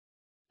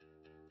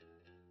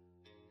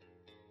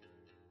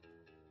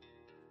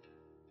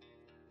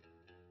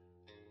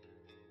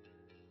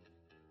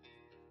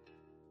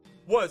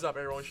What is up,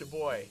 everyone? It's your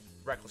boy,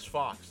 Reckless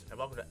Fox, and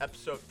welcome to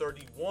episode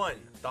 31,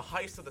 the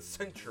heist of the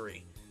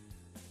century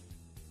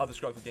of the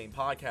ScrubClub Game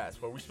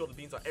Podcast, where we spill the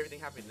beans on everything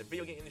happening in the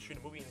video game industry,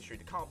 the movie industry,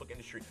 the comic book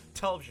industry,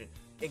 television,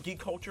 and geek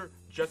culture,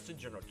 just in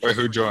general. Wait,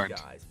 who joined?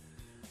 Guys,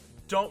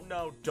 don't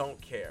know,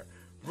 don't care.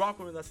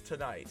 Rocking with us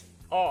tonight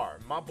are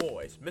my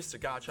boys, Mr.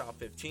 Godchild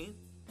 15.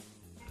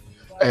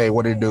 Hey,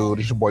 what it do?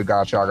 This your boy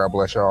Godchild. God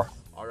bless y'all.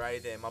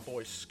 Alright, then my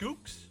boy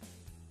Skooks.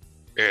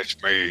 It's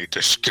me, the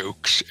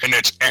Skooks, and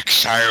it's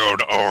exiled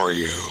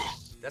Oreo.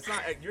 That's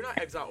not, you're not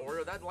Exiled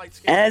Oreo, that light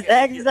skin. And it's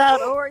Exiled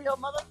Oreo,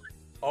 motherfucker.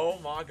 Oh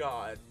my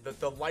god,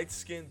 the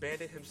light-skinned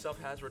bandit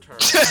himself has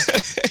returned.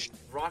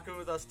 Rocking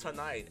with us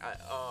tonight,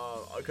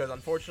 because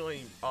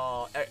unfortunately,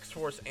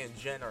 X-Force and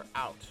Jen are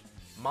out.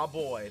 My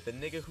boy, the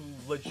nigga who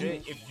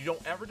legit, if you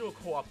don't ever do a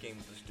co-op game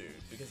with this dude,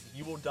 because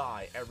you will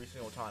die every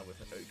single time with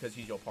him, because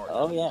he's your partner.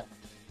 Oh, yeah.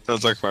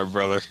 Sounds like my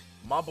brother.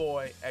 My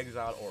boy,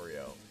 Exiled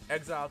Oreo.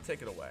 Exile,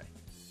 take it away.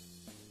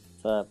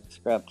 What's up,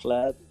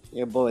 ScrubClub?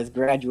 Your boy's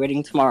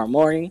graduating tomorrow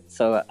morning,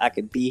 so I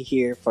could be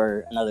here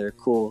for another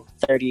cool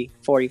 30,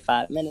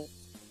 45 minutes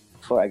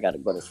before I gotta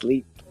go to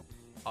sleep.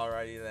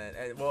 Alrighty then.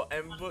 And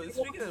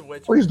speaking of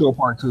which, Please do a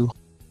part 2.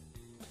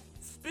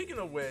 Speaking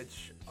of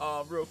which,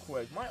 real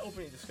quick, my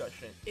opening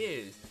discussion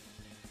is,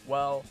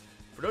 well,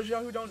 for those of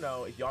y'all who don't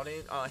know, if y'all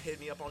didn't hit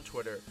me up on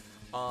Twitter,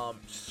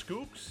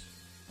 Skooks,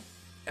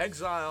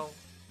 Exile,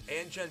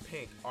 and Jen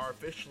Pink are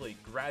officially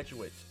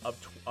graduates of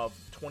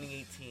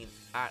 2018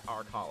 at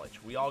our college.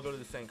 We all go to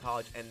the same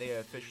college, and they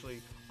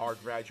officially are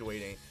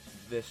graduating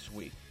this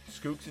week.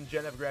 Skooks and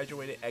Jen have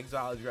graduated.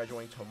 Exile is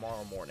graduating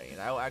tomorrow morning,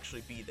 and I will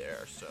actually be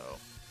there. So,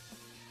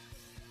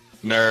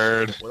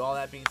 Nerd. with all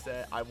that being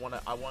said, I want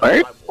Wait. all of us.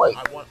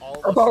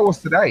 I thought it was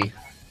today.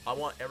 I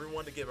want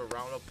everyone to give a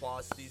round of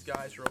applause to these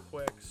guys real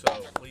quick. So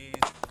please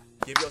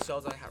give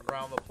yourselves a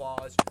round of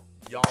applause.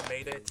 Y'all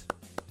made it.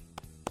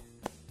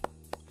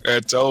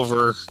 It's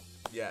over.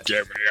 Yes.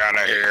 Get me out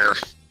of here.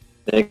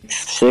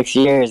 6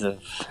 years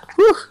of...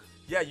 Whew.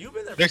 Yeah, you've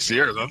been there. 6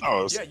 years. I thought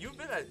it was. Yeah, you've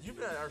been at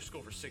our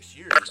school for 6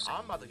 years.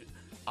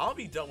 I'll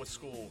be done with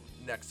school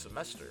next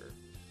semester.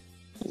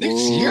 6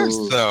 years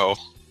though.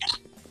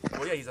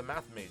 Well, yeah, he's a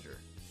math major.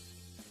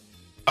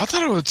 I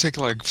thought it would take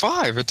like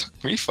 5. It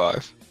took me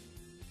 5.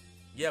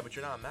 Yeah, but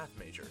you're not a math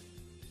major.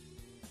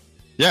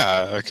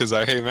 Yeah, because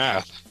I hate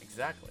math.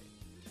 Exactly.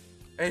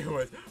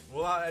 Anyways,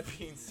 with all that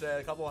being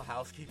said, a couple of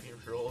housekeeping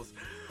rules.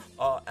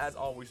 As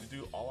always, we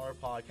do all our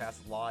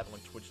podcasts live on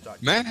Twitch.com.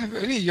 Man, have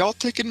any of y'all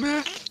taken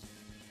math?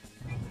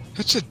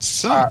 That shit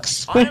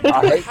sucks. I am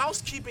I doing hate-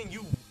 housekeeping,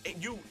 you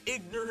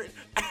ignorant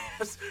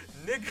ass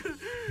nigga.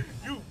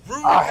 You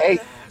rude I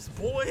ass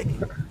boy.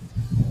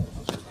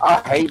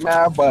 I hate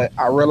math, but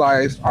I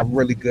realize I'm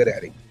really good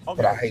at it.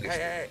 Okay, But I hate it.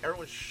 hey,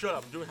 everyone shut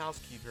up. I'm doing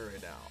housekeeping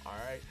right now,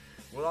 alright?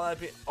 With all that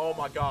being, oh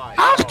my god.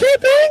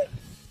 Housekeeping?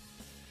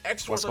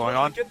 X-Force, What's going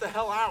on? Get the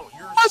hell out.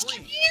 You're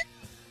asleep.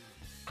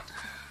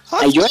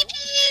 I joined?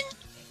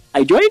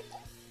 I joined?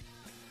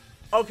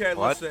 Okay,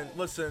 What?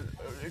 listen.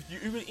 If you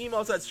can email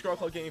us at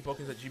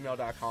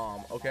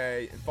ScrubClubGamingFocus@gmail.com,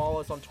 okay? And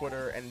follow us on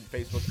Twitter and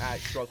Facebook at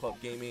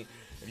ScrubClubGaming.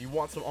 If you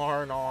want some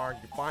R&R, you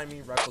can find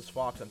me, Reckless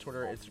Fox, on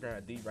Twitter, Instagram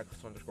at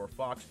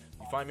 @TheReckless_Fox. You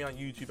can find me on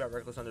YouTube at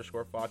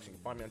Reckless_Fox. You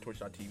can find me on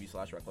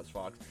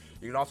Twitch.tv/RecklessFox.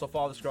 You can also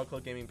follow the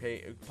ScrubClub Gaming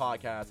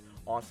podcast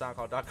on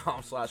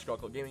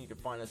SoundCloud.com/ScrubClubGaming. You can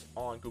find us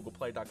on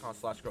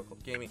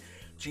GooglePlay.com/ScrubClubGaming.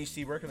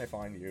 GC, where can I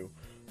find you?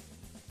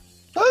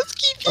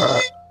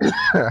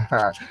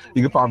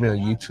 You can find me on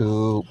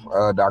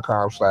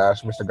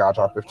YouTube.com/Mr.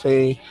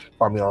 Godchild15.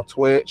 Find me on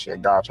Twitch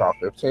at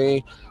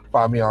Godchild15.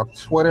 Find me on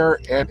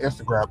Twitter and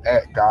Instagram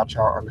at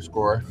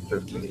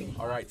Godchild_15.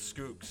 Alright,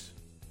 Skooks.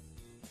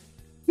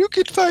 You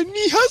can find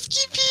me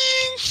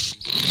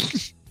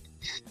housekeeping.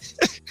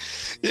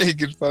 Yeah, you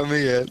can find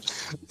me at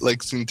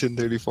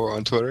Lexington34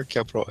 on Twitter,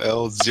 capital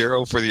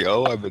L0 for the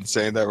O. I've been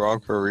saying that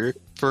wrong for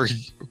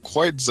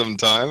quite some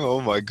time.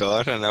 Oh my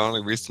god, and I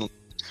only recently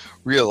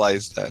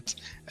realized that.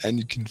 And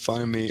you can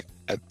find me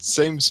at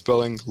same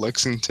spelling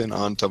Lexington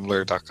on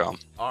Tumblr.com.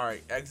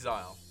 Alright,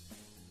 Exile.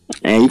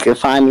 And you can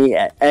find me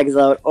at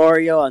Exiled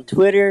Oreo on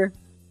Twitter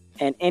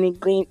and any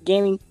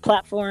gaming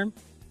platform.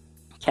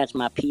 Catch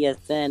my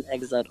PSN,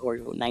 Exiled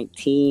Oreo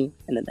 19,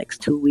 in the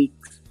next 2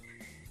 weeks.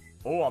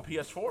 Oh, on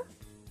PS4?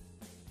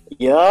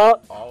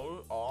 Yup.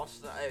 Oh,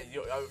 awesome. Hey,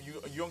 you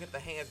don't get the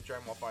hands of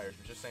Dragon Ball Fighters.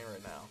 I'm just saying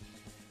right now.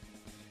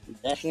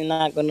 Definitely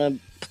not gonna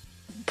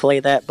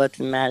play that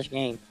button mash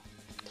game.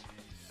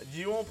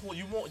 You don't want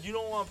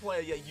to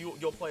play. Yeah,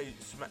 you'll play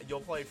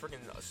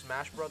freaking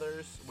Smash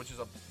Brothers, which is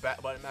a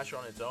button masher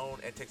on its own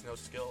and takes no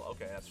skill.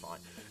 Okay, that's fine.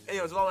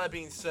 Anyways, with all that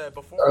being said,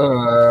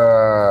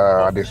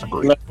 I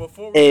disagree.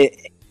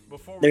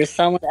 There's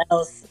someone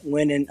else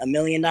winning $1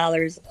 million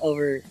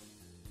over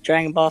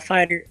Dragon Ball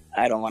Fighter.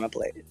 I don't want to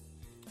play it.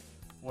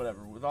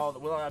 Whatever. With all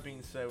that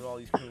being said, with all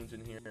these coons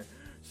in here.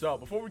 So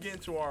before we get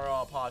into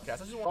our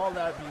podcast, I just want all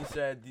that being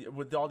said,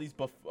 with all these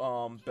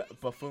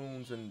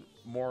buffoons and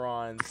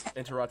morons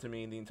interrupting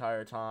me the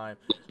entire time,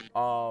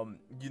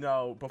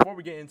 before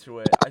we get into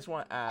it, I just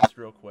want to ask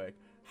real quick,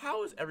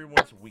 how is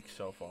everyone's week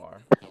so far?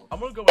 I'm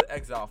gonna go with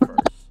Exile first.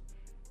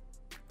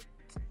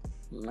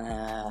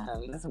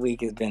 Man, this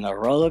week has been a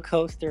roller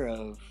coaster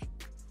of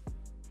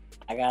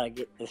I gotta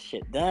get this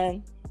shit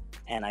done,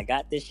 and I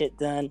got this shit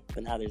done,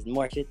 but now there's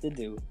more shit to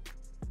do.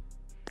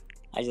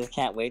 I just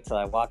can't wait till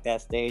I walk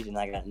that stage and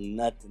I got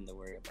nothing to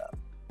worry about.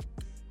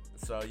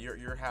 So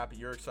you're happy,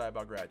 you're excited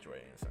about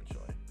graduating,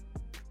 essentially.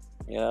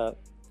 Yeah.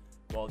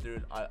 Well,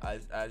 dude,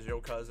 as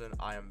your cousin,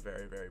 I am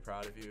very, very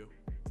proud of you.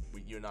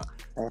 You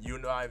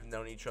and I have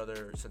known each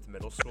other since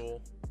middle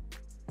school.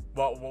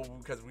 Well,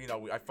 because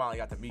I finally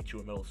got to meet you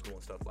in middle school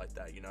and stuff like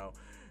that,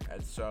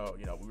 And so,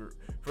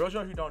 for those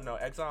of you who don't know,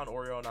 Exile and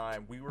Oreo and I,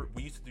 we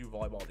used to do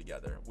volleyball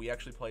together. We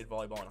actually played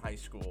volleyball in high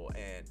school,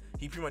 and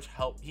he pretty much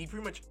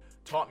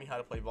taught me how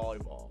to play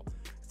volleyball.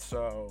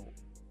 So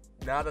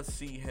now to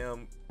see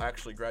him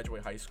actually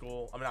graduate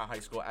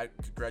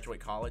graduate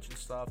college and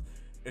stuff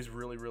is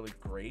really, really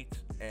great,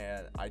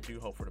 and I do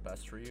hope for the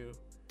best for you.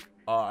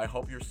 I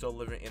hope you're still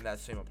living in that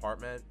same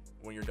apartment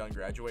when you're done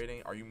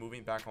graduating. Are you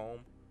moving back home?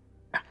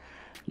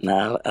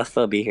 Nah, I'll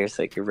still be here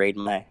so I can raid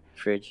my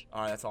fridge.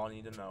 All right, that's all I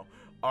need to know.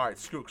 All right,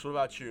 Skooks, what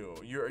about you?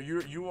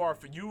 You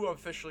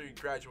officially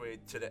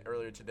graduated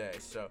earlier today,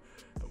 so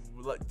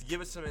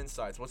give us some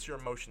insights. What's your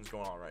emotions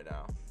going on right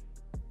now?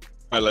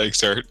 My legs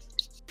hurt.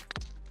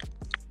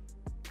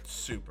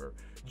 Super.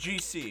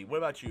 GC, what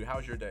about you?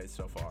 How's your day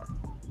so far?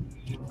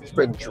 It's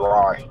been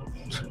dry.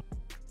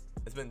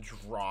 It's been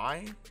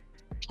dry?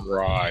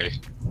 Dry.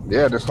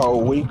 Yeah, this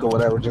whole week or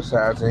whatever, just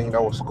as in,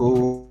 with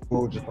school,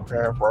 just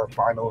preparing for our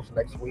finals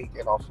next week,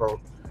 and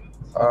also,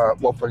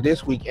 for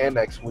this week and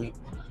next week,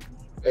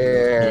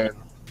 and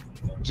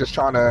just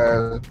trying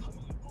to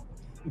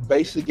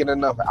basically get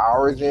enough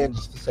hours in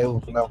just to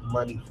save enough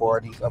money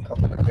for these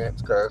upcoming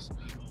events, because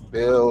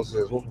bills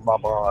is whooping my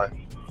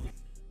behind.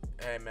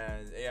 Hey,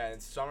 man, yeah, in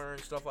summer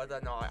and stuff like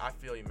that, no, I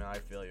feel you, man, I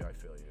feel you.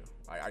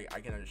 I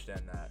can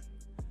understand that.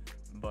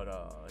 But,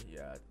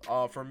 yeah,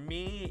 for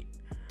me,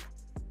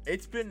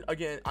 it's been,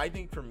 again, I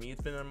think for me,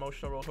 it's been an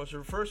emotional roller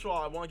coaster. First of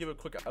all, I want to give a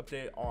quick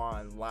update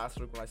on last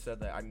week when I said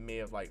that I may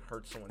have,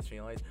 hurt someone's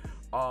feelings.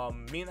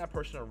 Me and that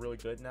person are really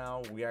good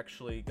now. We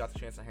actually got the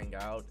chance to hang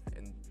out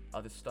and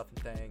other stuff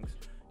and things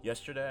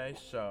yesterday.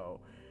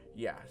 So,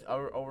 yeah,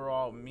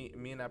 overall, me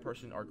and that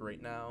person are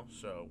great now,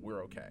 so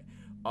we're okay.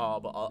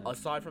 But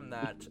aside from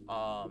that,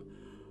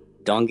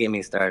 Don't get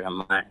me started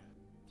on mine.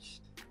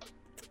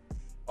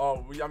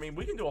 Oh,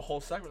 we can do a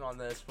whole segment on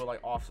this, but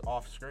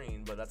off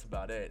screen, but that's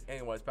about it.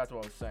 Anyways, back to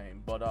what I was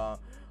saying. But other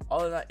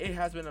than that, it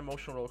has been an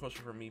emotional roller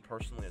coaster for me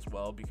personally as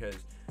well, because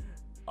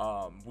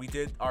we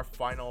did our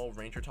final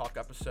Ranger Talk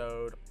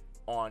episode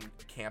on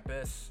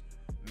campus.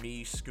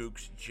 Me,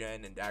 Skooks,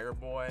 Jen, and Dagger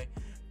Boy,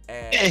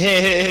 and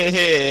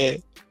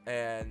it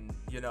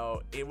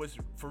was,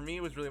 for me,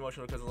 it was really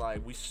emotional because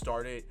we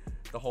started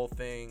the whole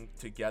thing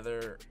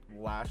together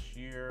last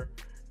year.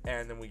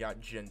 And then we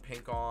got Jen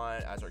Pink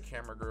on as our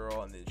camera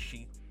girl, and then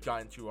she got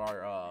into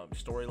our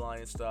storyline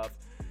and stuff.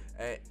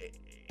 And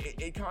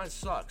it kind of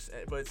sucks,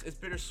 but it's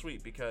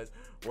bittersweet because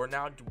we're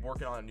now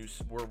working on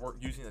we're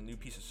using a new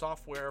piece of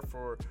software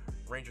for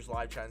Rangers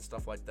live chat and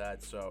stuff like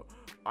that. So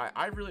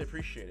I really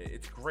appreciate it.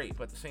 It's great,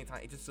 but at the same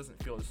time, it just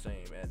doesn't feel the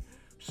same. And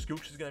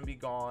Scooch is gonna be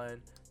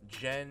gone.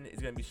 Jen is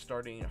gonna be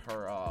starting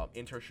her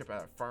internship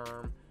at a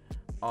firm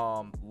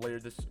later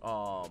this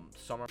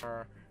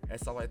summer and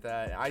stuff like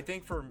that. I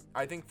think for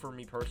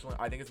me personally,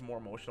 I think it's more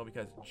emotional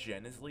because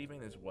Jen is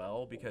leaving as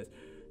well, because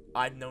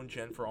I've known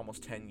Jen for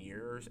almost 10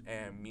 years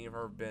and me and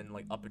her have been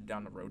up and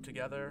down the road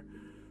together.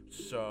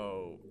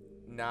 So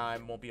now I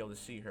won't be able to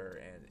see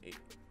her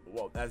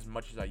as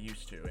much as I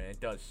used to, and it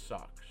does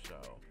suck. So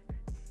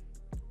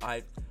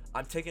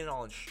I'm taking it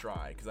all in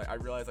stride because I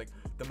realize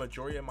the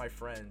majority of my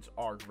friends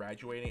are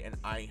graduating and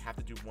I have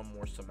to do one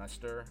more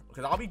semester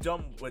because I'll be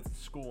done with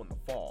school in the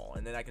fall,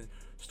 and then I can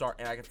start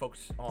and I can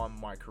focus on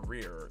my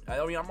career.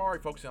 I'm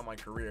already focusing on my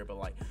career,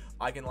 but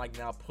I can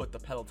now put the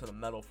pedal to the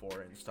metal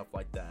for it and stuff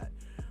like that.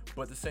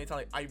 But at the same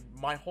time,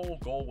 my whole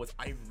goal was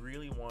I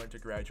really wanted to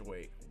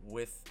graduate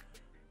with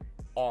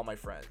all my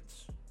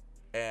friends,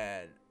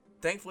 and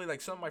thankfully,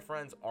 some of my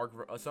friends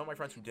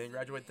who didn't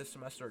graduate this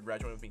semester are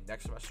graduating with me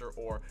next semester,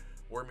 or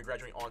we're gonna be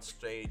graduating on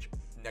stage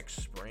next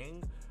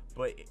spring.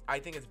 But I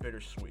think it's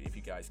bittersweet, if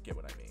you guys get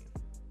what I mean.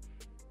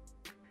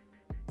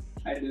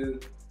 I do.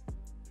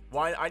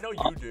 Well, I know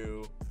you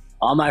do.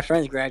 All my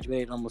friends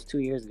graduated almost 2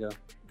 years ago.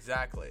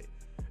 Exactly,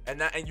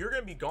 and you're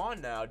gonna be gone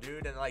now,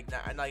 dude. And don't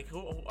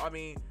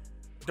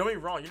get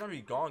me wrong, you're gonna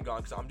be gone,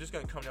 because I'm just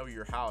gonna come over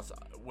your house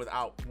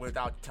without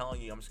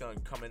telling you. I'm just gonna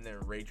come in there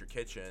and raid your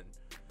kitchen.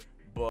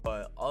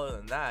 But other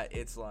than that,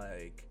 it's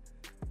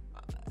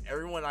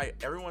everyone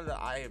that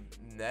I have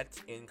met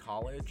in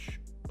college,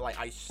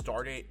 I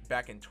started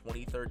back in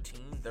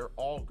 2013. They're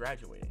all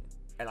graduating,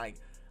 and I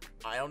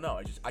don't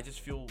know. I just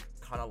feel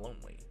kind of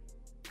lonely,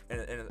 in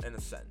a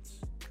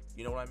sense.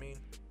 You know what I mean?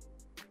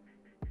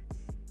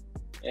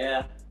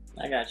 Yeah,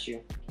 I got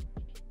you.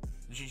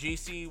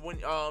 GC,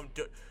 when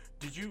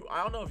did you?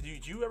 I don't know.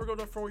 Did you ever go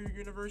to a 4-year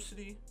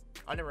university?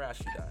 I never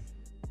asked you that.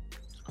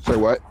 Say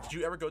what? Did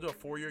you ever go to a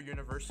 4-year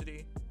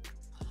university?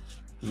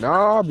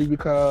 Nah,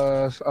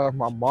 because of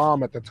my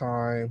mom at the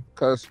time.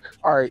 Cause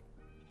all right,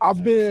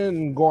 I've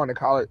been going to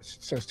college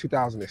since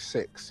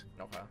 2006.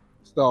 Okay.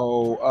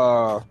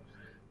 So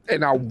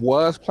and I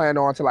was planning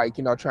on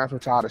to transfer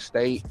to out of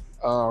state,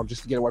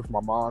 just to get away from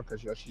my mom because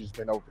she's just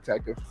been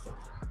overprotective.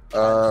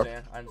 I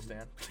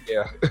understand.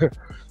 Yeah.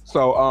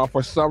 So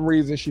for some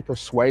reason she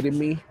persuaded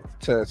me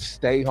to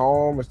stay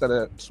home instead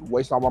of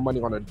wasting all my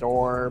money on a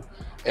dorm,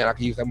 and I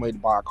could use that money to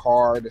buy a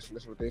car, this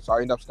sort of thing. So I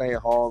ended up staying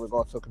home and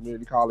going to a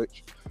community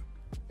college,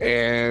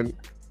 and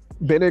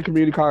been in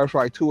community college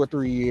for like 2 or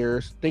 3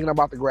 years, thinking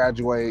about to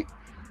graduate.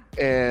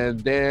 And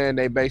then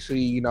they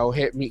basically,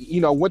 hit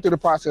me, went through the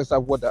process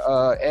of what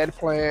the ed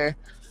plan,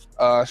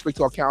 speak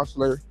to a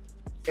counselor.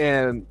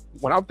 And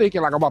when I'm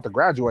thinking like I'm about to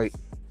graduate,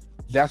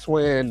 that's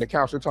when the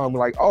counselor told me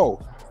like,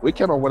 oh, we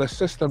came up with a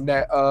system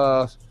that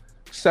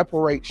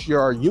separates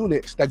your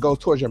units that go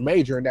towards your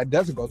major and that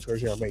doesn't go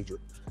towards your major.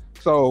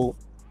 So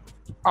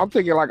I'm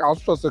thinking like I was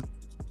supposed to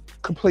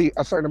complete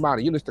a certain amount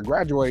of units to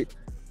graduate,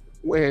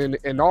 when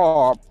in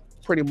all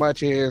pretty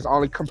much is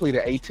only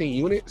completed 18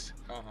 units.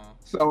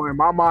 So in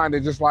my mind,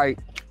 it's just like,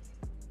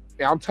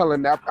 I'm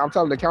telling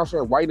the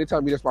counselor, why you didn't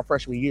tell me this my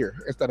freshman year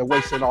instead of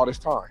wasting all this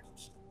time?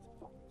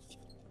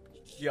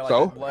 Yeah,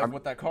 like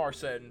what that car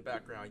said in the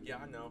background. Yeah,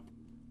 I know.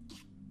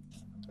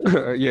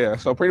 Yeah,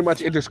 so pretty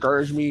much it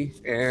discouraged me,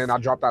 and I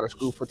dropped out of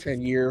school for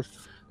 10 years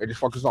and just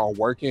focused on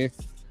working.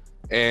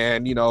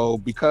 And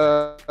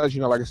because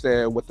like I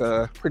said, with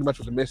the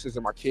missus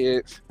and my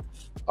kids,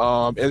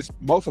 it's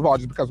most of all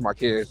just because of my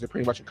kids. It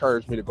pretty much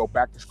encouraged me to go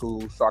back to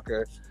school so I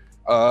could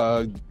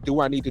do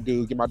what I need to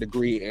do, get my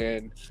degree,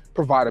 and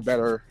provide a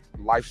better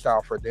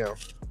lifestyle for them,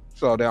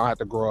 so they don't have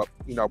to grow up,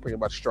 pretty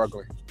much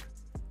struggling.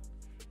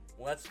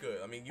 Well, that's good.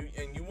 I mean,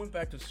 you went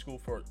back to school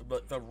for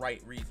the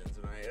right reasons,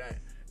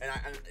 and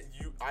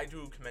I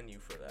do commend you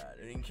for that.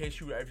 And in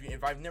case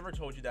if I've never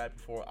told you that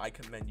before, I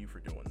commend you for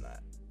doing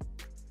that.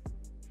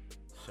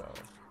 So,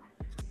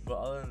 but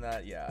other than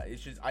that, yeah,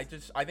 it's just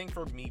I think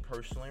for me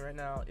personally right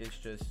now, it's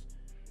just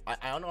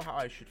I don't know how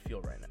I should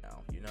feel right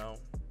now,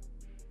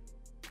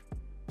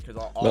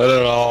 Let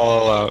it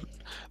all out.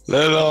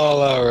 Let it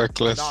all out,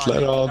 Reckless.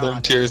 Let all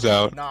them tears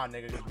out. Nah,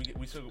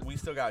 nigga, we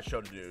still got a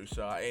show to do,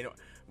 so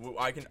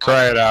I can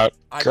cry it out.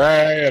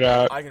 Cry it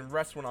out. I can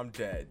rest when I'm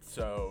dead.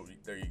 So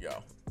there you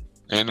go.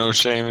 Ain't no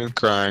shame in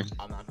crying.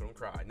 I'm not gonna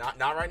cry. Not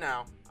right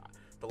now.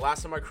 The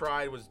last time I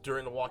cried was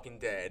during The Walking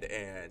Dead,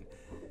 and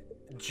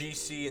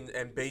GC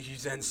and Beiji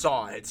Zen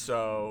saw it.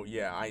 So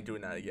yeah, I ain't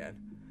doing that again.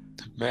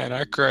 Man,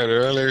 I cried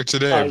earlier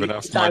today, but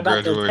after my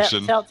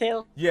graduation.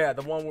 Telltale? Yeah,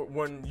 the one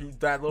when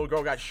that little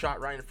girl got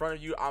shot right in front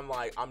of you. I'm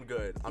like, I'm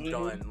good. I'm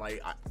done.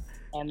 Like,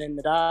 and then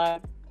the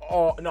dog.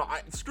 Oh no!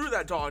 Screw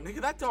that dog,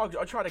 nigga. That dog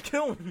tried to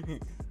kill me.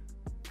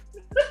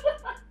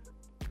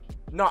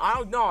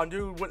 No,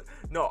 dude. What?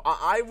 No,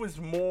 I was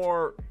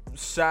more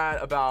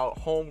sad about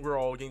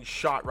homegirl getting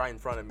shot right in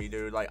front of me,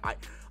 dude. Like,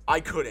 I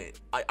couldn't.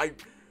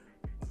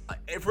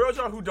 For those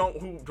of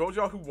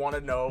y'all who want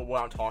to know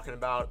what I'm talking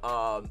about,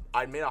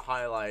 I made a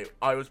highlight.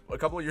 A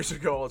couple of years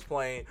ago, I was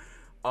playing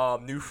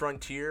New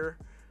Frontier,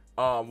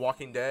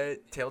 Walking Dead,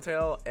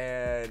 Telltale,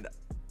 and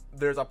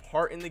there's a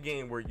part in the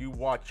game where you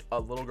watch a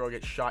little girl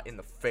get shot in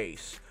the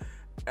face,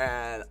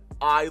 and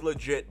I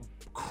legit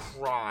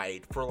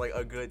cried for like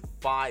a good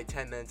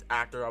 5-10 minutes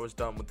after I was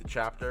done with the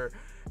chapter,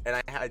 and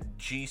I had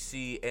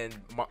GC and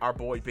our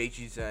boy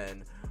Beiji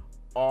Zen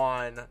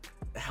on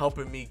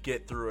helping me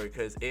get through it,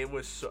 because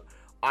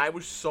I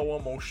was so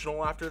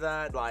emotional after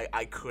that. Like,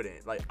 I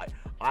couldn't. Like,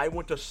 I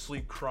went to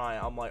sleep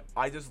crying. I'm like,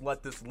 I just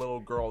let this little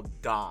girl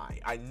die.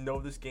 I know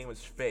this game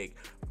is fake,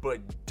 but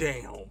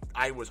damn,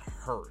 I was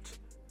hurt.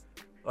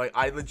 Like,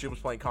 I legit was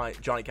playing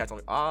Johnny Cash. I'm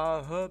like,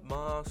 I hurt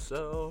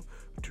myself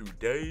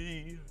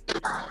today.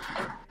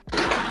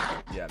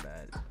 Yeah,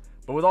 man.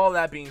 But with all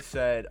that being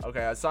said,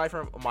 okay, aside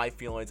from my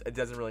feelings, it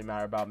doesn't really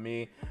matter about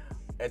me.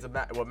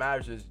 What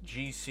matters is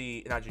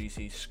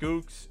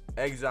Skooks,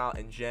 Exile,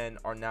 and Jen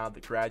are now the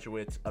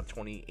graduates of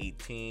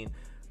 2018.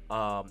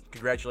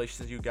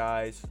 Congratulations to you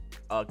guys.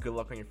 Good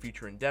luck on your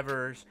future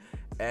endeavors,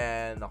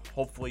 and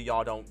hopefully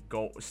y'all don't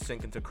go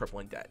sink into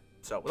crippling debt.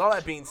 So with all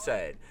that being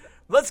said,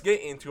 let's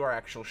get into our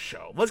actual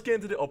show. Let's get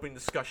into the opening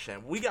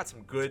discussion. We got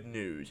some good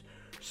news.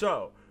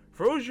 So,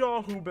 for those of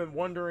y'all who've been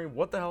wondering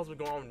what the hell's been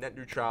going on with net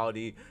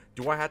neutrality,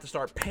 do I have to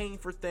start paying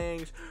for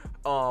things?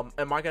 Am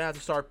I gonna have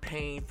to start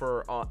paying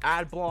for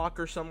ad block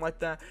or something like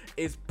that?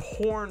 Is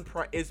porn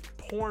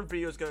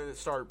videos gonna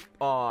start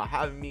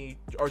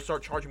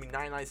start charging me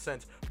 99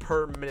 cents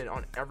per minute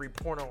on every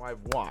porno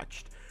I've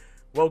watched?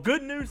 Well,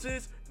 good news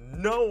is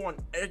no on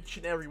each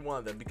and every one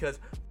of them, because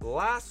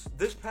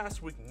this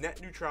past week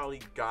net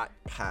neutrality got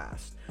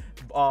passed.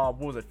 What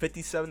was it,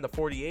 57 to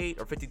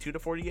 48 or 52 to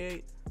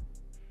 48?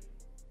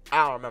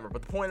 I don't remember,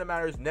 but the point of the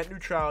matter is net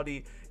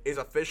neutrality is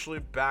officially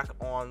back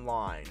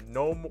online.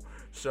 No more,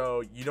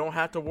 so you don't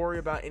have to worry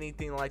about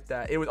anything like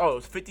that. It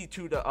was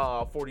 52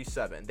 to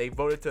 47. They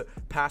voted to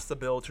pass the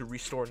bill to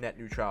restore net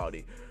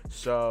neutrality.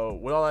 So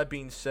with all that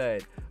being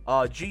said,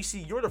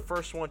 GC, you're the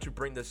first one to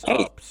bring this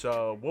up.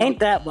 So ain't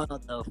that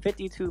wild though?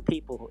 52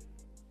 people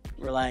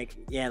were like,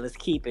 yeah, let's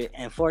keep it,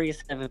 and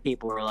 47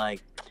 people were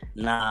like,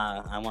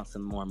 nah, I want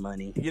some more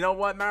money. You know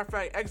what? Matter of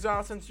fact,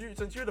 Exile, since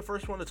you're the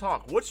first one to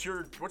talk, what's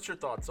your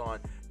thoughts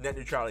on net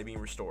neutrality being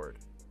restored?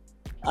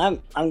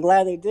 I'm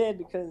glad they did,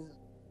 because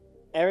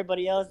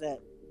everybody else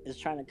that is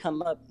trying to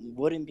come up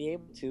wouldn't be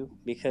able to,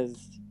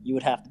 because you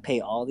would have to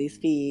pay all these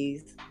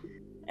fees,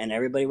 and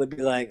everybody would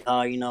be like,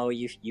 oh, you know,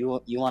 you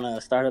want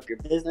to start up your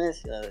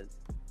business,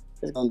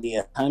 there's going to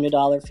be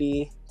 $100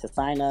 fee to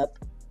sign up.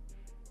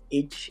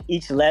 Each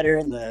letter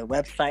in the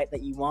website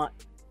that you want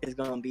is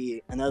going to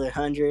be another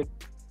 100.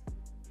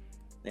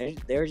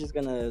 They're just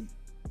going to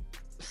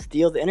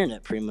steal the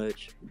internet pretty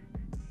much.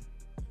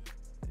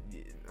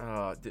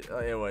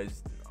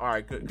 Anyways, all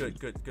right,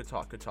 good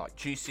talk.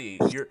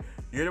 GC,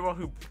 you're the one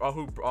who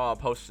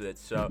posted it.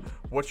 So,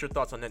 what's your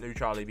thoughts on net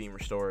neutrality being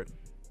restored?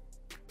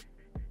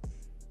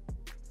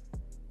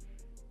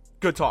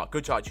 Good talk,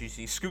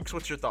 GC. Skooks,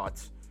 what's your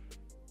thoughts?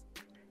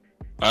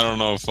 I don't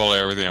know fully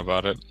everything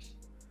about it.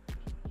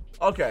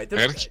 Okay, I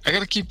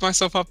gotta keep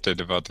myself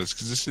updated about this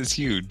because this is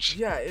huge.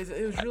 Yeah,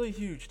 it was really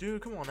huge, dude.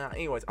 Come on now.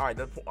 Anyways, all right.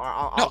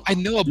 I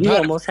know about it. You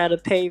almost had to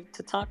pay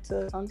to talk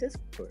to us on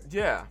Discord.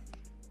 Yeah.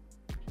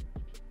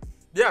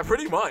 Yeah,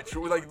 pretty much.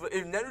 Like,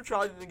 if net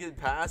neutrality didn't get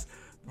passed,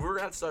 we're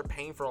gonna have to start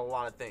paying for a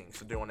lot of things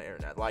to do on the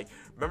internet. Like,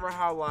 remember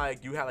how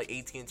like you had like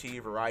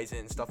AT&T,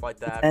 Verizon, stuff like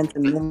that.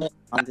 And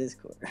on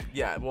Discord.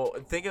 Yeah, well,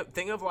 think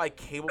of like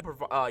cable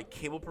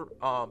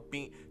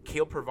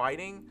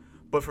providing,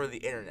 but for the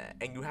internet,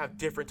 and you have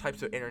different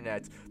types of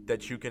internet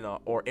that you can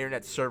or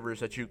internet servers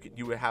that you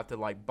would have to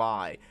like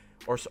buy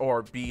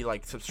or be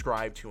like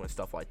subscribed to and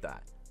stuff like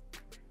that.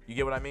 You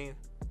get what I mean?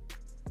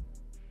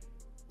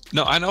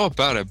 No, I know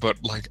about it,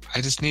 but like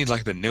I just need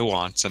like the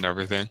nuance and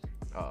everything.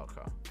 Oh,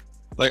 okay.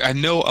 Like I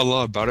know a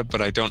lot about it,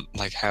 but I don't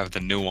like have the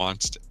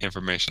nuanced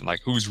information, like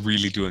who's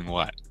really doing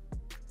what.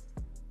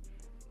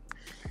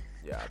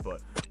 Yeah,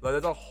 but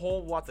there's a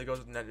whole lot that goes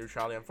with net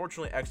neutrality.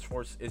 Unfortunately,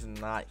 X-Force is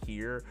not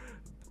here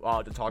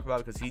to talk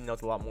about it because he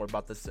knows a lot more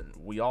about this than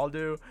we all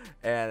do.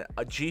 And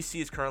GC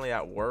is currently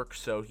at work,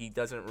 so he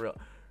doesn't really.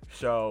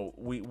 So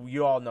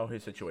you all know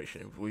his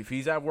situation. If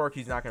he's at work,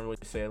 he's not gonna really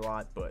say a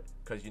lot, but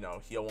because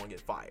he'll want to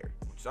get fired,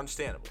 which is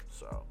understandable.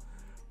 So,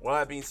 with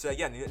that being said,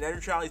 yeah, net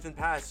neutrality's been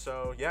passed.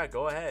 So yeah,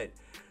 go ahead.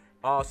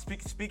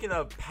 Speaking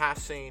of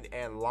passing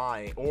and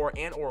lying or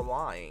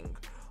lying,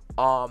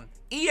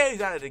 EA's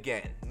at it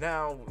again.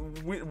 Now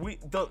for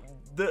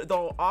those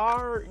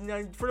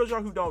of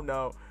y'all who don't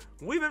know,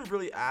 we've been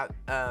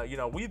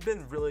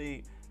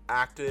really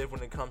active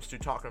when it comes to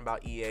talking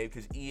about EA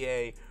because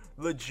EA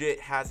legit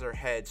has their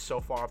head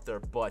so far up their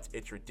butts,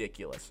 it's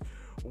ridiculous.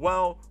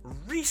 Well,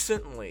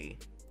 recently,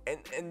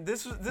 and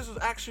this was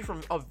actually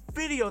from a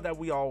video that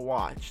we all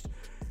watched.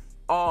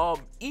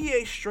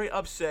 EA straight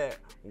up said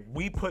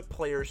we put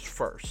players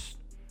first.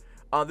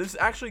 This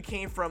actually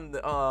came from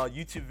the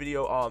YouTube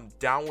video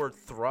Downward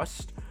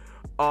Thrust.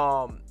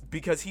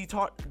 Because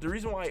the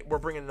reason why we're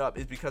bringing it up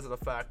is because of the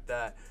fact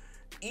that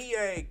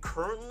EA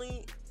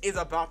currently is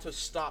about to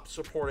stop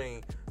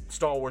supporting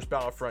Star Wars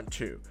Battlefront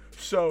 2.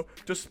 So,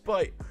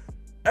 despite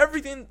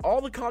everything,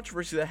 all the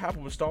controversy that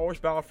happened with Star Wars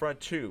Battlefront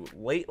 2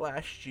 late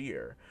last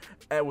year,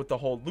 and with the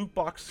whole loot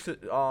box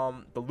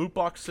system,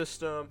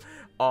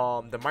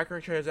 the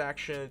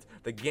microtransactions,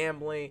 the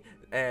gambling,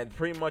 and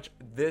pretty much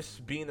this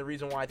being the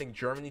reason why I think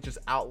Germany just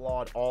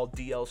outlawed all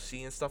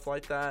DLC and stuff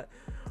like that,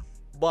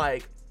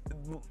 like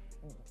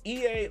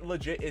EA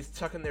legit is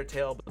tucking their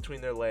tail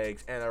between their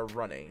legs and are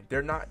running.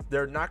 They're not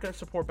going to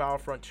support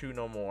Battlefront 2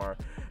 no more.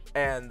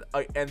 And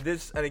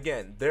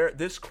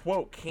this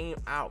quote came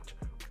out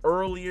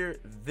earlier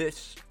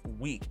this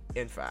week.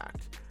 In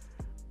fact,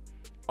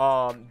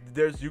 it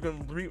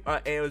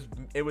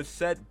was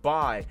said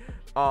by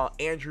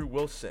Andrew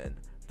Wilson,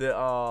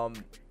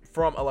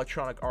 from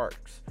Electronic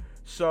Arts.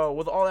 So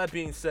with all that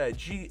being said,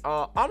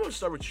 I'm gonna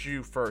start with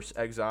you first,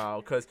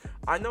 Exile, because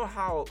I know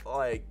how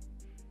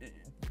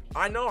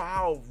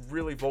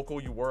really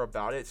vocal you were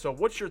about it. So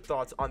what's your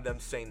thoughts on them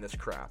saying this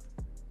crap?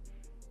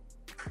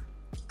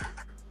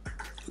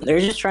 They're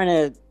just trying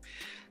to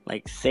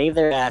save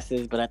their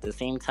asses, but at the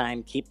same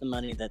time keep the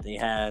money that they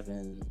have,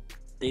 and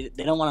they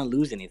don't want to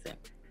lose anything.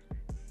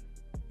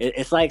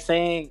 It's like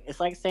saying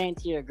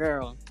to your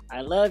girl,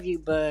 I love you,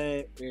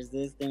 but there's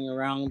this thing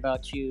wrong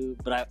about you,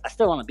 but I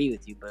still want to be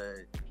with you,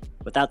 but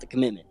without the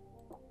commitment.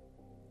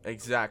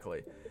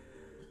 Exactly.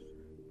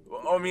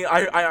 I mean,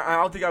 I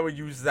don't think I would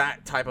use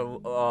that type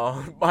of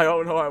I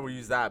don't know how I would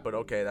use that, but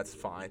okay, that's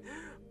fine.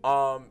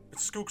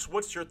 Skooks,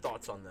 what's your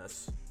thoughts on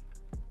this?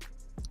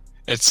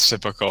 It's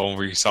typical.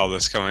 We saw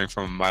this coming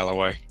from a mile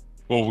away.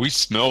 Well, we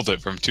smelled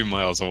it from 2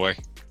 miles away.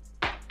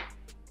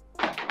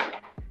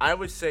 I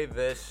would say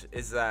this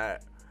is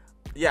that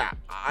Yeah,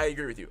 I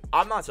agree with you.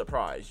 I'm not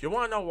surprised. You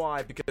want to know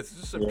why? Because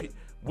this is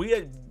we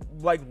had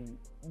like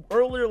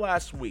earlier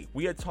last week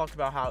we had talked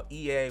about how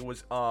EA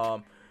was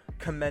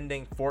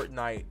commending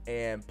Fortnite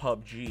and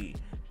PUBG,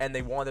 and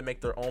they wanted to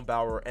make their own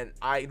battle royale. And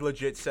I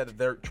legit said that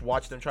they're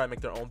watching them try to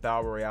make their own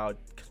battle royale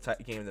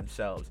game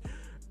themselves.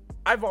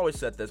 I've always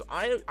said this.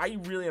 I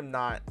really am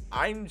not.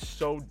 I'm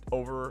so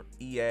over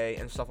EA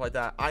and stuff like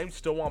that. I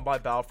still want to buy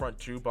Battlefront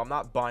 2, but I'm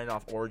not buying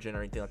off Origin or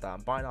anything like that.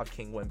 I'm buying off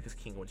Kingwin because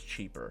Kingwin's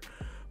cheaper.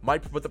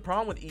 But the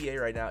problem with EA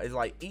right now is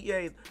like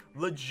EA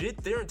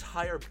legit their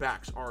entire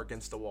backs are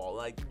against the wall.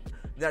 Like,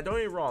 now don't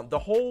get me wrong, the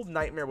whole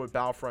nightmare with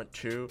Battlefront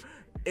 2,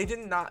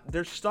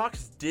 their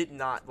stocks did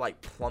not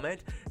like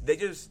plummet. They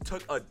just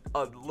took a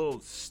little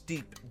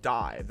steep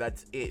dive.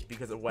 That's it,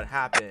 because of what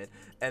happened,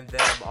 and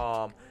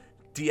then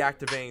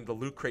deactivating the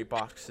loot crate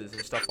boxes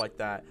and stuff like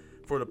that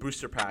for the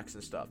booster packs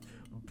and stuff.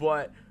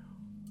 But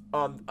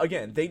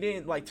again, they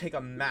didn't like take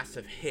a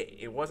massive hit.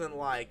 It wasn't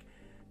like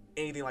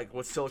anything like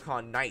with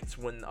Silicon Knights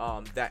when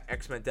that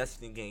X-Men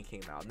Destiny game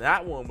came out.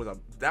 That one was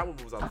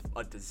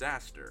a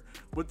disaster.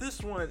 With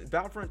this one,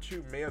 Battlefront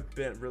 2 may have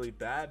been really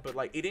bad, but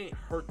like it didn't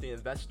hurt the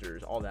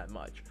investors all that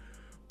much.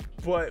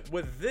 But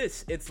with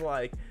this, it's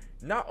like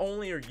not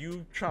only are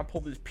you trying to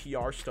pull this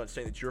PR stunt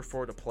saying that you're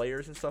for the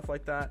players and stuff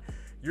like that,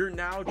 you're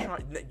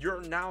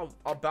now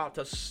about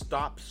to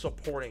stop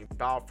supporting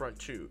Battlefront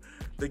 2,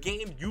 the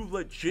game you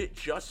legit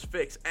just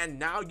fixed, and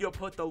now you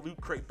put the loot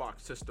crate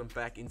box system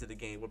back into the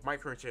game with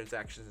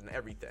microtransactions and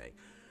everything.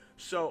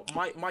 So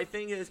my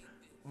thing is,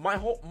 my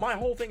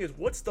whole thing is,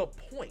 what's the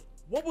point?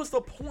 What was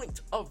the point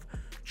of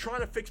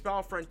trying to fix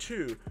Battlefront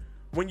 2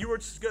 when you were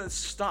just gonna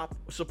stop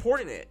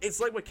supporting it? It's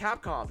like with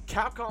Capcom.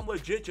 Capcom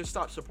legit just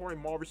stopped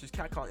supporting Marvel vs.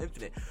 Capcom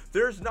Infinite.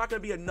 There's not gonna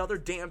be another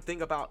damn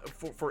thing about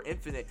for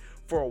Infinite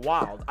for a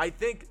while. I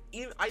think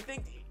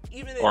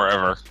even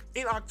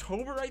in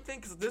October, I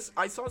think, because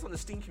I saw this on the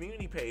Steam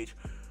community page.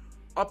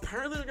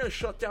 Apparently, they're gonna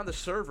shut down the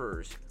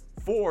servers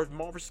for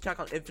Marvel vs.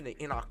 Capcom Infinite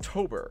in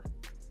October.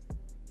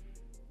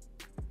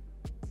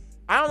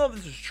 I don't know if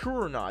this is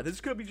true or not. This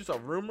could be just a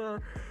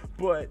rumor,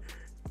 but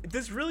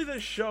this really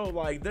does show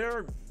like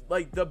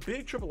the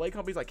big AAA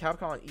companies like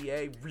Capcom and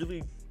EA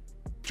really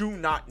do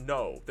not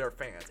know their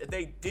fans. If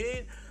they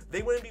did,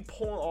 they wouldn't be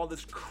pulling all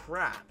this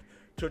crap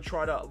to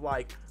try to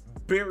like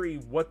bury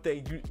what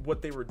they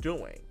were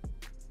doing.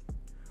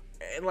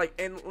 And like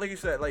you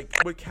said, like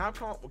with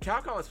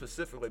Capcom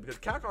specifically, because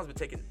Capcom's been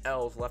taking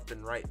L's left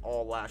and right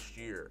all last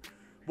year.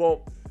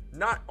 Well,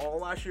 not all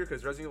last year,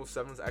 because Resident Evil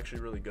 7 is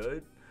actually really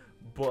good,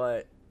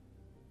 but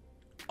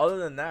other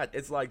than that,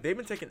 it's like they've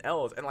been taking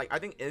L's, and like I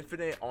think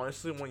Infinite,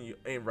 honestly, when you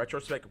in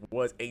retrospect,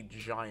 was a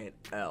giant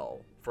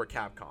L for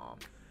Capcom,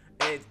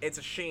 and it's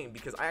a shame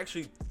because I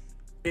actually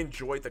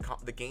enjoyed the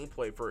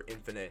gameplay for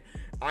Infinite.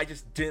 I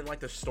just didn't like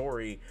the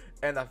story,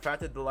 and the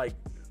fact that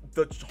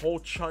the whole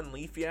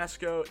Chun-Li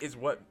fiasco is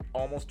what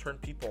almost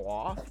turned people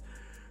off.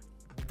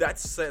 That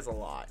says a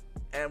lot.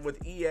 And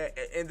with EA,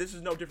 and this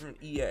is no different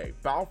from EA,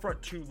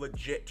 Battlefront 2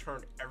 legit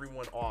turned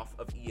everyone off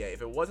of EA.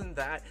 If it wasn't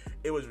that,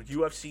 it was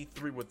UFC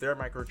 3 with their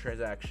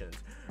microtransactions.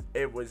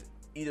 It was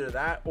either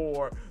that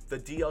or the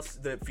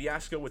DLC, the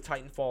fiasco with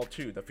Titanfall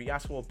 2, the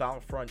fiasco with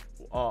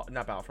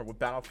with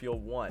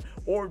Battlefield 1,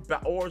 or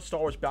Star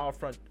Wars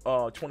Battlefront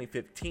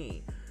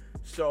 2015.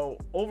 So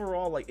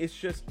overall, like, it's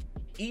just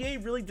EA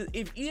really did.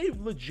 If EA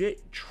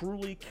legit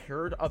truly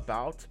cared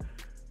about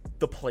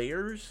the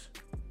players,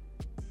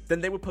 then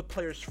they would put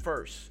players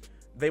first.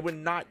 They would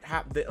not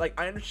have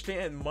I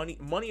understand money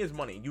is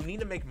money. You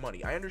need to make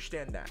money. I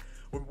understand that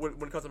when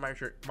it comes to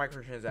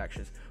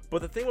microtransactions.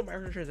 But the thing with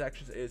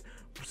microtransactions is,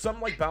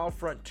 something like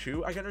Battlefront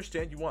 2, I can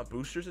understand you want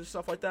boosters and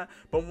stuff like that.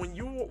 But when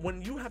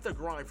you have to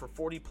grind for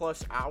 40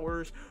 plus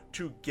hours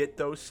to get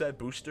those said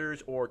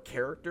boosters or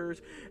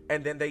characters,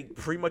 and then they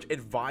pretty much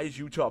advise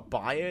you to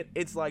buy it,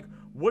 it's like,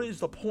 what is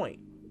the point?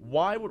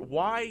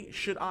 Why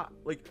should I,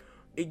 like,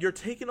 you're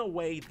taking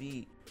away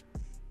the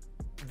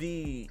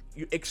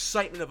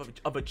excitement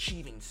of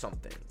achieving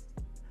something.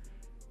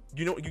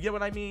 You get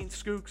what I mean,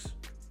 Skooks?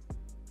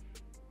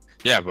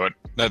 Yeah, but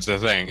that's the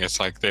thing. It's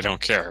like they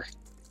don't care.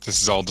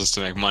 This is all just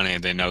to make money,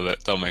 and they know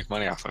that they'll make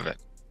money off of it.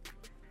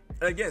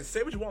 And again,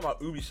 say what you want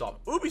about Ubisoft.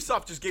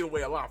 Ubisoft just gave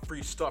away a lot of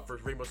free stuff for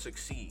Rainbow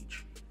Six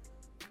Siege.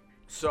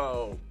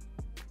 So,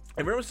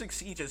 and Rainbow Six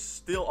Siege is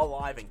still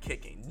alive and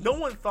kicking. No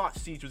one thought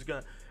Siege was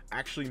gonna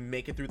actually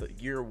make it through the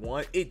year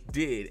one. It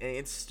did, and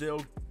it's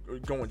still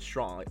going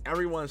strong. Like,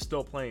 everyone's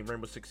still playing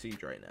Rainbow Six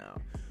Siege right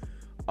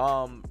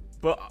now.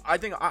 But I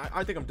think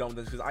I'm done with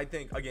this, because I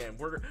think, again,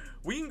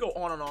 we can go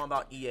on and on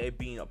about EA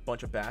being a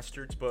bunch of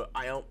bastards, but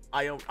I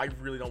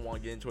really don't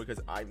want to get into it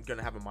because I'm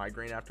gonna have a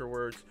migraine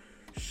afterwards.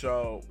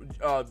 So,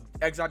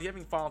 Exile, do you have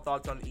any final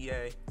thoughts on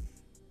EA?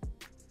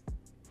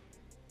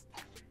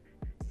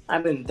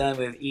 I've been done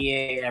with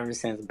EA ever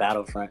since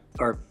Battlefront,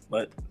 or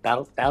what?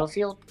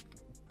 Battlefield?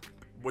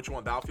 Which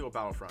one, Battlefield or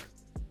Battlefront?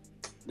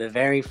 The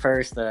very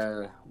first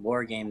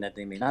war game that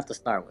they made, not to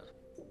start with.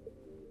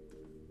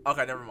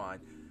 Okay, never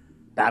mind.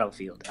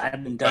 Battlefield.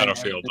 I've been done.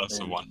 Battlefield, that's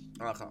the one.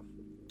 Okay.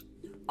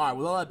 All right.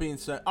 With all that being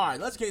said, all right,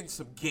 let's get into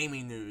some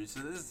gaming news. So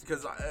this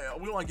because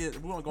we want to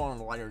go on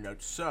a lighter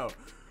note. So,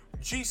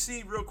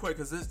 GC, real quick,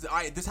 because this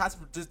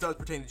does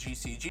pertain to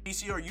GC.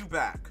 GC, are you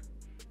back?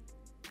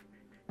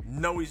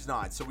 No, he's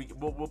not. So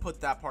we'll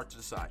put that part to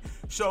the side.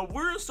 So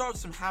we're gonna start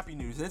with some happy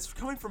news, and it's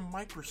coming from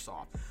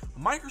Microsoft.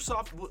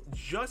 Microsoft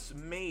just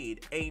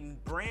made a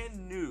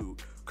brand new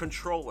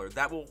controller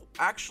that will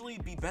actually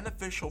be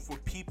beneficial for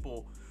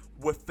people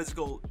with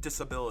physical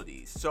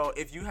disabilities. So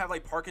if you have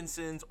like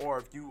Parkinson's, or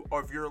if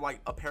you're like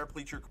a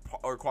paraplegic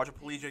or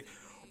quadriplegic,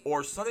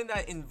 or something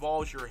that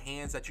involves your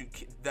hands that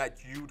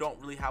you don't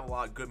really have a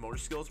lot of good motor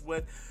skills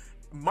with,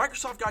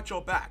 Microsoft got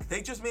your back.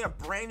 They just made a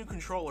brand new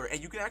controller, and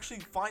you can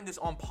actually find this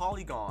on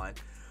Polygon.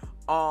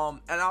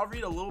 And I'll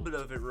read a little bit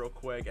of it real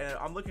quick. And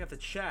I'm looking at the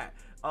chat.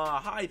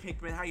 Hi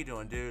Pinkman, how you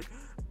doing, dude?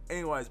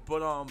 Anyways,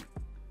 but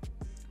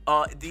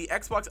the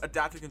Xbox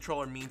adaptive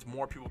controller means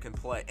more people can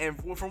play. And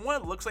from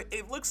what it looks like,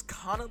 it looks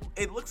kind of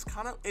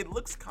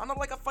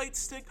like a fight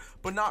stick,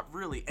 but not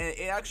really. And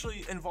it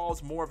actually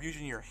involves more of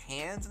using your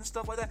hands and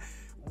stuff like that.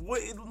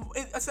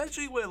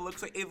 Essentially what it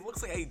looks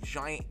like a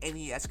giant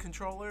NES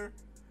controller.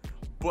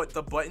 But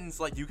the buttons,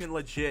 like, you can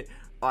legit,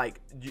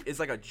 like, it's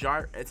like a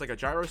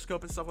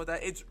gyroscope and stuff like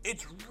that.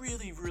 It's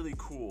really, really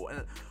cool.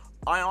 And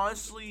I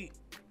honestly,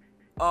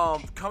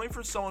 coming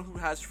from someone who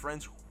has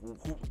friends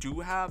who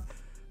do have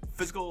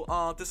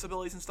physical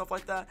disabilities and stuff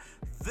like that,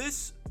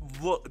 this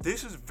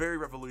is very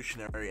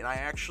revolutionary. And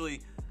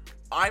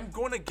I'm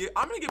gonna give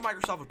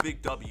Microsoft a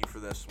big W for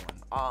this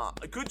one.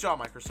 Good job,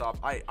 Microsoft.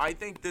 I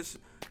think this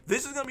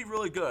is gonna be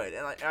really good.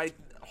 And I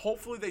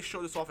hopefully they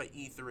show this off at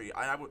E3.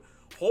 I would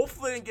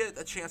hopefully get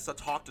a chance to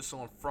talk to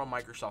someone from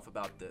Microsoft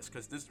about this,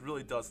 because this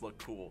really does look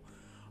cool.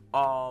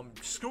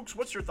 Skooks,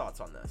 what's your thoughts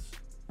on this?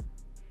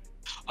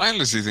 I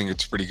honestly think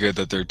it's pretty good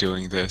that they're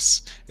doing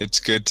this. It's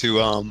good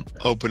to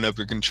open up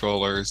your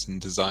controllers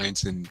and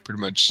designs and pretty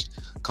much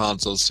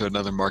consoles to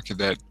another market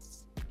that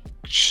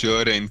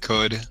should and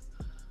could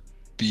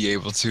be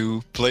able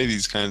to play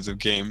these kinds of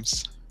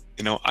games.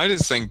 You know, I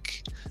just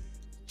think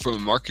from a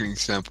marketing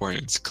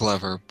standpoint it's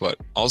clever, but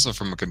also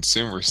from a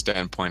consumer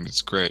standpoint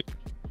it's great.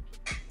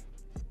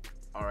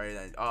 Alright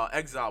then.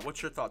 Exile,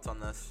 what's your thoughts on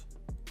this?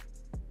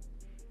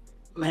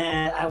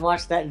 Man, I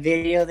watched that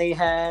video they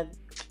had.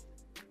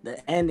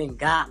 The ending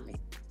got me.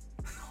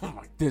 Oh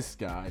my, this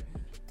guy.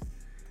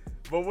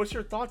 But what's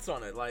your thoughts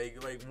on it?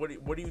 Like, what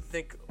do you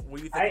think? What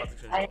do you think about the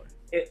controller?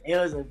 It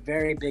was a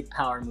very big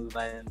power move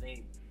by them.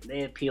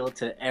 They appealed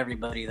to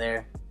everybody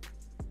there.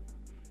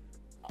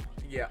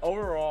 Yeah.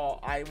 Overall,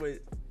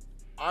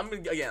 I'm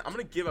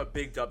gonna give a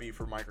big W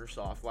for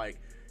Microsoft. Like,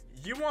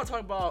 you want to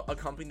talk about a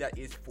company that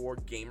is for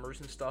gamers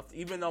and stuff,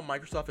 even though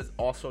Microsoft is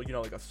also, you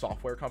know, like a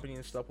software company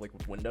and stuff, like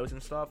with Windows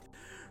and stuff.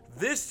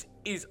 This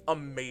is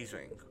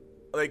amazing.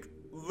 Like,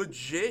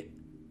 legit,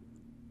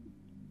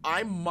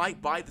 I might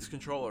buy this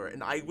controller,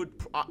 and I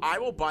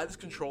will buy this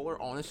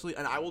controller, honestly,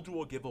 and I will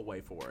do a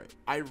giveaway for it.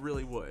 I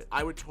really would.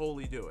 I would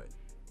totally do it.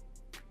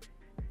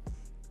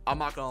 I'm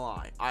not gonna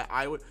lie.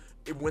 I would.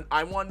 When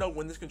I want to know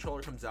when this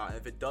controller comes out, and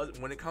if it does,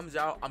 when it comes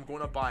out, I'm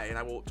going to buy it,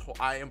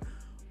 and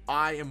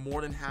I am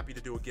more than happy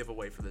to do a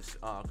giveaway for this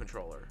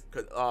controller.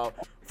 Cause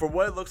for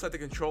what it looks like, the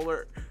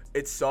controller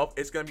itself,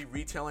 it's gonna be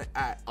retailing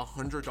at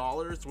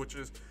 $100, which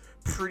is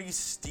pretty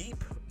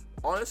steep,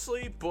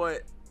 honestly.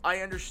 But I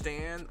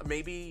understand.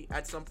 Maybe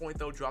at some point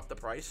they'll drop the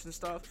price and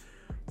stuff.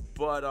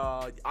 But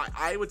I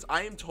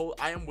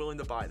am willing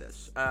to buy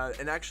this.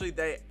 And actually,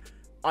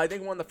 I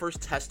think one of the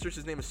first testers,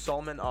 his name is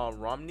Solomon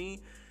Romney,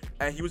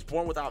 and he was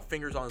born without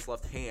fingers on his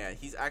left hand.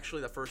 He's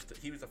actually the first.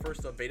 He was the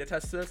first to beta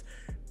test this,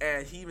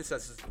 and he even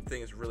says this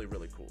thing is really,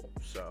 really cool.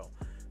 So,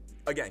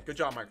 again, good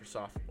job,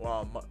 Microsoft.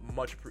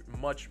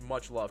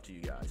 Much love to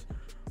you guys.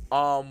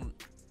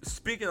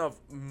 Speaking of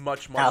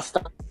much. Now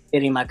stop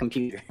updating my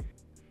computer.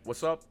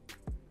 What's up?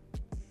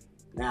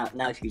 Now,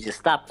 if you just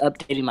stop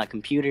updating my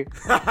computer.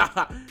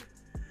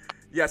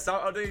 Yeah,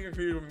 stop updating your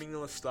computer with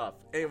meaningless stuff.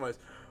 Anyways,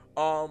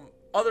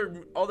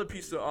 other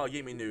piece of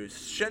gaming news: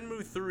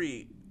 Shenmue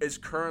 3 is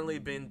currently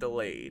been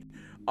delayed.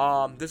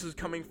 This is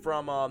coming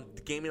from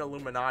Gaming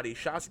Illuminati.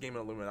 Shouts to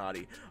Gaming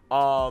Illuminati.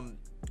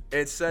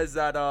 It says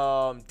that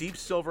Deep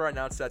Silver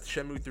announced that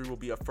Shenmue 3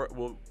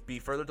 will be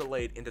further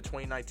delayed into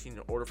 2019 in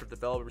order for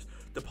developers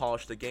to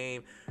polish the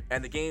game.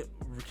 And the game,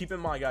 keep in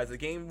mind, guys, the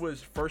game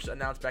was first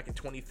announced back in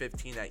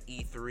 2015 at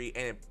E3,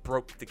 and it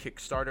broke the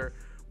Kickstarter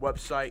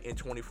website in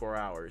 24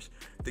 hours.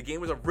 The game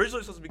was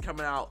originally supposed to be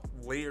coming out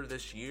later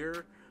this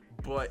year,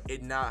 but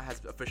it now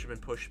has officially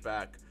been pushed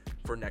back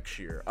for next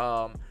year.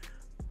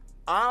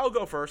 I'll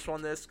go first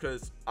on this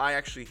because I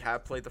actually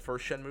have played the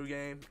first Shenmue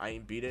game. I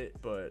ain't beat it,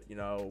 but, you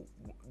know,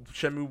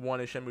 Shenmue 1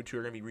 and Shenmue 2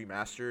 are going to be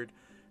remastered,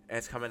 and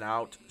it's coming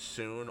out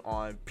soon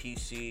on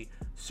PC,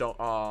 so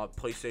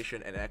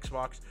PlayStation, and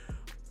Xbox.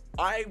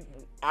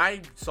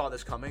 I saw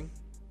this coming.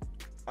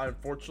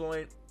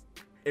 Unfortunately,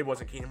 it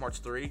wasn't Kingdom Hearts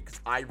 3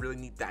 because I really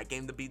need that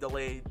game to be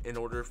delayed in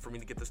order for me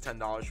to get this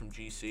 $10 from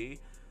GC.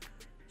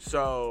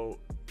 So,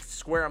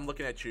 Square, I'm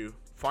looking at you.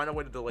 find a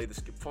way to delay this.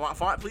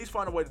 Please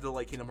find a way to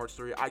delay Kingdom Hearts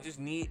 3. I just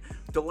need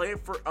delay it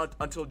for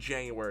until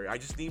January. I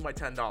just need my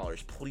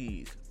 $10.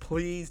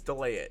 Please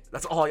delay it.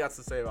 That's all I got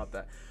to say about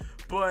that.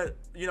 But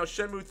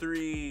Shenmue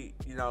 3,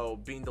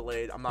 being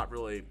delayed, I'm not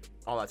really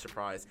all that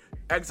surprised.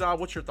 Exile,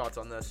 what's your thoughts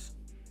on this?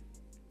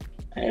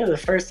 It was the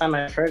first time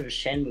I've heard of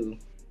Shenmue.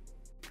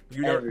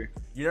 You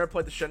never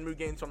played the Shenmue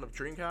games on the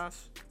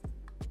Dreamcast?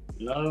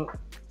 No,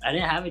 I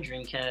didn't have a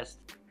Dreamcast.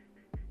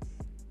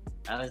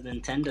 I was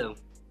Nintendo.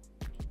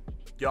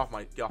 Get off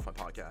my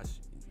podcast.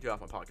 Get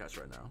off my podcast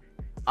right now.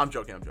 I'm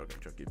joking.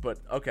 But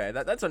okay,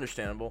 that's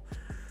understandable.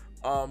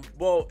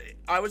 Well,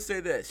 I would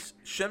say this: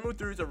 Shenmue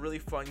 3 is a really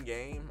fun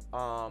game.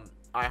 I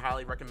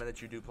highly recommend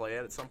that you do play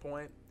it at some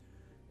point.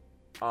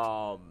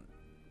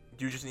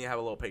 You just need to have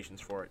a little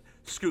patience for it.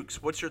 Skooks,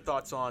 what's your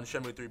thoughts on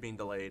Shenmue 3 being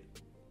delayed?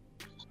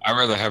 I'd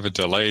rather have it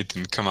delayed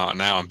than come out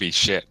now and be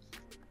shit.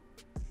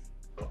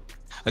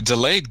 A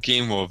delayed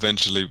game will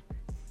eventually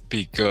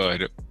be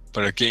good,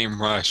 but a game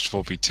rushed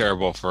will be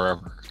terrible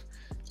forever.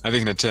 I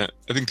think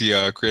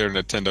the creator of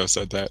Nintendo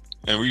said that,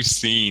 and we've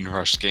seen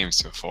rushed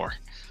games before.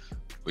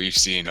 We've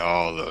seen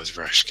all those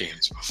rushed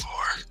games before.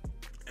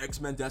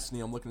 X-Men Destiny,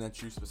 I'm looking at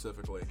you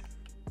specifically.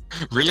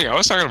 Really? I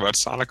was talking about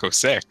Sonic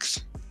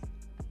 06.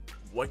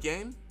 What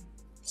game?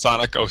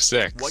 Sonic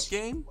 06. What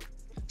game?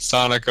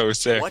 Sonic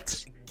 06.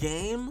 What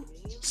game?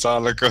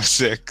 Sonic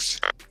 06.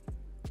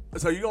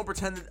 So you gonna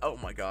pretend that? Oh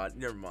my god,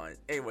 never mind.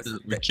 Anyways,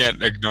 we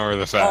can't ignore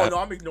the fact. Oh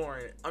no, I'm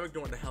ignoring it. I'm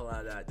ignoring the hell out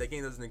of that. That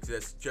game doesn't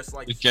exist. Just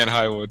like you can't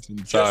hide what's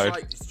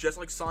inside. Just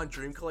like Sonic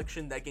Dream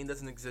Collection, that game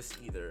doesn't exist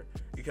either.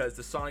 Because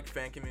the Sonic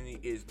fan community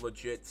is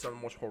legit some of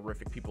the most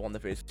horrific people on the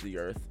face of the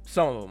earth.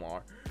 Some of them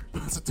are.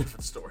 That's a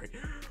different story.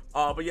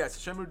 But yes,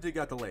 Shenmue did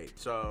got delayed,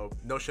 so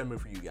no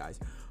Shenmue for you guys.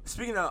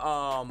 Speaking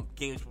of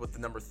games with the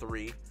number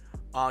 3,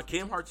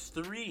 Kingdom Hearts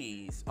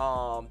 3's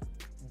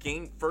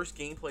first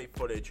gameplay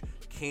footage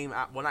came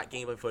out. Well, not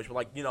gameplay footage,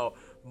 but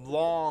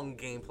long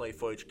gameplay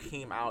footage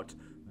came out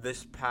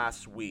this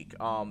past week.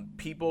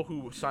 People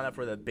who signed up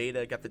for the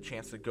beta got the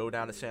chance to go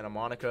down to Santa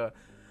Monica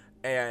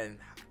and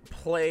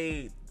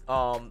play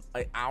an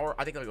hour.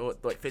 I think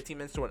like 15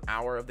 minutes to an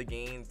hour of the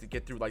game to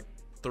get through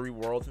 3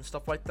 worlds and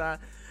stuff like that.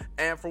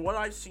 And for what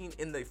I've seen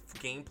in the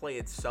gameplay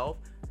itself,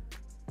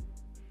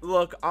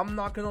 look, I'm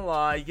not gonna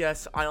lie.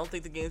 Yes, I don't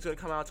think the game's gonna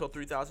come out until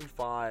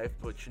 3005,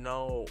 but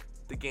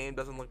the game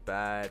doesn't look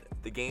bad.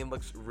 The game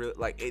looks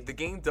the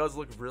game does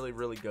look really,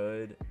 really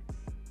good.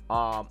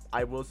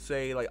 I will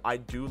say, I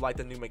do like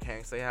the new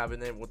mechanics they have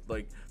in it with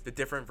the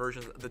different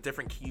versions, the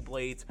different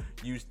keyblades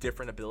use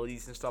different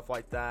abilities and stuff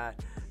like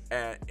that,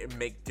 and it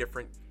make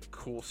different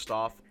cool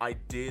stuff. I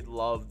did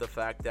love the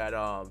fact that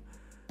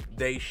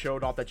they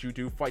showed off that you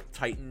do fight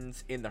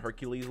Titans in the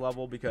Hercules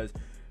level, because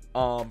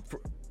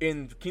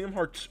in Kingdom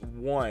Hearts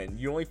 1,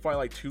 you only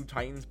fight 2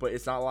 Titans, but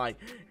it's not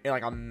in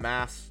a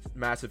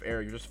massive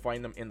area. You're just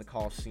fighting them in the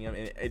Coliseum,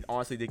 and it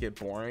honestly did get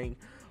boring.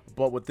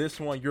 But with this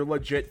one, you're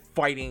legit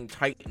fighting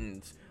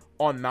Titans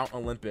on Mount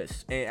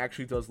Olympus, and it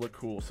actually does look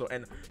cool. So,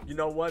 and you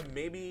know what?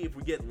 Maybe if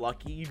we get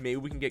lucky, maybe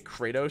we can get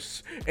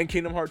Kratos in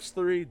Kingdom Hearts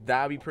 3.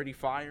 That'd be pretty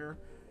fire.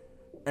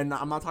 And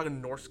I'm not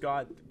talking Norse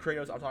god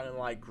Kratos. I'm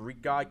talking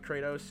Greek god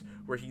Kratos,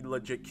 where he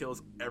legit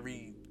kills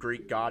every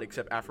Greek god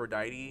except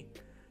Aphrodite.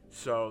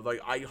 So,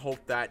 I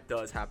hope that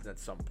does happen at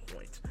some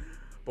point.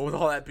 But with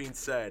all that being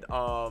said,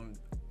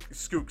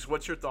 Skooks,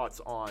 what's your thoughts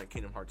on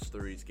Kingdom Hearts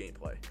 3's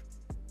gameplay?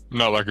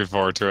 Not looking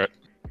forward to it.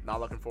 Not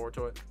looking forward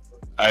to it?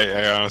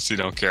 I honestly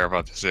don't care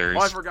about the series.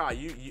 Oh, I forgot.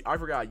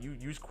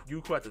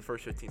 You quit the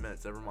first 15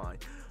 minutes. Never mind.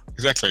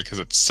 Exactly, because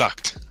it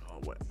sucked. Oh,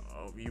 what?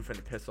 Oh, you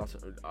finna piss off.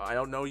 I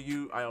don't know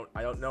you. I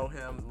don't know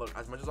him. Look,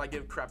 as much as I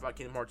give crap about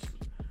Kingdom Hearts,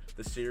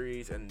 the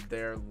series and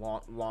their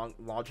long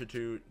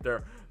longitude,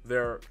 their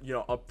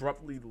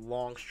abruptly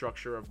long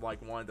structure of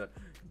wanting to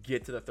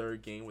get to the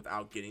 3rd game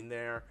without getting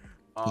there.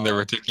 The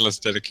ridiculous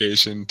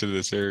dedication to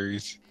the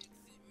series.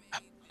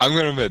 I'm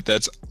gonna admit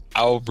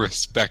I'll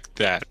respect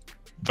that,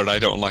 but I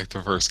don't like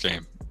the first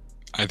game.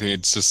 I think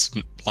it's just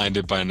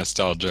blinded by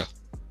nostalgia.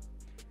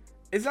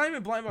 It's not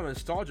even blinded by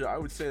nostalgia. I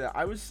would say that.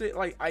 I would say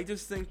I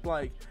just think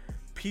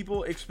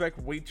people expect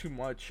way too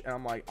much,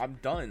 and I'm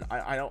done.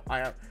 I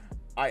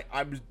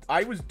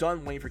was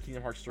done waiting for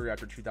Kingdom Hearts 3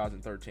 after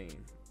 2013.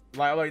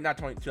 Not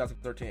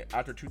 2013,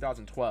 after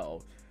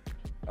 2012.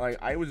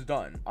 I was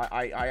done.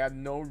 I had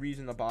no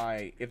reason to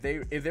buy. If they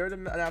were to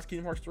announce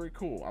Kingdom Hearts 3,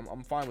 cool.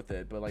 I'm fine with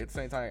it. But at the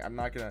same time, I'm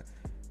not gonna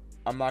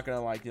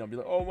be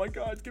like, oh my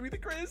god, it's gonna be the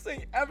greatest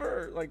thing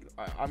ever.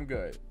 I'm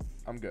good.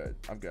 I'm good.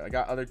 I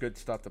got other good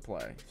stuff to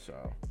play. So,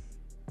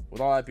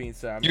 with all that being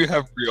said, you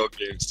have real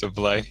games to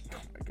play.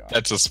 Oh my god.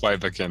 That's a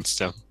swipe against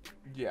him.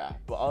 Yeah,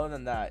 but other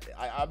than that,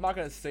 I'm not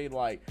gonna say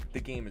the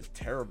game is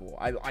terrible.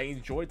 I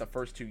enjoyed the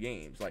first 2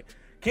 games.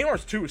 Kingdom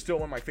Hearts 2 is still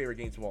one of my favorite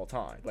games of all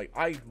time.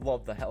 I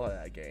love the hell out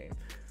of that game.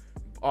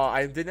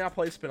 I did not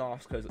play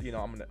spin-offs because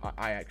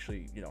I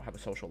actually have a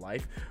social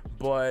life,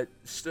 but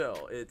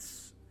still,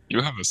 it's.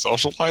 You have a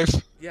social life?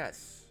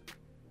 Yes,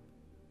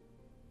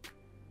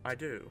 I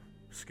do,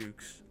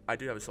 Skooks. I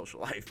do have a social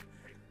life.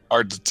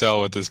 Hard to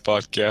tell with this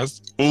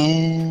podcast.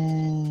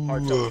 Ooh.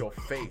 Hard to tell with your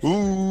face.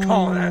 Ooh.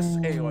 Calling us.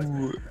 Anyways.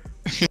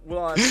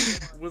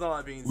 With all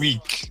that being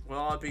Weak. With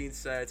all that being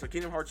said, so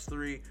Kingdom Hearts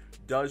 3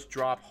 does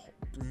drop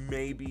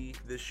maybe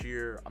this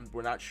year.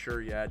 We're not sure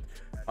yet.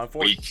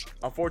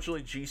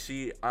 Unfortunately,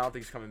 GC, I don't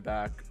think he's coming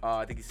back.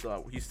 I think he's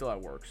still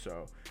at work,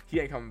 so he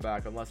ain't coming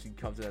back unless he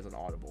comes in as an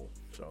audible.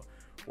 So,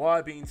 with all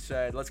that being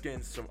said, let's get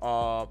into some.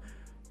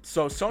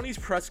 So Sony's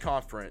press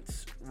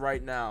conference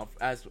right now,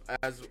 as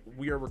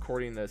we are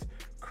recording this,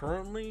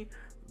 currently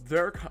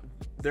they're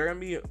gonna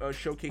be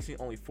showcasing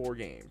only 4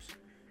 games.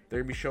 They're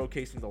gonna be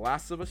showcasing The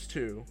Last of Us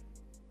 2.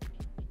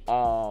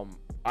 They're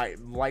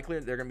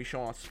gonna be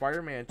showing off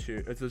Spider-Man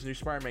 2. It's this new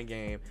Spider-Man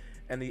game,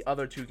 and the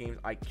other 2 games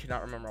I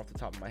cannot remember off the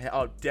top of my head.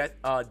 Oh,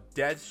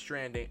 Death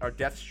Stranding or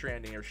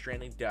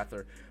Stranding Death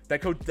or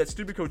that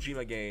stupid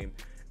Kojima game.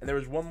 And there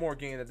was one more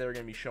game that they were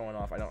gonna be showing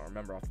off. I don't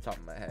remember off the top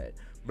of my head.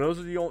 But those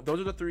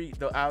are the 3.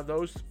 Out of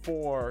those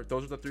 4,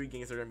 those are the 3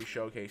 games they're gonna be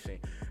showcasing.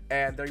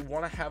 And they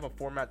want to have a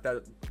format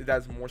that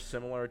is more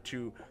similar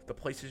to the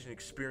PlayStation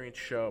Experience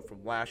show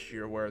from last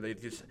year, where they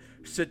just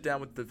sit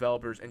down with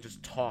developers and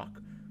just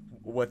talk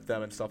with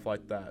them and stuff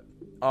like that.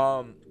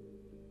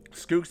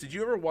 Skooks, did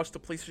you ever watch the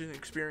PlayStation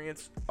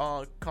Experience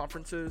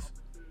conferences?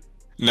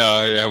 No,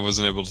 I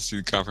wasn't able to see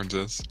the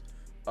conferences.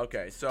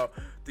 Okay, so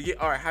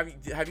all right,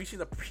 have you seen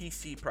the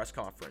PC press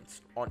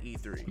conference on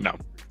E3? No.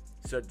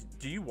 So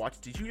did you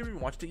even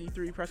watch the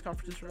E3 press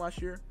conferences from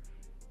last year?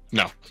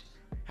 No.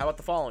 How about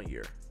the following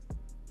year?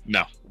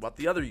 No. What about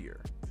the other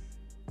year?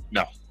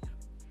 No.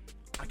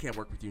 I can't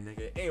work with you,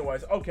 nigga.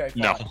 Anyways, okay,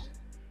 fine. No.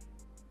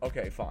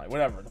 Okay, fine.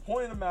 Whatever. The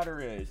point of the matter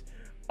is,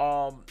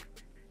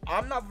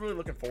 I'm not really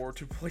looking forward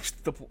to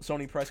the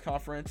Sony press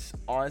conference,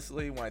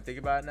 honestly, when I think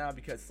about it now,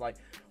 because, like,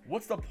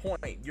 what's the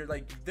point? You're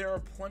like, there are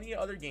plenty of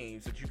other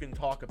games that you can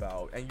talk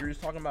about, and you're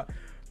just talking about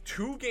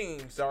 2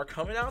 games that are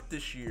coming out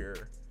this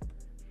year,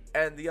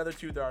 and the other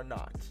 2 that are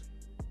not.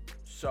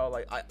 So,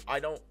 like,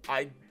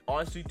 I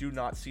honestly do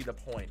not see the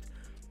point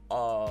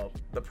of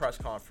the press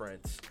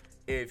conference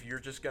if you're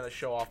just gonna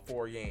show off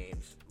 4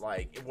 games.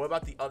 Like, what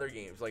about the other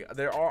games? Like,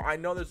 I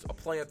know there's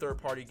plenty of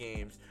third-party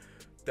games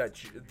that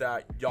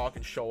y'all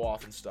can show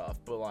off and stuff,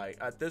 but, like,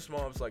 at this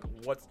moment, it's like,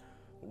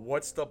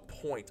 what's the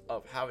point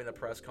of having a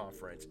press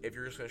conference if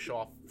you're just gonna show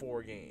off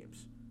 4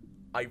 games?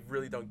 I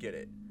really don't get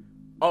it.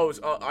 Oh,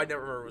 I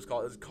never remember what it was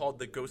called. It's called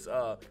the Ghost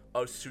of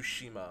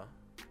Tsushima.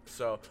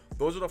 So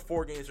those are the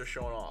 4 games they're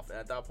showing off, and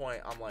at that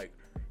point, I'm like,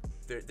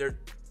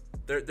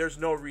 there's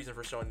no reason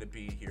for Sony to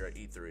be here at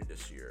E3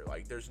 this year.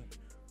 Like, there's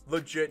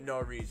legit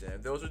no reason.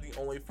 If those are the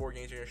only 4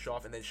 games you're gonna show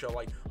off, and then show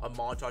like a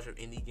montage of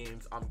indie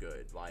games, I'm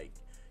good. Like,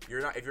 if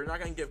you're not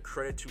gonna give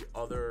credit to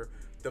other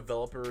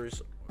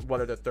developers,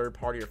 whether they're third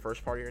party or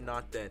first party or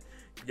not, then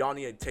y'all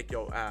need to take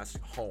your ass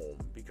home,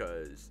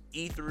 because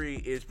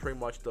E3 is pretty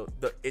much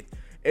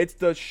it's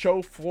the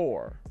show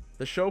floor.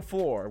 The show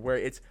floor where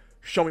it's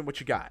show me what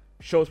you got.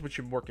 Show us what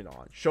you're working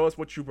on. Show us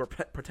what you were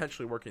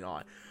potentially working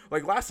on.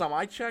 Like, last time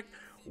I checked,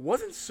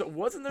 wasn't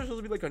there supposed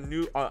to be like a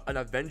new an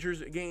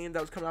Avengers game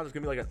that was coming out? It's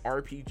gonna be like an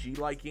RPG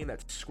like game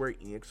that Square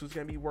Enix was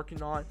gonna be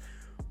working on.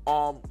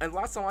 And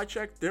last time I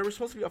checked, there was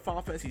supposed to be a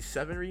Final Fantasy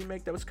VII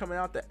remake that was coming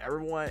out that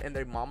everyone and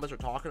their mamas are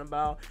talking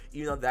about,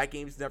 even though that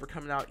game's never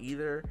coming out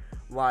either.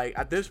 Like,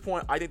 at this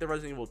point, I think the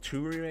Resident Evil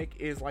 2 remake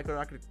is likely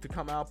not to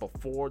come out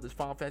before this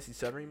Final Fantasy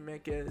VII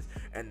remake is,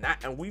 and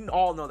we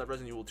all know that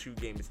Resident Evil 2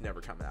 game is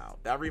never coming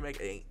out. That remake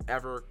ain't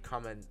ever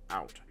coming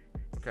out.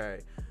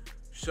 Okay,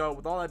 so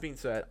with all that being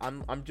said,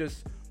 I'm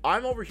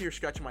over here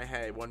scratching my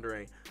head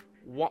wondering,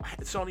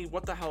 Sony,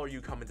 what the hell are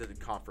you coming to the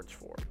conference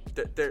for?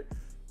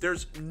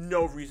 There's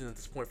no reason at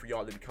this point for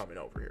y'all to be coming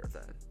over here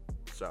then.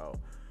 So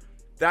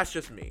that's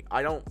just me.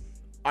 I don't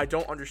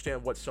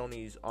understand what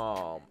Sony's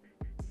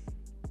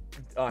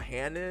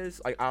hand is.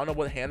 Like, I don't know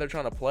what hand they're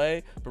trying to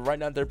play, but right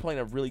now they're playing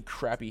a really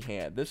crappy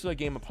hand. This is a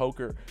game of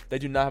poker. They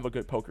do not have a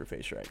good poker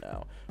face right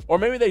now. Or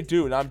maybe they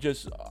do, and I'm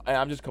just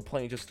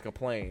complaining just to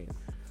complain.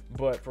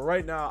 But for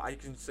right now, I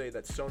can say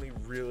that Sony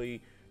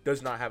really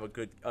does not have a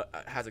good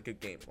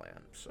game plan.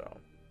 So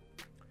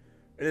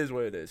it is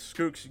what it is.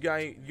 Skooks, you got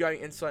any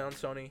insight on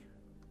Sony?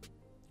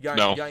 You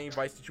got any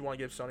advice that you want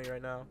to give Sony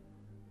right now?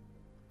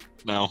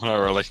 No, not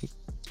really.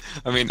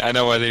 I mean, I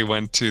know why they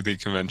went to the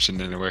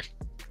convention anyway.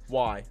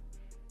 Why?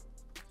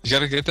 You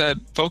gotta get that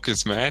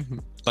focus,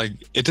 man. Like,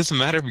 it doesn't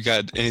matter if you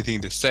got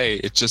anything to say.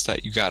 It's just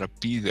that you gotta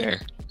be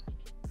there.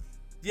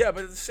 Yeah,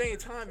 but at the same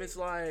time, it's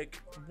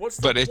like, what's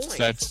the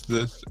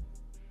point?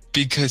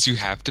 Because you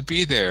have to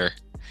be there.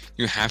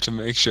 You have to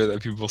make sure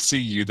that people see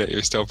you, that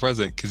you're still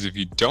present. Because if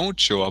you don't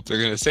show up,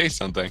 they're gonna say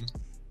something.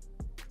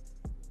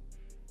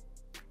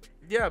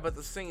 Yeah, but at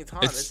the same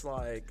time, it's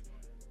like,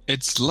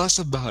 it's less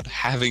about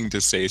having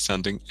to say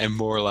something and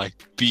more like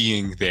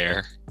being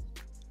there.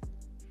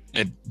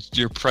 And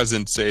your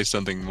presence says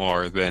something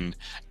more than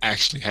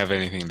actually have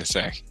anything to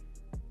say.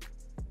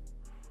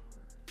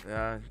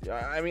 Yeah,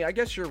 I mean, I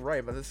guess you're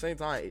right, but at the same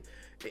time,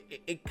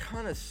 it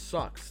kind of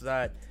sucks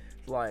that,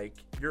 like,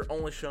 you're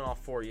only showing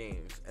off 4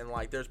 games, and,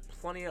 like, there's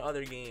plenty of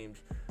other games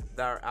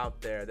that are out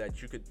there that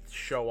you could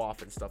show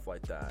off and stuff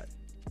like that.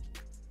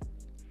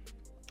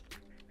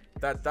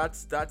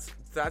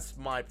 That's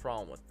my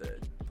problem with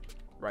it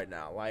right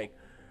now. Like,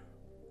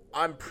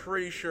 I'm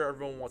pretty sure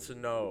everyone wants to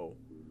know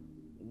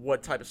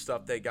what type of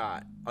stuff they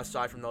got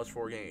aside from those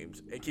 4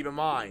 games. And keep in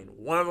mind,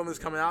 one of them is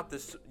coming out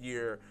this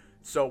year.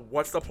 So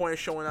what's the point of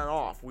showing that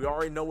off? We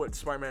already know what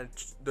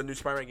the new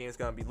Spider-Man game is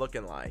going to be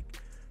looking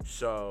like.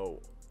 So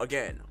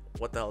again,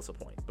 what the hell is the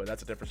point? But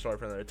that's a different story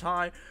for another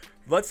time.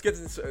 Let's get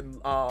into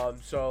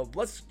so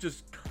let's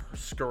just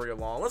scurry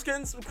along. Let's get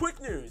into some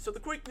quick news. So the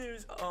quick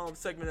news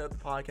segment of the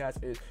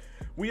podcast is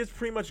we just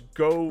pretty much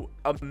go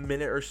a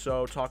minute or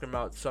so talking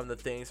about some of the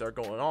things that are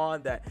going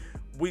on that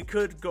we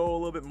could go a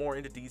little bit more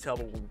into detail,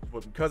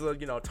 but because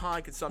of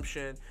time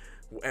consumption,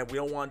 and we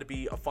don't want it to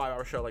be a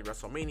 5-hour show like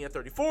WrestleMania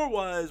 34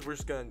 was, we're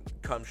just gonna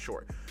come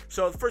short.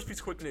 So the first piece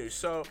of quick news.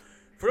 So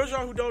for those of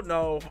y'all who don't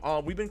know,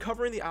 we've been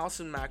covering the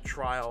Allison Mack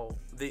trial,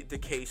 the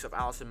case of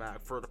Allison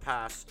Mack for the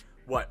past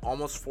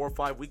almost 4 or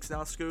 5 weeks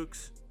now,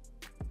 Skooks.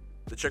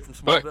 The chick from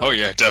Smallville. Oh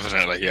yeah,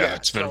 definitely. Yeah,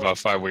 it's been about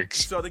 5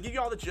 weeks. So to give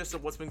you all the gist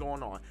of what's been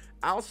going on,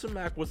 Allison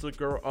Mack was the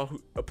girl who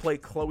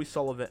played Chloe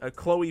Sullivan.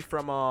 Chloe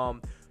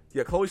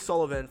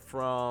Sullivan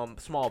from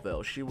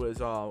Smallville. She was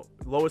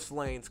Lois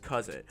Lane's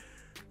cousin.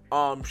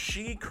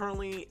 She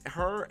currently,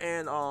 her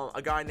and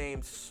a guy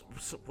named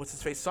what's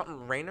his face,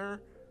 something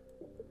Rayner.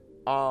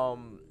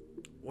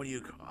 What do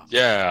you?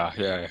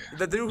 Yeah.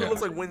 The dude who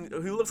looks like Wayne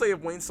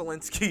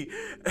Selinsky,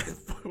 and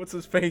what's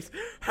his face,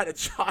 had a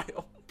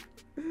child.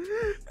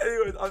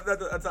 Anyways,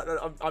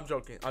 I'm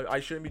joking. I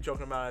shouldn't be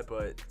joking about it,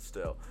 but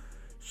still.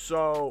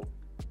 So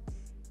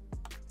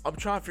I'm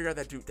trying to figure out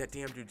that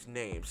damn dude's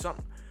name.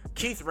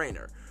 Keith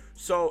Rayner.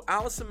 So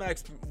Allison Mack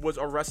was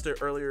arrested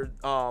earlier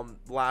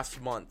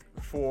last month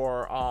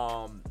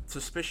for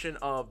suspicion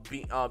of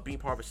being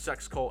part of a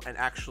sex cult and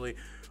actually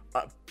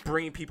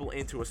bringing people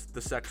into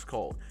the sex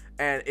cult.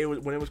 And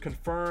when it was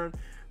confirmed,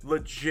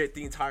 legit,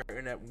 the entire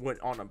internet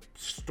went on a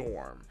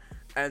storm.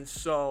 And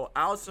so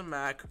Allison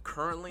Mack,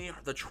 currently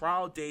the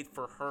trial date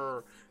for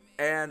her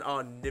and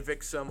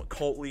Nivixum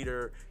cult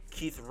leader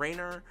Keith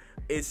Rayner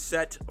is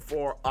set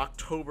for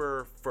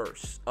October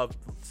 1st.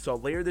 So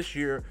later this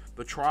year,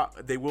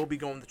 they will be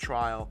going to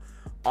trial.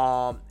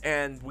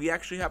 And we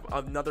actually have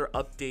another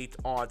update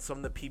on some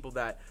of the people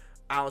that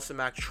Allison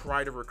Mack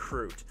tried to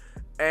recruit.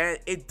 And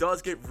it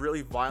does get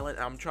really violent.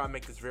 And I'm trying to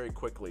make this very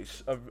quickly.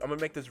 I'm going to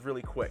make this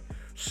really quick.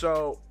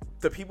 So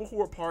the people who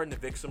were part of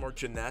Nivixum or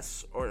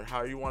Jeunesse, or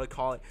however you want to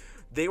call it,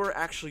 they were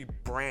actually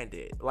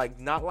branded. Like,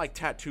 not like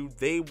tattooed.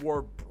 They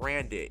were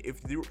branded.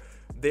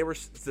 They were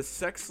the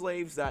sex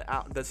slaves that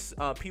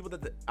people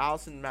that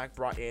Allison Mack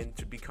brought in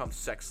to become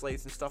sex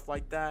slaves and stuff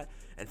like that,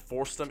 and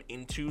forced them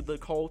into the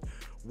cult,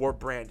 were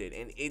branded,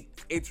 and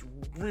it's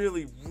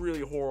really,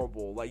 really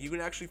horrible. Like, you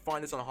can actually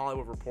find this on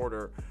Hollywood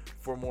Reporter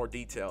for more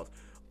details.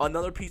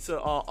 Another piece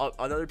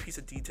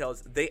of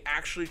details. They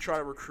actually try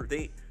to recruit.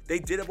 They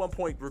did at one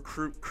point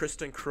recruit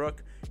Kristen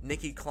Crook,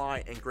 Nikki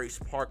Klein, and Grace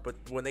Park, but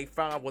when they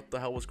found out what the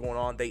hell was going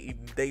on,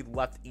 they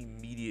left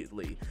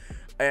immediately.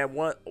 And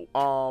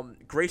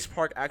Grace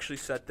Park actually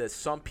said this: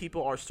 some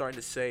people are starting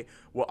to say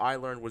what I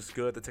learned was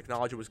good, the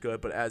technology was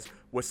good, but as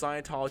with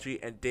Scientology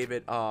and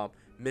David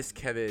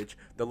Miscavige,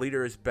 the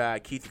leader is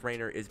bad, Keith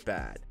Rayner is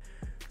bad.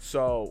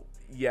 So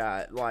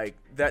yeah, like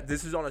that.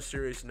 This is on a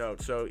serious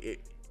note. So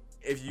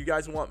if you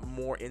guys want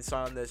more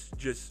insight on this,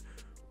 just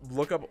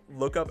look up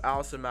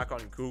Allison Mack on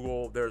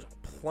Google. There's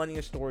plenty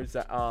of stories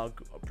that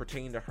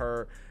pertain to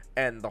her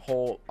and the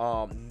whole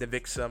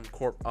Nivixum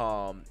Corp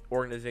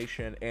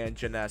organization and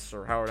Jeunesse,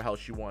 or however the hell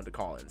she wanted to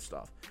call it and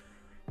stuff.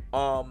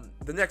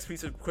 The next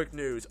piece of quick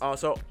news.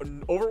 So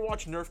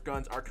Overwatch Nerf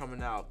guns are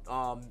coming out.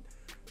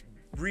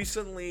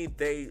 Recently,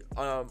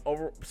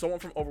 someone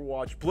from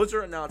Overwatch,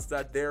 Blizzard, announced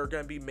that they're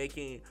going to be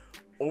making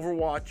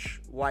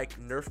Overwatch-like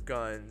Nerf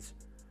guns,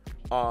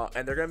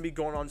 and they're going to be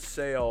going on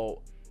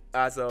sale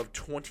as of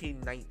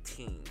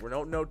 2019. We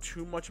don't know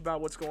too much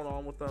about what's going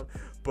on with them,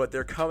 but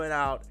they're coming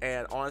out,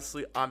 and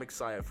honestly, I'm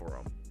excited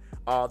for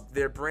them.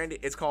 They're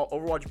branded. It's called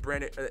Overwatch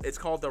branded. It's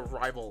called the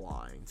Rival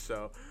line.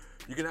 So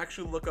you can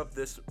actually look up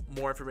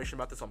more information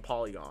about this on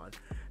Polygon.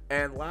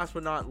 And last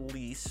but not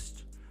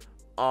least,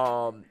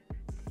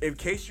 in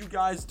case you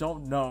guys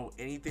don't know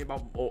anything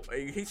about,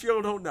 in case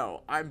you don't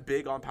know, I'm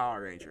big on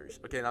Power Rangers.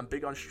 Okay, and I'm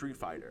big on Street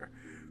Fighter.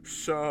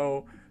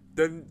 So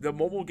the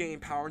mobile game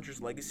Power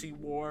Rangers Legacy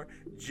War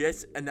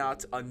just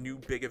announced a new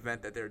big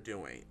event that they're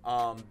doing.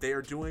 They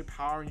are doing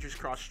Power Rangers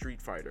Cross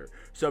Street Fighter.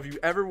 So if you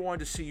ever wanted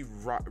to see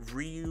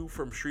Ryu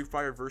from Street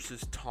Fighter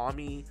versus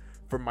Tommy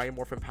from Mighty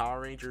Morphin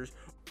Power Rangers,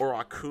 or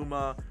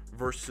Akuma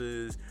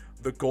versus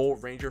the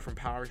Gold Ranger from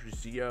Power Rangers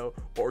Zeo,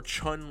 or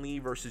Chun-Li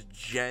versus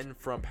Jen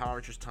from Power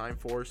Rangers Time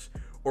Force,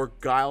 or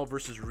Guile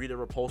versus Rita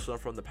Repulsa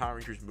from the Power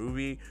Rangers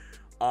movie,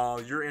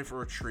 you're in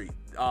for a treat.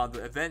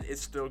 The event is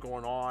still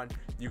going on.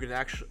 You can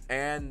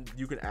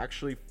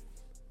actually,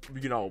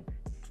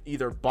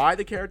 either buy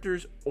the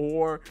characters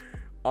or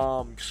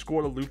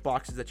score the loot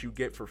boxes that you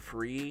get for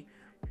free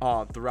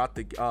throughout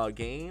the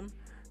game.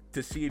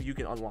 to see if you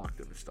can unlock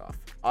them and stuff.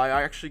 I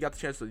actually got the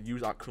chance to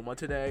use Akuma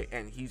today,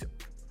 and he's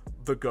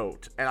the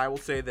GOAT. And I will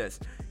say this,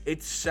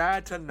 it's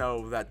sad to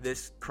know that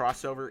this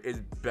crossover is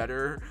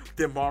better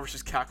than Marvel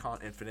vs.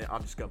 Capcom Infinite.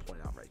 I'm just gonna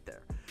point out right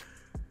there.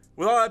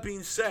 With all that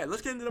being said,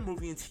 let's get into the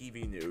movie and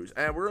TV news,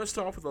 and we're gonna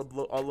start off with a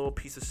little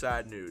piece of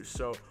sad news.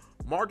 So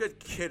Margaret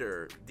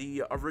Kidder,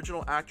 the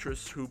original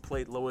actress who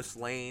played Lois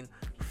Lane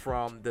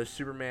from the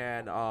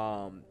Superman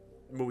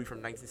movie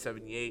from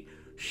 1978,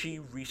 she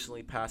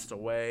recently passed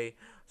away.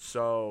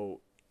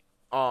 So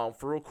for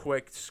real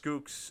quick,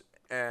 Skooks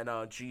and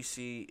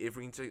GC, if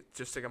we can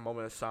just take a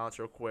moment of silence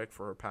real quick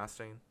for her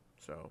passing.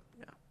 So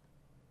yeah.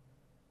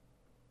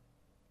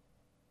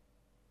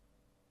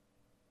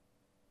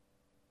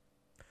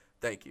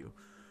 Thank you.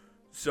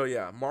 So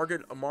yeah,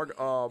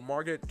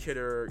 Margaret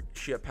Kidder,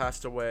 she had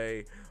passed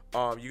away.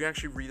 You can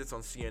actually read this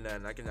on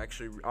CNN.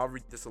 I'll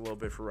read this a little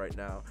bit for right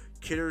now.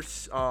 Kidder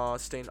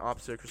staying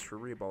opposite Christopher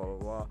Reeve, blah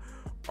blah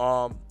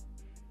blah.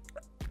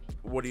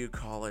 What do you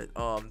call it?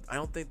 I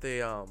don't think they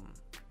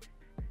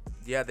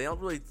they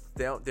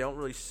don't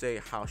really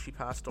say how she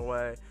passed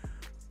away,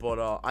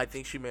 but I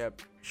think she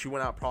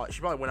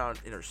probably went out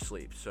in her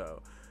sleep.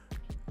 So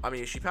I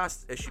mean, she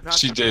passed.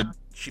 She did.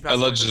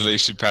 Allegedly,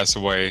 she passed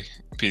away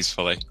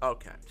peacefully.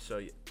 Okay, so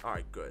yeah, all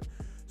right, good.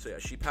 So yeah,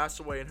 she passed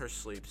away in her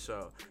sleep.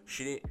 So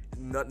she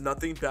didn't.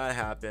 Nothing bad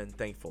happened,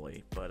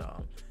 thankfully. But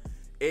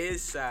it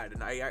is sad,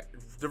 and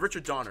the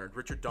Richard Donner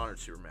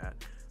Superman.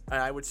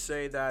 And I would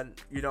say that,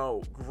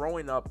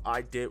 growing up,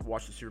 I did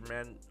watch the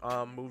Superman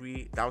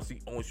movie. That was the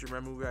only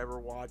Superman movie I ever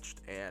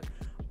watched, and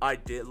I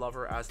did love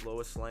her as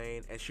Lois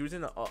Lane. And she was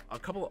in a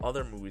couple of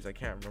other movies I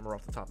can't remember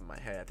off the top of my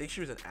head. I think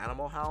she was in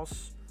Animal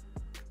House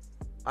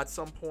at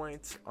some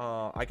point.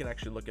 I can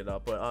actually look it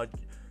up. But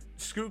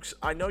Skooks,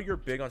 I know you're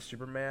big on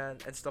Superman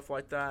and stuff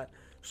like that.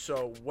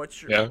 So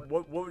what's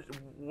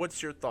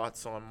your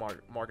thoughts on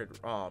Margaret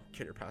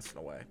Kidder passing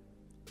away?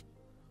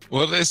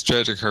 Well, it's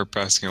tragic her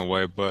passing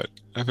away, but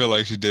I feel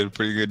like she did a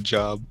pretty good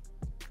job.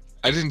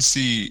 I didn't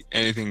see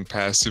anything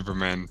past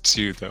Superman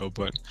 2, though,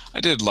 but I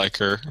did like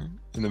her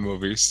in the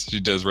movies. She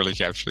does really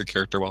capture the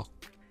character well.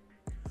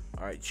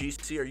 All right,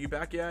 GC, are you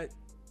back yet?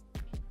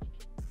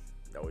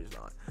 No, he's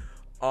not.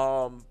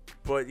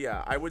 But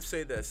yeah, I would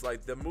say this.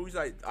 Like, the movies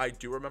I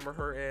do remember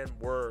her in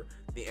were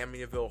the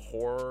Amityville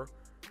Horror,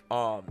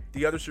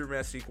 the other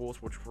Superman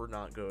sequels, which were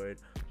not good.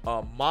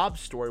 Mob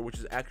Story, which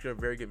is actually a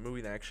very good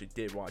movie, and I actually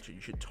did watch it.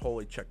 You should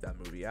totally check that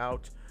movie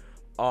out.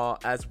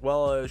 As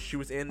well as she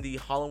was in the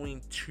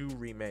Halloween 2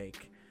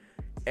 remake,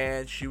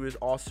 and she was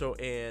also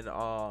in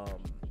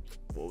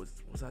what was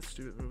that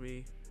stupid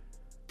movie?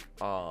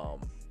 I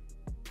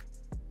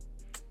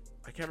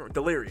can't remember.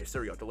 Delirious.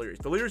 There we go. Delirious.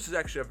 Delirious is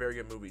actually a very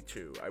good movie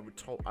too. I would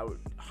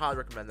highly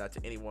recommend that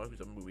to anyone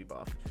who's a movie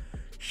buff.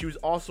 She was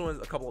also in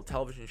a couple of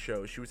television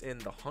shows. She was in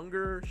The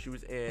Hunger. She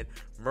was in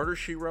Murder,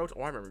 She Wrote.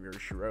 Oh, I remember Murder,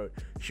 She Wrote.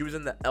 She was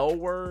in The L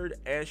Word,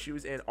 and she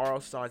was in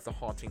R.L. Stine's The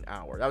Haunting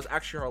Hour. That was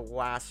actually her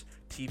last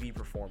TV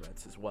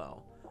performance as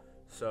well.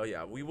 So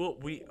yeah,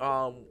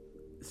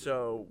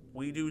 so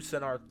we do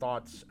send our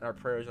thoughts and our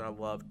prayers and our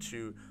love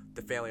to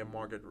the family of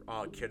Margaret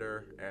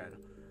Kidder, and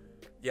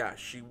yeah,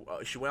 she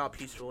went out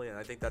peacefully, and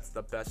I think that's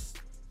the best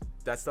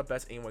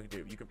anyone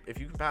can do. If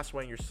you can pass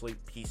away in your sleep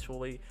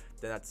peacefully,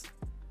 then that's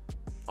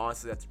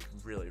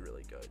really,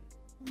 really good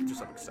to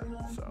some extent.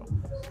 So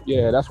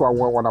yeah, that's why I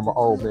want when I'm an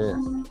old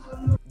man.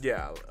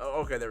 Yeah.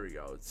 Okay. There we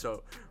go.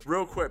 So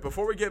real quick,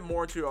 before we get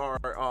more into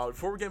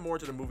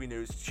the movie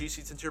news,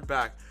 GC, since you're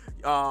back,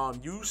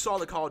 you saw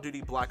the Call of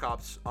Duty Black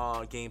Ops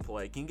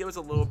gameplay. Can you give us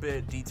a little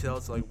bit of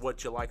details, like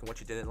what you like and what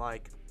you didn't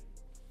like?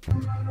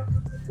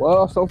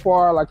 Well, so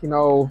far,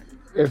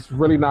 it's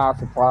really not a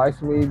surprise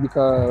to me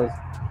because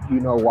you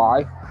know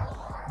why.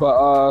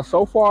 But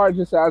so far,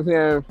 just as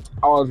in,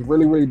 I was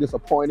really, really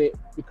disappointed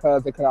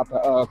because they cut out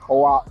the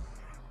co-op.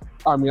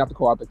 I mean, not the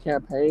co-op, the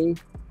campaign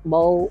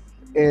mode,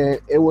 and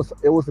it was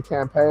the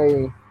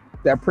campaign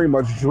that pretty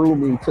much drew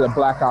me to the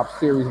Black Ops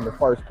series in the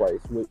first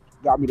place, which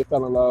got me to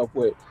fall in love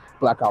with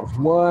Black Ops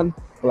 1,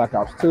 Black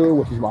Ops 2,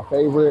 which is my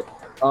favorite.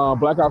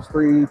 Black Ops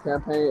 3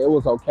 campaign, it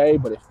was okay,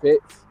 but it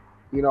fits,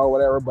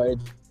 whatever. But it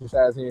just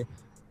as in,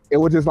 it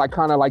was just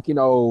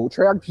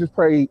Treyarch just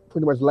pretty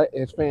much let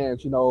his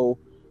fans,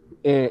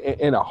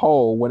 in a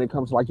hole when it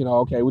comes to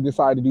okay, we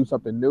decided to do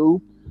something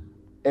new,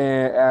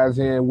 and as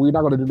in we're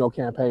not going to do no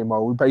campaign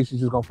mode. We're basically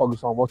just going to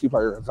focus on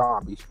multiplayer and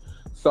zombies.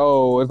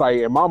 So it's like,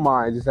 in my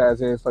mind, just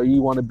as in, so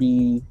you want to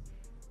be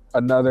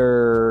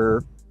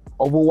another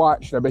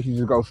Overwatch that basically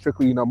just goes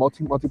strictly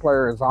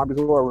multiplayer and zombies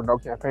or with no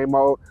campaign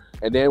mode.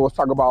 And then we'll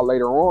talk about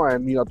later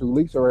on, through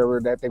leaks or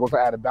whatever, that they're going to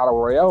add a battle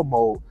royale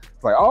mode.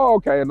 It's like, oh,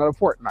 okay, another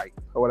Fortnite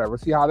or whatever.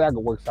 See how that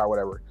works out,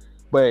 whatever.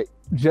 But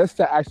just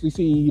to actually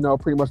see,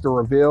 pretty much the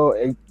reveal,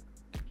 it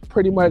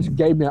pretty much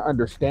gave me an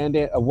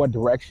understanding of what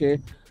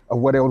direction of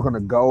where they were going to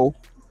go.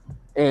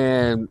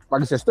 And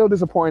like I said, still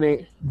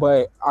disappointed,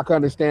 but I can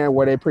understand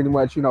where they pretty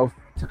much, to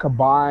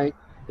combine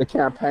the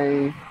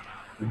campaign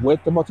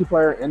with the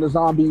multiplayer and the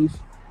zombies.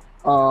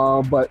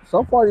 But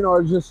so far,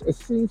 it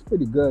seems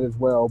pretty good as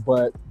well.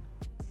 But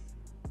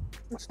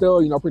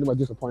still, pretty much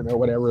disappointed or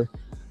whatever.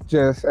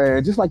 Just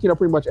like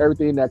pretty much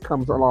everything that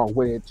comes along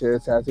with it.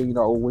 Just as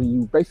when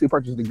you basically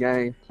purchase the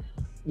game,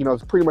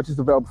 it's pretty much just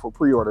available for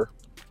pre-order.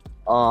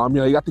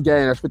 You got the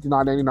game that's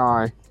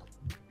 $59.99.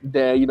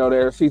 Then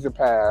there's season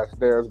pass,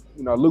 there's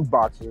loot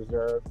boxes,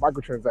 there's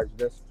microtransactions.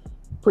 That's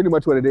pretty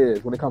much what it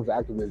is when it comes to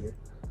Activision.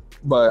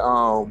 But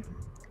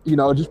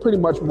just pretty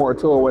much more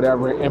to it,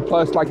 whatever. And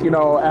plus, like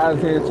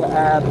as in to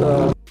add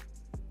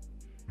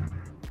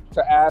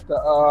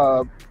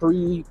the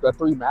three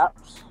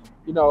maps,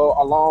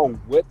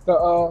 along with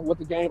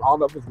the game. I don't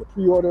know if it's with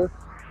pre-order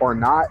or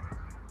not,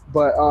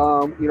 but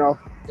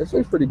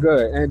it's pretty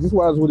good. And just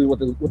what I was really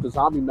with the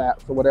zombie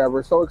maps or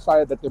whatever. So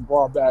excited that they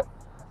brought back.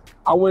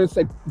 I wouldn't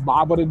say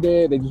Mob of the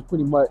Dead. They just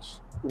pretty much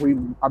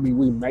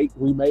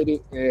remade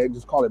it and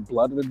just call it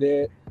Blood of the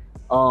Dead.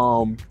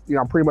 I'm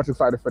pretty much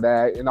excited for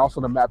that. And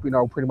also the map,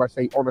 pretty much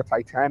say on the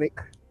Titanic.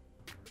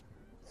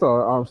 So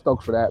I'm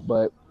stoked for that.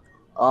 But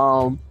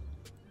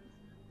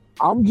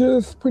I'm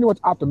just pretty much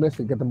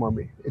optimistic at the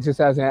moment. It's just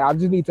as I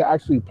just need to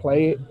actually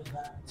play it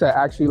to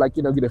actually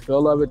get a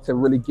feel of it to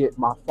really get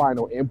my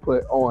final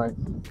input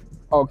on.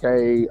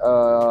 Okay,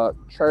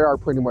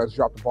 Treyarch pretty much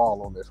dropped the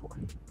ball on this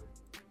one.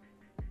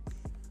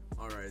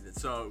 All right.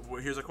 So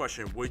here's a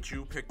question: would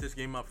you pick this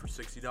game up for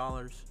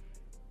 $60?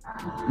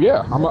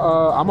 Yeah, I'm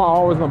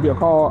always gonna be a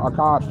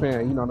COD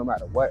fan, no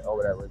matter what or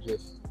whatever.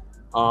 Just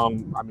I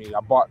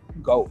bought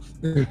Ghost.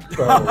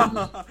 So.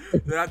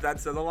 that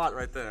says a lot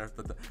right there.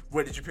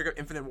 Wait, did you pick up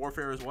Infinite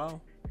Warfare as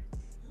well?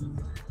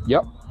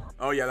 Yep.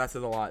 Oh yeah, that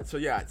says a lot. So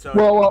yeah. So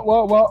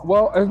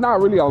well, it's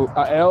not really a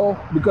L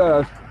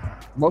because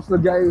most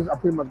of the games I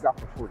pretty much got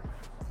for free.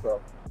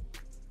 So.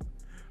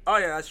 Oh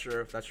yeah, that's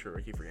true. That's true.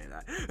 I keep forgetting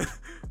that.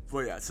 But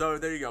yeah, so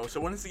there you go. So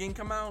when does the game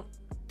come out?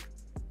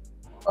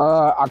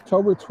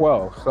 October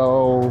 12th.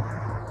 So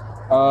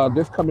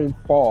this coming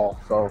fall.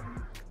 So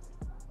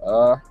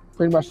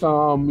pretty much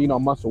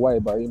months away,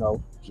 but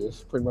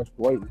just pretty much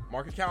waiting.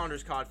 Market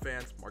calendars, COD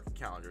fans. Market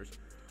calendars.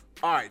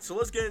 All right, so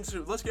let's get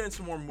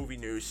into more movie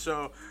news.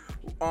 So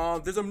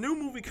there's a new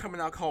movie coming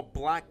out called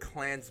Black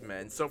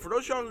Klansman. So for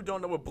those of y'all who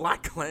don't know what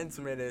Black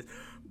Klansman is,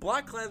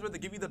 Black Klansman, to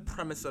give you the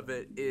premise of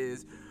it,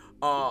 is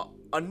a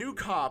new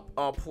cop,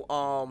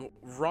 Ron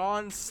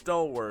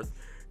Stallworth,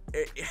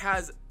 it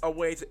has a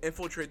way to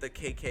infiltrate the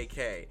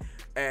KKK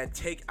and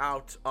take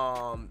out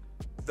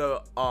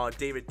the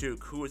David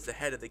Duke, who is the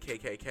head of the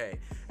KKK.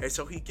 And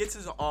so he gets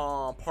his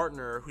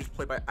partner, who's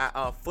played by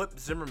Flip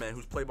Zimmerman,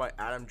 who's played by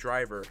Adam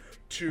Driver,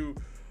 to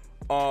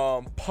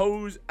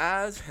pose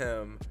as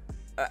him,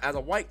 as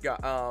a white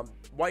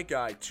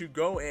guy, to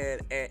go in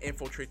and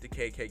infiltrate the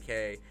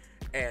KKK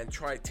and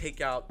try to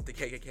take out the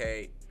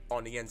KKK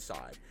on the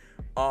inside.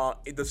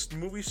 The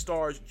movie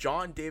stars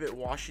John David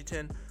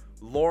Washington,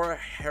 Laura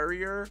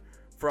Harrier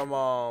from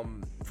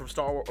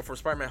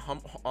Spider-Man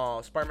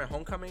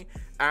Homecoming,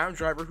 Adam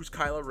Driver, who's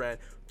Kylo Ren,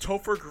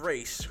 Topher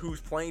Grace,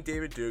 who's playing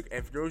David Duke.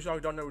 And for those of y'all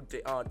who don't know who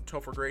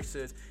Topher Grace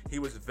is, he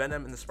was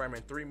Venom in the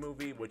Spider-Man 3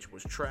 movie, which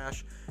was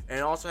trash. And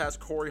it also has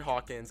Corey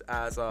Hawkins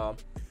as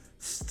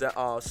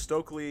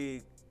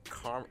Stokely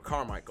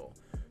Carmichael.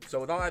 So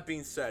with all that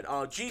being said,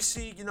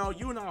 GC,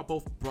 you and I are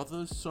both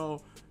brothers,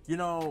 so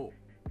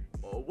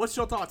what's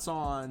your thoughts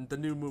on the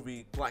new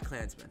movie Black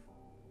Klansman?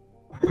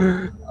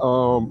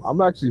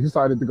 I'm actually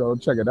excited to go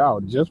check it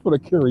out just for the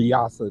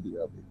curiosity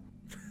of it.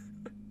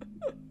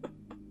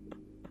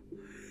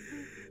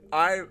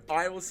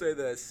 I will say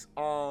this,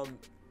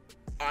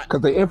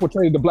 because they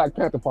infiltrated the Black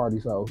Panther Party,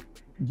 so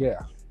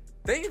yeah.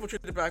 They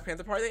infiltrated the Black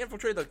Panther Party. They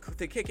infiltrated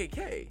the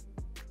KKK.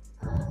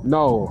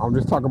 No, I'm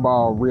just talking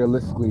about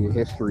realistically in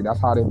history. That's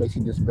how they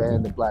basically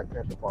disbanded the Black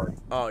Panther Party.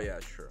 Oh yeah,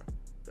 that's true.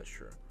 That's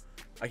true.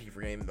 I keep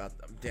forgetting about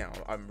them. Damn,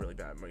 I'm really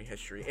bad at my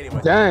history.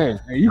 Anyway. Dang,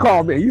 hey, you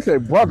called me. You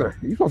said brother.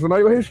 You supposed to know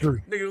your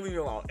history. Nigga, leave me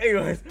alone.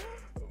 Anyways,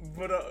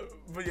 but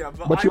yeah.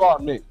 But you are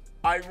me.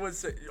 I would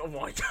say, oh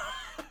my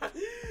god.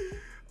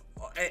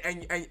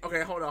 And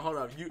okay, hold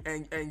on.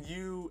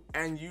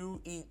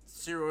 You eat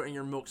cereal and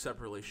your milk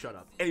separately. Shut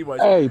up.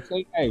 Anyways.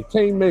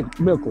 Team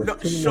Milkless. No,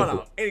 shut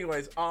up.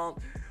 Anyways,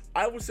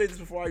 I will say this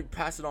before I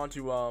pass it on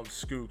to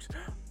Scoops.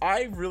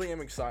 I really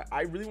am excited.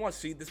 I really want to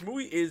see this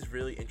movie. Is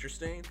really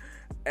interesting,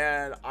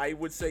 and I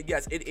would say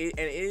yes. It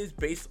is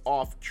based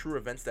off true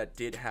events that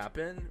did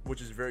happen,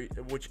 which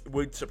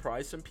would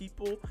surprise some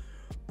people.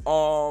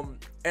 And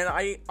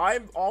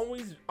I've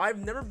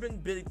never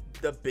been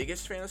the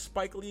biggest fan of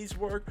Spike Lee's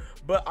work,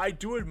 but I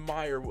do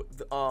admire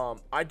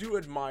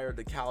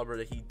the caliber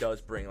that he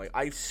does bring. Like,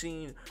 I've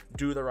seen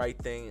Do the Right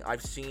Thing.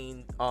 I've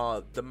seen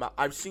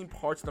I've seen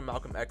parts of the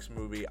Malcolm X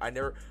movie. I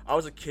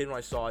was a kid when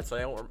I saw it,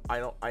 so I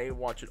didn't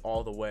watch it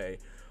all the way.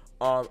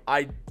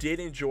 I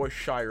did enjoy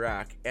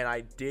Chirac, and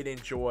I did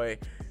enjoy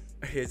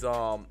his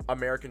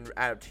American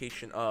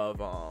adaptation of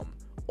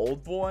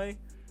Old Boy.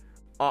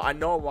 I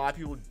know a lot of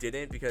people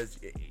didn't, because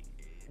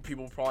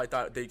people probably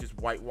thought they just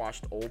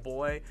whitewashed Old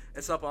Boy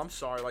and stuff. But I'm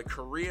sorry, like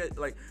Korea,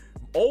 like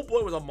Old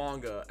Boy was a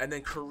manga, and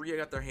then Korea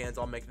got their hands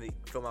on making the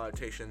film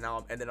adaptation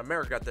now, and then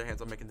America got their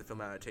hands on making the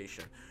film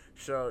adaptation.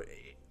 So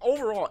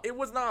overall, it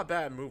was not a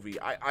bad movie.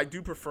 I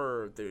do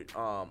prefer the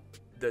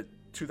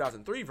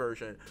 2003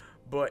 version,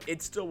 but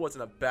it still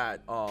wasn't a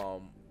bad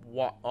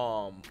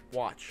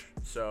watch.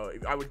 So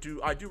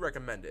I do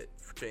recommend it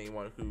to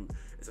anyone who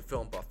is a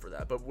film buff for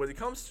that. But when it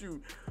comes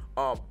to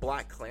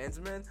Black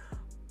Klansman,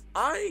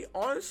 I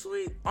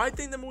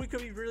think the movie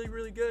could be really,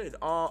 really good.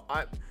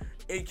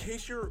 In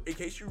case you're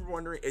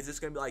wondering, is this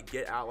gonna be like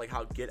Get Out, like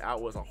how Get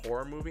Out was a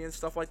horror movie and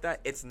stuff like that?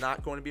 It's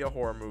not going to be a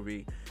horror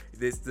movie.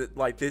 This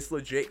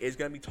legit is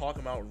gonna be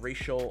talking about the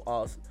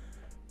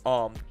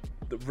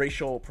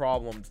racial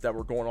problems that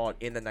were going on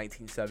in the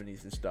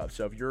 1970s and stuff.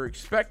 So if you're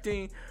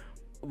expecting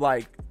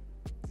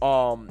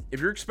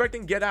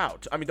Get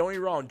Out, I mean, don't get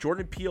me wrong,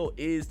 Jordan Peele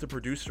is the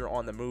producer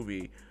on the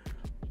movie,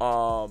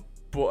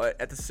 but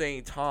at the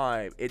same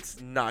time,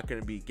 it's not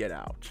gonna be Get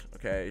Out.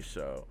 Okay,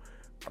 so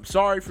I'm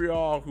sorry for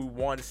y'all who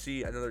want to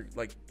see another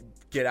like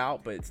Get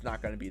Out, but it's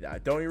not gonna be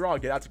that. Don't get me wrong,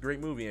 Get Out's a great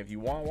movie, and if you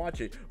want to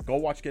watch it, go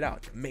watch Get Out.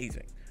 It's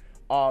amazing.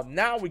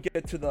 Now we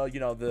get to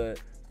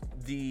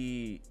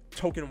the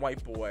token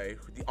white boy,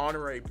 the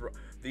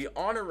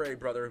honorary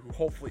brother who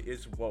hopefully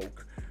is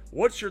woke.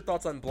 What's your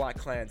thoughts on Black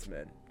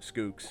Klansman,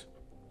 Skooks?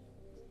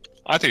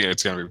 I think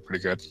it's gonna be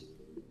pretty good.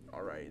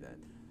 All right then.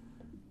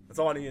 That's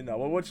all I need to know.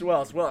 What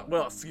else? What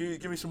else?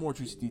 Give me some more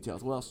juicy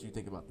details. What else do you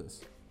think about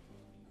this?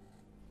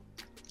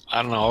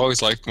 I don't know. I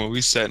always like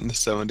movies set in the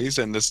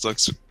 70s, and this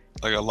looks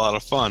like a lot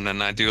of fun.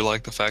 And I do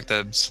like the fact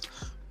that it's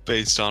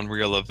based on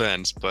real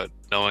events. But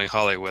knowing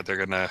Hollywood, they're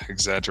gonna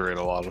exaggerate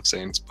a lot of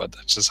things. But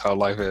that's just how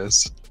life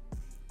is.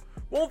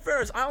 Well, in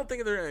fairness, I don't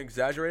think they're gonna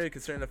exaggerate it,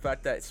 considering the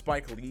fact that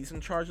Spike Lee's in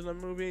charge of the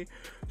movie.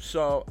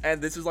 So, and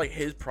this is like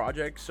his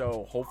project,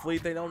 so hopefully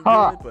they don't do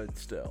it. But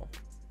still,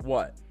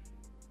 what?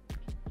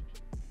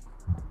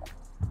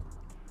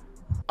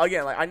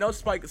 Again, like I know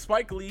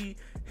Spike Lee,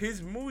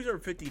 his movies are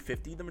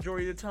 50-50 the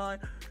majority of the time,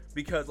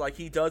 because like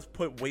he does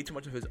put way too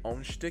much of his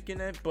own shtick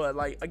in it. But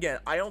like again,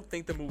 I don't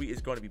think the movie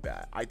is going to be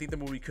bad. I think the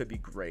movie could be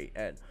great.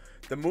 And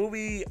the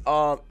movie,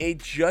 it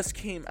just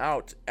came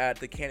out at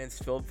the Cannes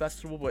Film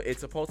Festival, but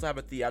it's supposed to have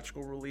a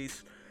theatrical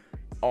release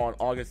on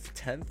August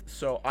 10th.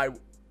 So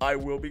I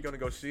will be going to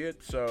go see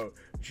it. So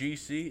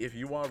GC, if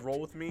you want to roll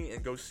with me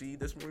and go see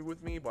this movie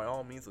with me, by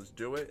all means, let's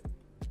do it.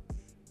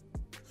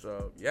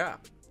 So yeah.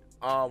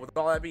 With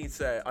all that being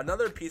said,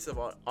 another piece of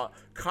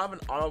kind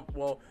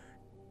of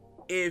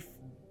if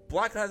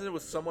Black Klansman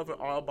was somewhat of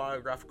an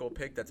autobiographical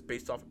pick that's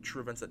based off of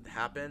true events that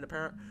happened,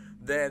 apparently,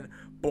 then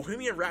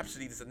Bohemian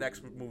Rhapsody is the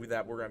next movie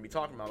that we're going to be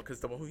talking about,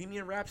 because the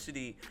Bohemian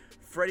Rhapsody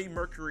Freddie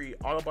Mercury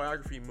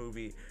autobiography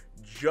movie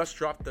just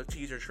dropped the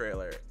teaser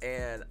trailer.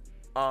 And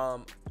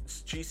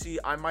GC,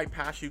 I might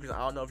pass you because I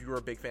don't know if you were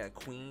a big fan of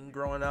Queen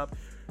growing up.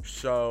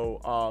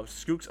 So,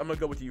 Skooks, I'm going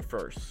to go with you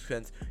first,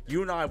 since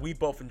you and I, we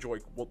both enjoy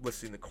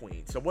listening to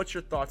Queen. So what's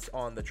your thoughts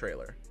on the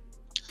trailer?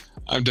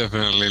 I'm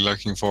definitely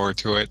looking forward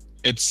to it.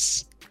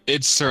 It's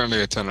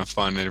certainly a ton of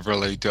fun. It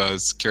really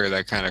does carry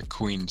that kind of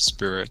Queen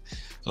spirit.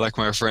 Like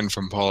my friend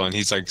from Poland,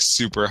 he's like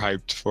super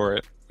hyped for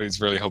it, but he's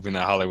really hoping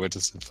that Hollywood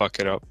doesn't fuck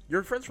it up.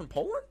 Your friend's from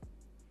Poland?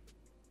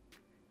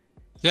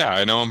 Yeah,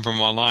 I know him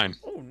from online.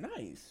 Oh,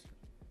 nice.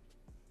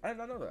 I did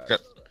not know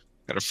that.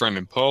 Got a friend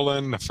in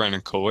Poland, a friend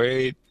in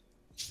Kuwait,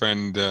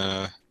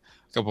 a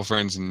couple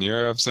friends in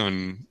Europe, some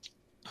in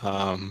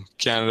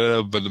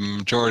Canada, but the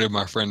majority of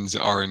my friends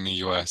are in the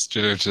U.S.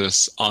 They're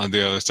just on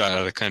the other side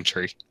of the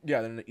country.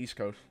 Yeah, they're in the East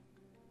Coast.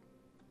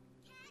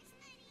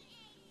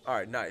 All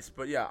right, nice.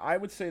 But yeah, I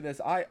would say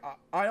this. I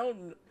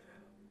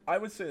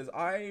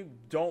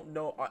don't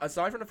know.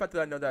 Aside from the fact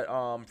that I know that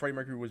Freddie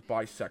Mercury was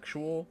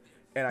bisexual,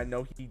 and I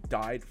know he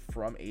died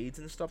from AIDS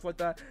and stuff like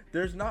that,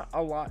 there's not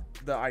a lot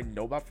that I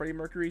know about Freddie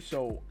Mercury.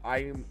 So I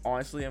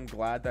am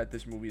glad that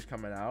this movie is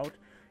coming out,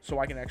 so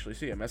I can actually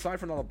see him.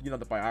 Aside from all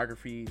the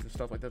biographies and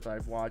stuff like that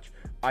I've watched,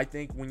 I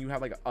think when you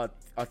have like a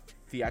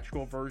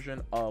theatrical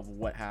version of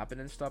what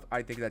happened and stuff,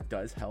 I think that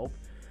does help.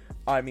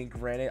 I mean,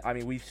 granted,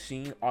 we've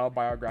seen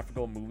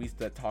autobiographical movies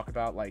that talk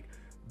about like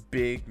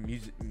big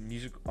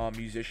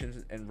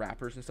musicians and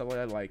rappers and stuff like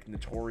that, like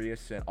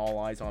Notorious and All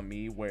Eyes on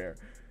Me, where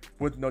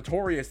with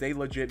Notorious they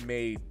legit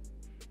made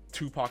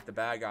Tupac the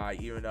bad guy,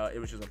 even though it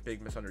was just a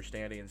big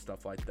misunderstanding and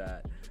stuff like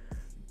that.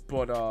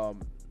 But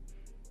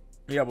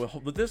yeah,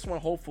 with this one,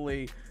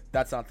 hopefully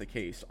that's not the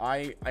case.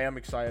 I am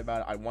excited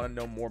about it. I want to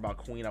know more about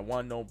Queen. I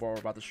want to know more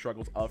about the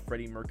struggles of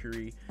Freddie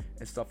Mercury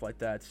and stuff like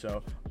that.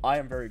 So I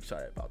am very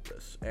excited about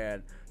this.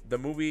 And the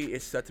movie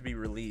is set to be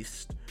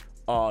released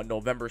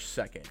November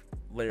 2nd,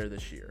 later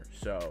this year.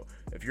 So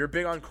if you're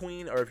big on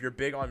Queen, or if you're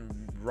big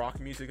on rock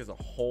music as a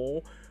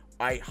whole,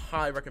 I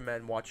highly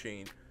recommend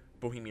watching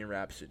Bohemian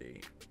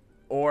Rhapsody.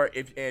 Or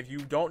if you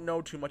don't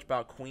know too much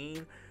about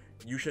Queen,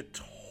 you should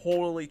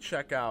totally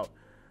check out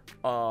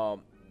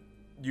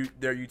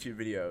their YouTube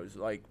videos.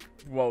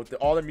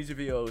 All their music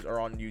videos are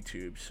on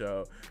YouTube,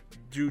 so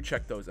do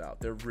check those out.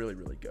 They're really,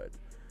 really good.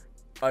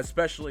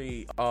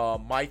 especially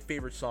my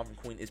favorite song from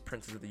Queen is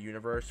Princess of the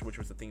Universe, which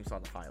was the theme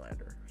song of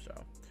Highlander. So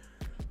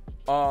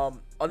more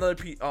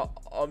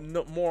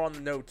on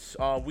the notes,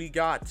 we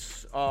got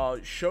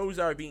shows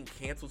that are being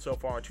canceled so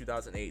far in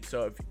 2008.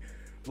 So if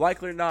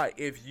likely or not,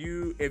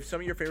 if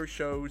some of your favorite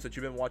shows that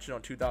you've been watching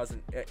on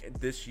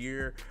this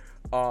year,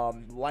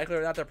 likely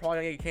or not, they're probably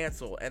gonna get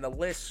canceled. And the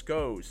list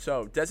goes: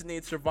 so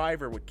Designated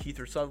Survivor with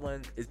Kiefer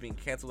Sutherland is being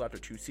canceled after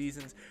 2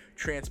 seasons.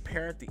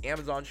 Transparent, the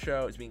Amazon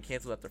show, is being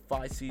canceled after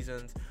 5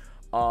 seasons.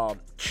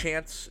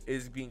 Chance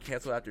is being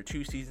canceled after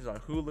 2 seasons on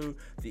Hulu.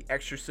 The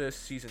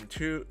Exorcist season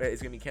 2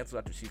 is gonna be canceled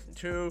after season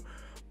 2.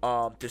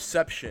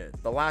 Deception,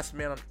 The Last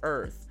Man on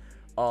Earth,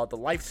 The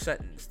Life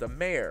Sentence, The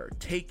Mayor,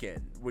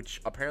 Taken, which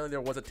apparently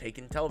there was a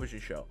Taken television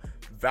show,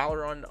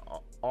 Valor on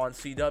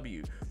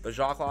CW, the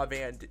Jean-Claude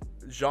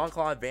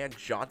Van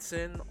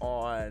Johnson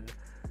on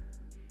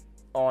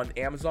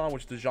Amazon,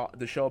 which is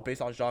the show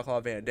based on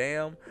Jean-Claude Van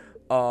Damme.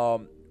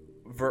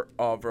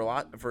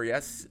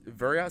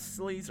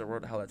 Veracelies, or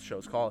what the hell that show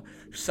is called.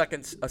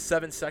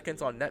 7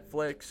 Seconds on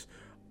Netflix.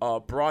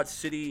 Broad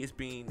City is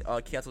being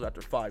canceled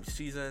after 5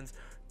 seasons.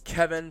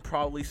 Kevin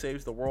probably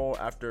saves the world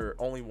after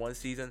only 1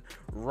 season.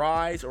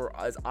 Rise, or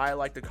as I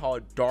like to call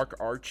it, Dark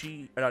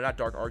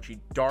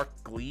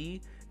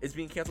Glee, is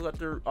being canceled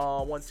after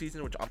 1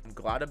 season, which I'm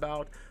glad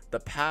about. The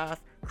Path,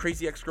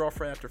 Crazy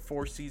Ex-Girlfriend after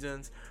 4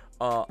 seasons.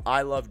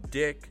 I Love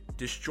Dick,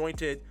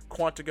 Disjointed,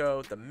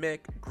 Quantico, The Mick,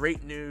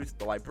 Great News,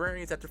 The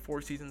Librarians after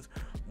 4 seasons.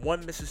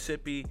 One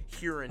Mississippi,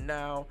 Here and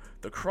Now,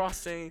 The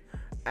Crossing,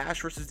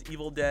 Ash vs.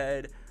 Evil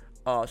Dead,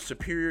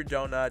 Superior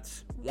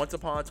Donuts, Once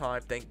Upon a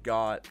Time, thank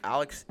God,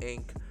 Alex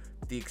Inc.,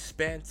 The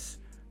Expanse,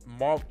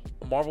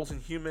 Marvel's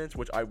Inhumans,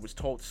 which I was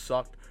told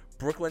sucked.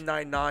 Brooklyn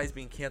Nine-Nine is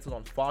being canceled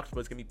on Fox, but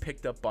it's going to be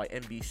picked up by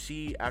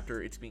NBC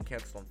after it's being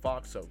canceled on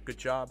Fox, so good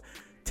job.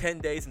 10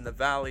 Days in the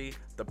Valley,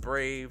 The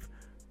Brave,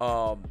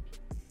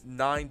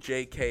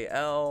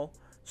 9JKL,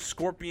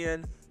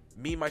 Scorpion,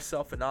 Me,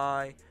 Myself, and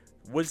I,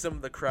 Wisdom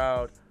of the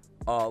Crowd,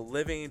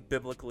 Living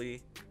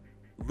Biblically,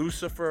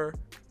 Lucifer,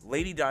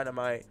 Lady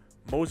Dynamite,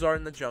 Mozart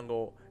in the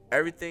Jungle,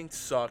 Everything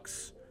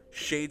Sucks,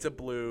 Shades of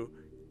Blue,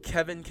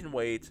 Kevin Can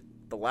Wait,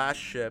 The Last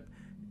Ship,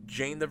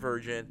 Jane the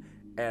Virgin,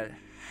 and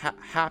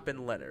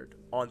Happen Leonard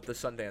on the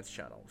Sundance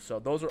Channel. So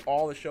those are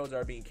all the shows that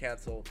are being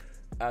canceled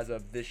as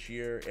of this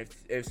year.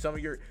 If some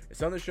of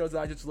the shows that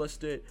I just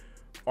listed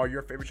are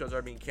your favorite shows that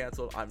are being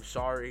canceled, I'm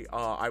sorry.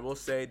 I will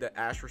say that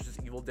Ash vs.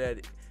 Evil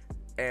Dead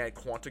and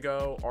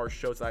Quantico are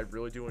shows that I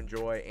really do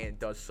enjoy, and it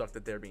does suck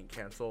that they're being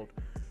canceled.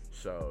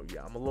 So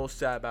yeah, I'm a little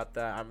sad about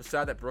that. I'm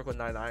sad that Brooklyn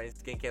Nine-Nine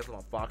is getting canceled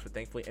on Fox, but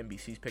thankfully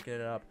NBC's picking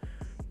it up.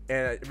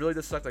 And it really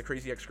does suck that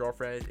Crazy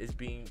Ex-Girlfriend is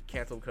being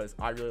canceled, because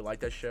I really like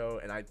that show,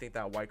 and I think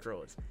that white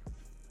girl is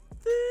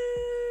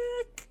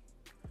thick.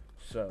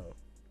 So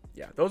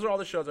yeah, those are all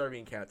the shows that are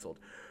being canceled.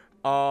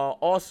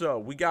 Also,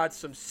 we got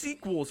some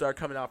sequels that are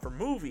coming out for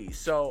movies.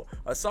 So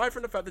aside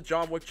from the fact that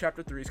John Wick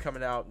Chapter 3 is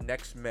coming out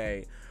next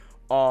May,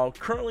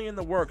 currently in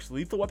the works,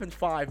 Lethal Weapon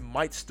 5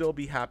 might still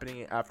be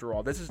happening after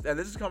all. This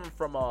is coming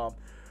from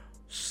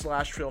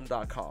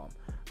slashfilm.com.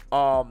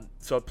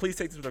 So please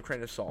take this with a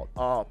grain of salt.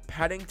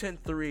 Paddington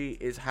 3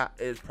 is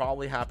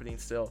probably happening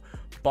still.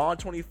 Bond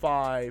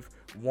 25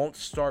 won't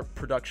start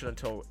production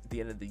until the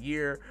end of the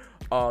year.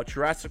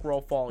 Jurassic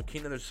World Fallen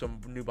Kingdom, there's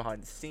some new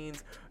behind the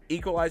scenes.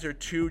 Equalizer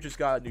 2 just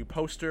got a new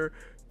poster.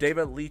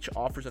 David Leitch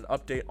offers an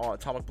update on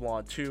Atomic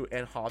Blonde 2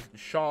 and Hobbs and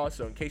Shaw.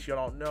 So in case you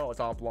don't know,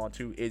 Atomic Blonde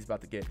 2 is about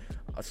to get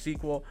a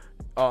sequel.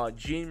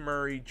 Gene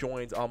Murray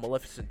joins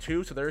Maleficent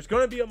 2. So there's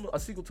going to be a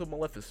sequel to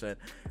Maleficent.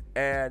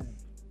 And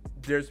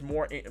there's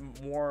more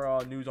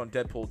news on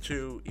Deadpool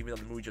 2, even though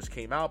the movie just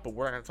came out. But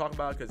we're not going to talk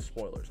about it because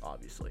spoilers,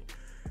 obviously.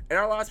 And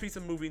our last piece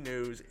of movie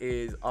news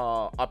is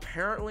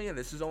apparently, and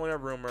this is only a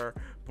rumor,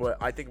 but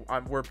I think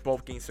we're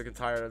both getting sick and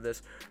tired of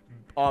this.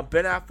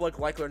 Ben Affleck,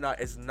 likely or not,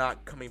 is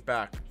not coming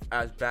back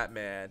as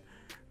Batman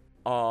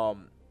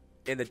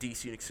in the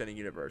DC Extended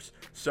Universe.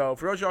 So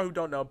for those of y'all who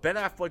don't know, Ben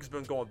Affleck's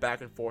been going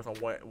back and forth on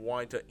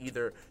wanting to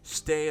either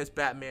stay as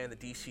Batman in the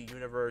DC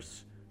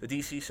Universe, the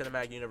DC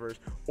Cinematic Universe,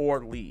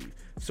 or leave.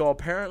 So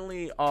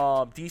apparently,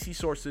 DC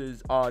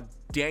sources,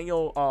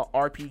 Daniel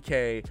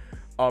RPK,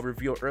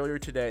 revealed earlier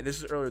today,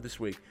 this is earlier this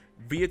week,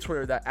 via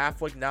Twitter, that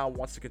Affleck now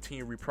wants to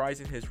continue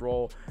reprising his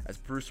role as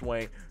Bruce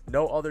Wayne.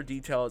 No other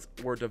details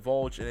were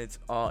divulged, and it's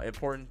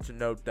important to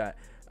note that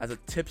as a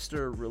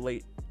tipster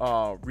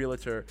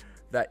realtor,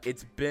 that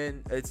it's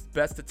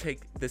best to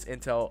take this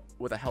intel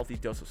with a healthy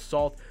dose of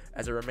salt,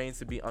 as it remains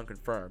to be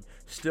unconfirmed.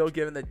 Still,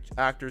 given the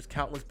actor's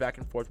countless back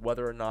and forth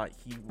whether he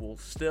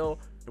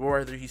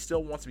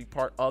still wants to be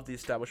part of the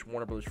established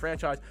Warner Brothers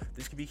franchise,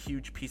 this could be a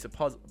huge piece of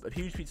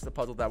the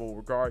puzzle that will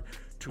regard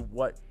to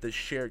what the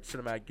shared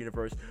cinematic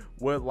universe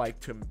would like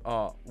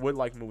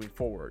moving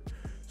forward.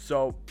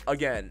 So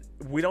again,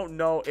 we don't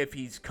know if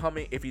he's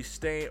coming, if he's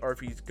staying, or if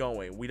he's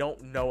going. We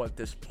don't know at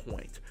this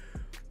point.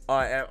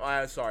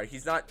 I'm sorry,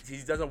 he's not.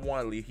 He doesn't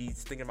want to leave.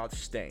 He's thinking about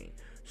staying.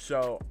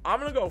 So I'm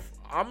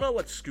gonna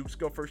let Scoops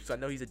go first because I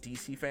know he's a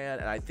DC fan,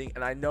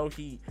 and I know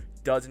he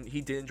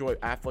did enjoy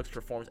Affleck's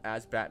performance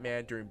as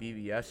Batman during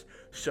BVS.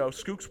 So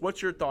Scoops,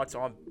 what's your thoughts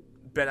on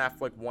Ben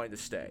Affleck wanting to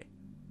stay?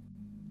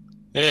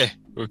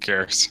 Who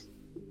cares?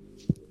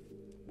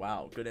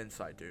 Wow, good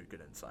insight, dude.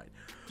 Good insight.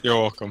 You're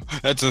welcome.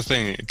 That's the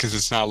thing, because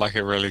it's not like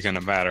it really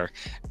gonna matter.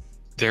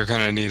 They're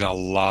gonna need a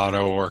lot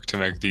of work to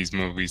make these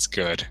movies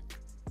good.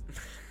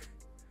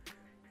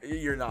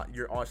 You're not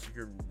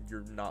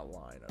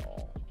lying at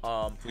all.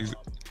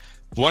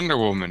 Wonder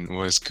Woman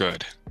was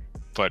good,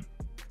 but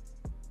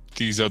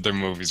these other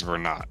movies were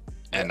not,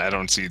 and I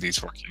don't see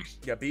these working.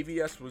 Yeah,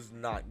 BVS was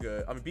not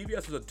good. I mean,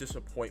 BVS was a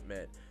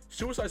disappointment.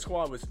 Suicide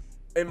Squad was,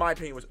 in my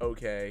opinion, was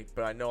okay,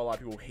 but I know a lot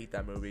of people hate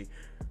that movie.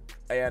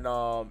 And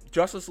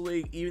Justice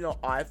League, even though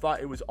I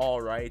thought it was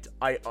all right,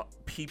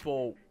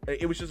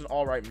 it was just an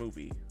all right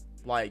movie.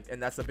 Like,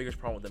 and that's the biggest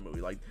problem with the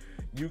movie. Like,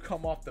 you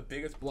come off the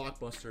biggest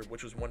blockbuster,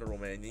 which was Wonder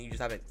Woman, and then you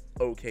just have an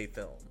okay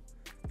film.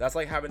 That's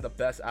like having the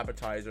best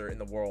appetizer in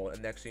the world,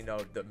 and next thing you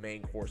know, the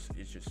main course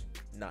is just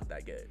not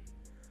that good.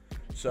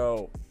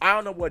 So, I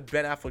don't know what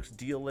Ben Affleck's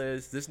deal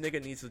is. This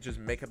nigga needs to just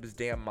make up his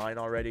damn mind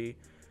already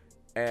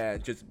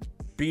and just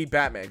be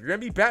Batman. If you're gonna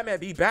be Batman,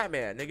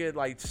 nigga.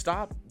 Like,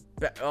 stop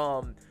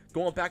going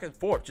back and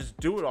forth. Just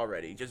do it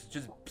already. Just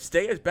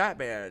stay as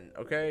Batman,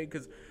 okay?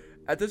 Because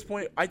at this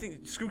point, I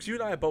think, Skooks, you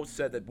and I have both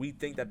said that we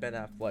think that Ben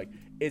Affleck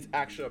is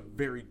actually a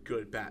very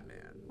good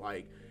Batman.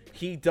 Like,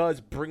 he does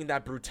bring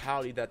that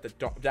brutality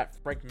that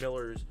Frank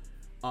Miller's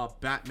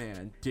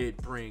Batman did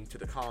bring to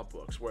the comic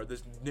books, where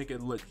this nigga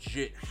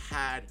legit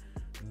had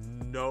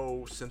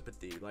no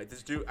sympathy. Like,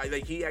 this dude,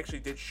 he actually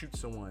did shoot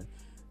someone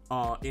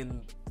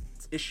in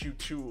issue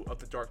 2 of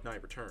The Dark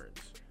Knight Returns.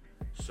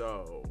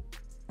 So,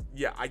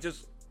 yeah,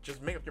 just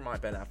make up your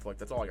mind, Ben Affleck.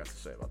 That's all I got to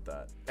say about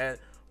that. And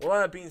with all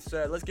that being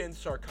said, let's get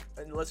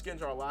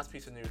into our last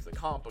piece of news, the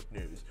comic book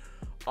news.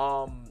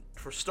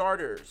 For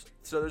starters,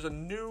 so there's a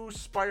new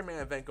Spider-Man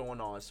event going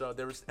on. So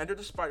there was Enter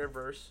the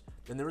Spider-Verse,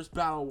 then there was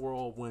Battle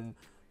World when,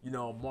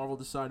 Marvel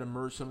decided to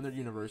merge some of their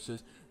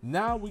universes.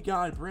 Now we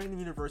got a brand new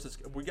universe.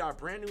 We got a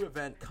brand new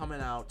event coming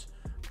out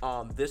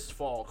this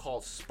fall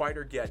called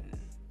Spider-Geddon.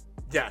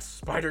 Yes,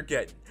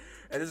 Spider-Geddon.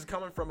 And this is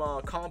coming from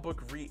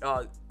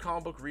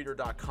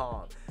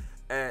comicbookreader.com.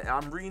 And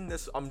I'm reading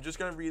this. I'm just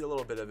going to read a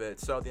little bit of it.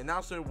 So the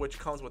announcement, which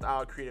comes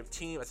without a creative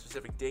team, a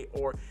specific date,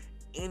 or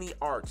any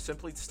art,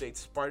 simply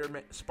states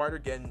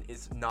Spider-Geddon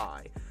is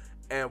nigh.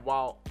 And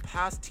while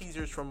past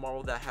teasers from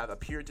Marvel that have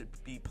appeared to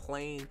be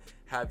plain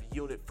have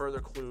yielded further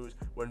clues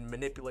when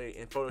manipulated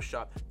in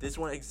Photoshop, this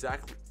one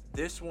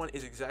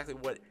is exactly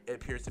what it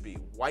appears to be: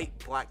 white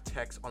black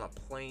text on a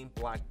plain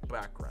black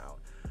background.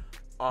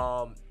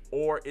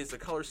 Or is the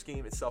color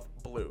scheme itself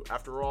blue?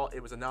 After all, it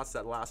was announced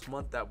that last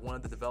month that one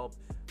of the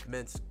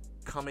developments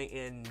coming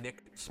in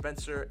Nick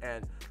Spencer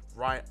and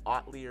Ryan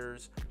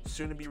Otley's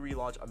soon-to-be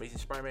relaunched Amazing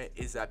Spider-Man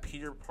is that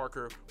Peter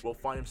Parker will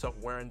find himself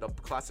wearing the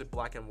classic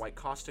black and white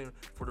costume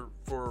for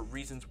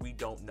reasons we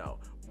don't know.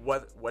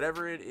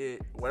 Whatever it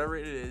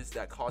is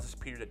that causes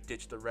Peter to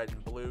ditch the red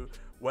and blue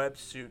web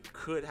suit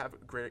could have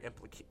greater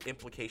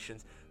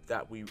implications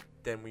than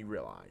we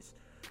realize.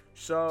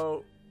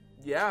 So,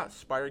 yeah,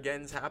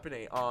 Spider-Geddon's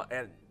happening.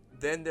 And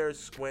then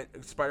there's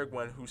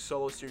Spider-Gwen, whose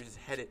solo series is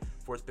headed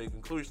for its big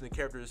conclusion. The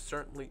character is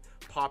certainly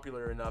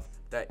popular enough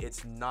that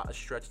it's not a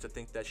stretch to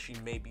think that she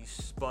may be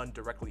spun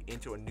directly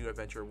into a new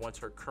adventure once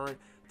her current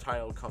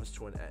title comes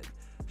to an end.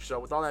 So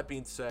with all that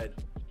being said,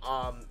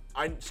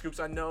 Scoops,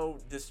 I know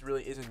this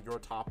really isn't your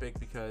topic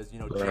because,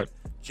 right.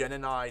 Jen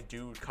and I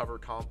do cover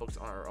comic books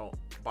on our own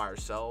by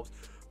ourselves.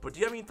 But do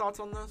you have any thoughts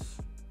on this?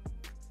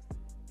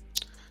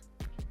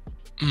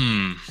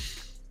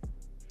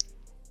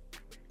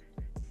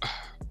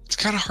 It's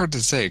kind of hard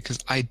to say because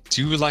I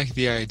do like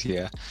the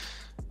idea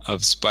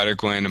of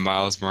Spider-Gwen and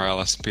Miles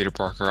Morales and Peter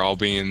Parker all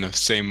being in the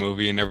same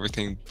movie and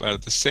everything, but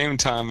at the same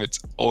time, it's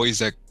always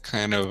that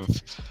kind of,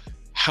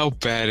 how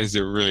bad is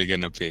it really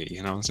gonna be?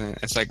 You know what I'm saying?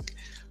 It's like,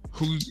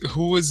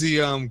 who was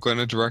the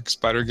gonna direct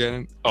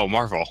Spider-Geddon? Oh,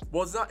 Marvel.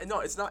 Well, it's not. No,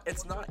 it's not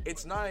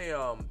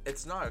a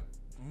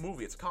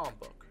movie. It's a comic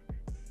book.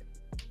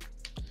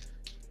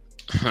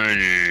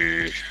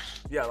 Hey.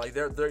 Yeah, like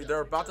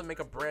they're about to make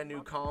a brand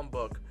new comic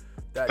book.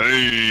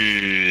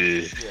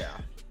 Hey.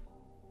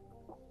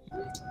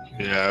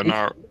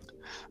 Yeah,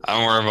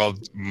 I'm more about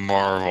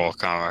Marvel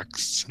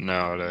comics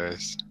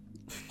nowadays.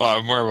 Well,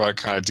 I'm more about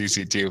kind of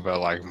DC too, but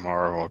like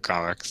Marvel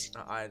comics.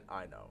 I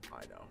know.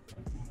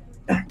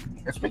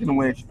 And speaking of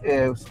which,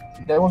 if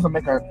they was to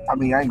make I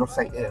ain't gonna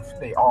say if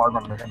they are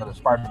gonna make another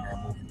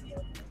Spider-Man movie,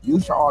 you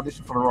should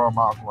audition for the role of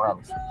Miles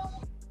Morales.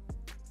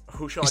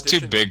 Who should He's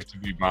audition? too big to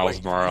be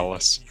Miles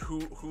Morales.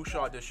 Who should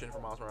audition for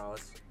Miles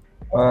Morales?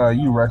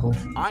 You reckless.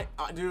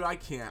 Dude, I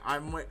can't.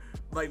 I'm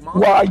like Miles.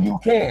 Why you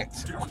can't?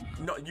 Dude,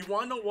 no, you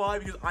want to know why?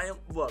 Because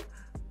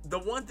the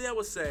one thing I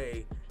would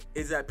say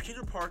is that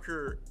Peter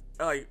Parker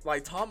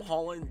like Tom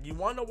Holland. You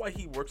want to know why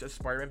he works as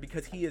Spider-Man?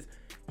 Because he is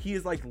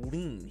like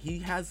lean. He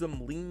has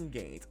some lean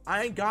gains.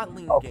 I ain't got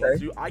lean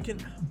gains, dude. I can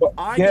tell you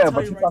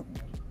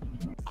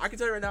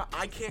right now,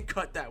 I can't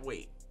cut that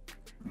weight.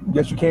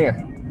 Yes, you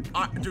can.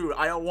 Dude,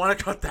 I don't want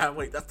to cut that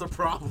weight. That's the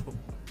problem.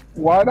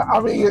 Why not? I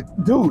mean,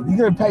 dude, you're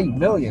gonna pay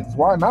millions.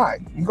 Why not?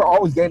 You can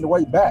always gain the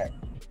weight back.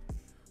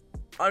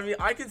 I mean,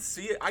 I can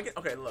see it.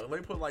 Okay, look, let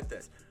me put it like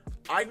this.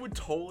 I would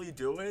totally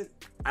do it.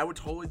 I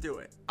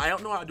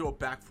don't know how to do a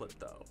backflip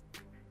though.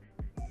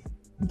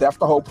 That's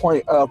the whole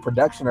point of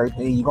production.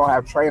 Everything you're gonna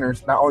have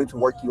trainers not only to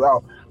work you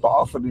out, but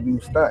also to do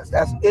stunts.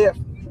 That's if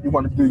you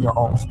want to do your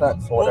own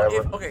stunts or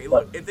whatever.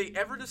 If they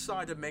ever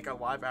decide to make a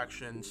live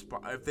action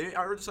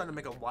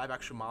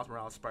Miles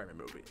Morales Spider-Man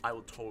movie, I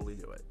will totally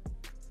do it.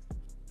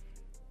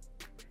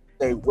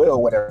 They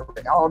will, whatever.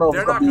 I don't know.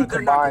 They're not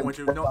going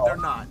to. No, they're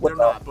not. They're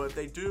not. But if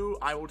they do,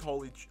 I will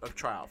totally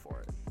try out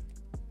for it.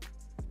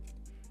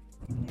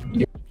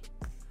 Yeah.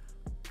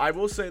 I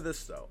will say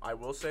this though.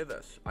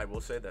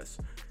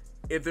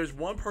 If there's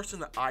one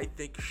person that I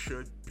think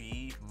should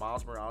be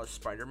Miles Morales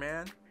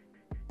Spider-Man,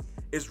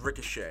 is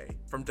Ricochet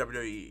from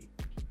WWE.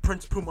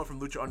 Prince Puma from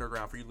Lucha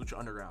Underground for you Lucha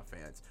Underground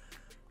fans.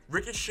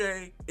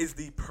 Ricochet is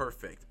the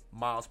perfect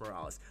Miles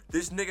Morales.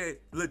 This nigga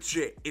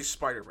legit is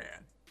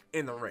Spider-Man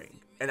in the ring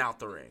and out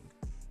the ring.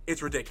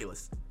 It's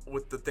ridiculous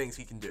with the things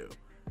he can do.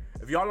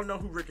 If y'all don't know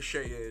who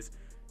Ricochet is,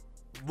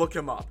 look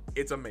him up.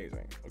 It's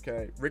amazing.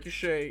 Okay,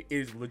 Ricochet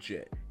is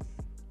legit.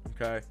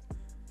 Okay.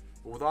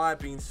 But with all that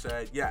being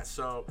said, yeah.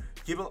 So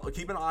keep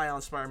an eye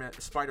on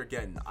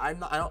Spider-Geddon. I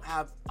don't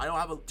have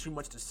too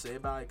much to say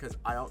about it because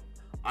I don't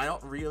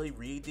really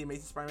read the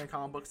Amazing Spider-Man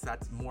comic books.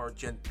 That's more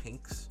Jen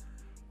Pink's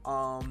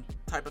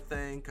type of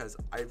thing. Because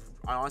I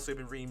honestly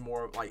been reading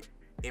more like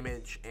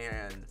Image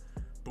and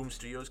Boom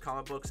Studios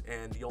comic books,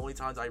 and the only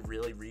times I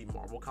really read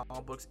Marvel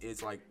comic books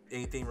is like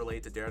anything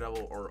related to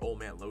Daredevil or Old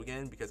Man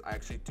Logan, because I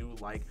actually do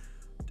like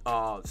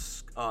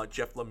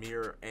Jeff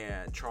Lemire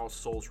and Charles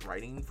Soule's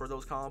writing for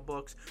those comic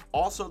books.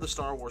 Also the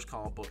Star Wars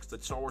comic books, the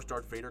Star Wars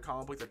Darth Vader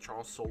comic book that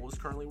Charles Soule is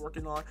currently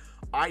working on.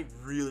 I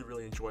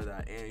really enjoy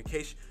that. And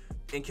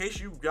in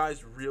case you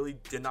guys really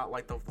did not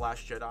like The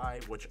Last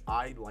Jedi, which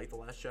I like The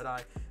Last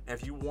Jedi, and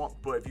if you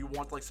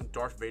want like some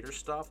Darth Vader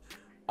stuff,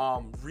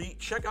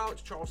 check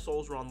out Charles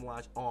Soule's run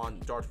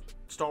on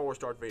Star Wars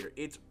Darth Vader.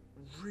 It's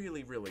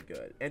really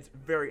good, and it's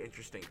very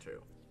interesting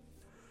too.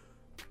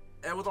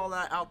 And with all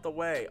that out the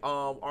way,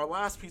 our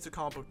last piece of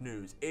comic book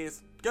news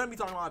is gonna be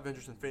talking about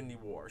Avengers Infinity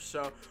War.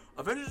 So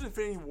Avengers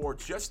Infinity War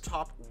just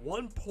topped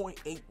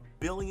 $1.8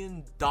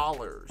 billion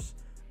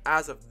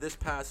as of this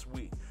past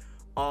week.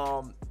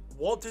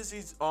 Walt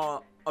Disney's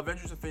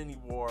Avengers Infinity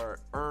War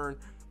earned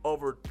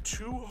over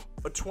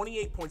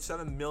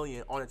 $28.7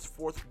 million on its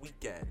fourth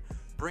weekend,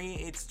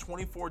 bringing its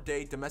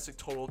 24-day domestic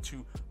total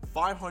to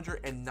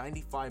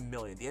 $595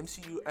 million. The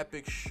MCU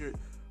epic should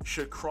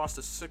cross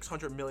the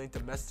 $600 million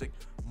domestic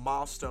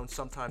milestone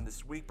sometime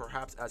this week,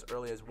 perhaps as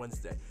early as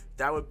Wednesday.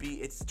 That would be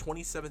its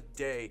 27th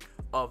day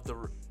of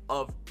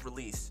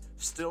release,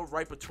 still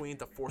right between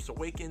The Force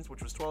Awakens,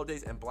 which was 12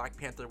 days, and Black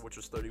Panther, which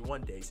was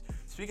 31 days.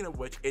 Speaking of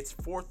which, its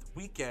fourth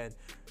weekend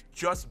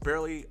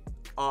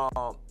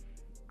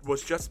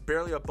was just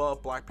barely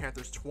above Black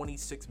Panther's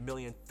 26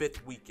 million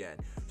fifth weekend.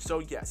 So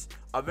yes,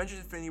 Avengers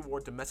Infinity War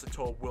domestic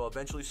total will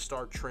eventually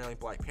start trailing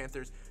Black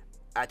Panther's.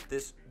 At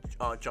this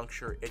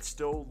juncture, it's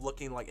still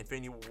looking like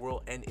Infinity War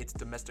will end its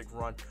domestic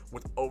run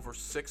with over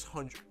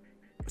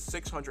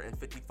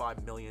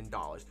 $655 million.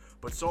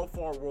 But so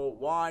far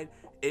worldwide,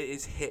 it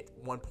is hit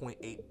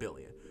 $1.8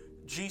 billion.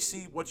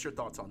 GC, what's your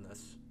thoughts on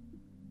this?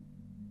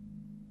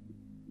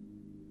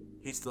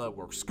 He's still at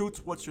work.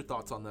 Scoots, what's your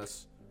thoughts on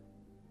this?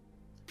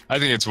 I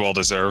think it's well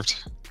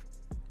deserved.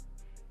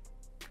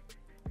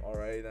 All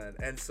right then,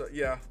 and so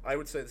yeah, I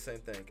would say the same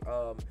thing.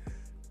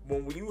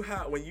 When you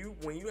have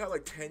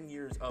like 10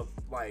 years of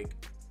like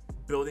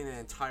building an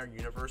entire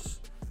universe,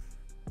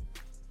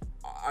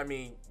 I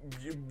mean,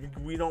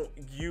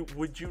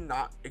 would you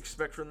not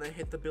expect for them to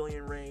hit the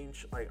billion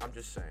range? Like, I'm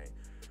just saying.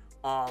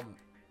 And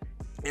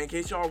in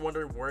case y'all are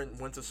wondering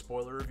when's a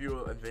spoiler review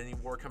of Infinity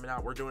War coming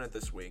out, we're doing it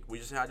this week. We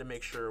just had to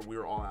make sure we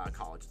were all out of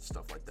college and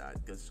stuff like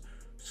that, because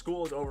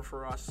school is over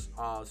for us.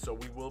 So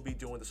we will be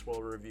doing the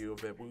spoiler review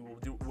of it.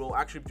 We'll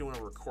actually be doing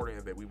a recording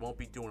of it. We won't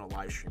be doing a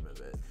live stream of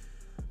it.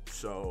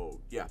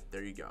 So yeah,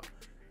 there you go.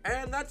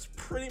 And that's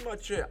pretty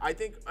much it. I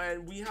think,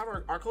 and we have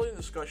our closing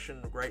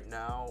discussion right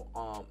now.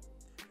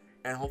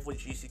 And hopefully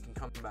GC can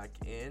come back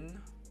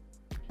in.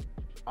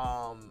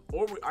 Or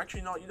we actually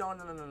no.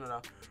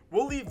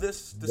 We'll leave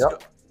this.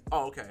 Yep.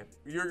 Oh, okay.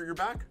 You're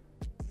back.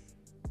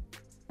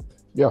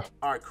 Yeah.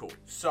 All right, cool.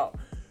 So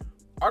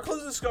our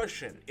closing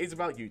discussion is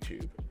about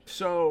YouTube.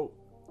 So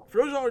for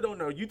those of y'all who don't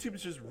know, YouTube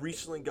has just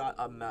recently got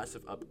a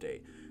massive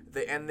update.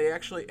 They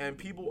actually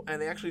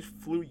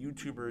flew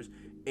YouTubers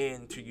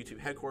into YouTube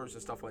headquarters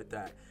and stuff like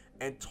that,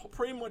 and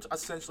pretty much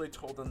essentially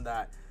told them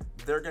that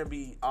they're gonna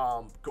be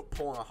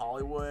pulling a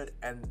Hollywood,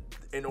 and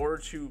in order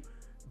to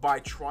by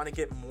trying to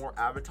get more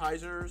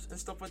advertisers and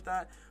stuff like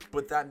that.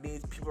 But that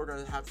means people are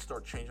going to have to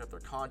start changing up their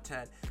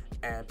content,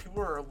 and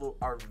people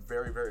are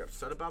very, very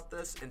upset about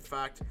this. In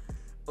fact,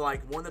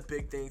 like, one of the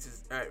big things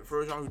is,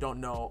 for those who don't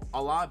know,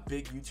 a lot of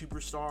big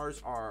YouTuber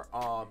stars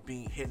are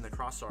being hit in the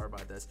crossfire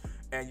by this.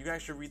 And you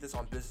guys should read this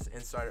on Business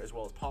Insider as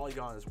well as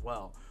Polygon as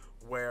well,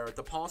 where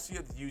the policy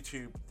of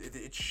YouTube,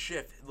 its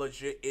shift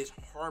legit is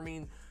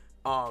harming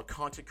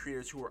content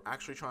creators who are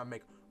actually trying to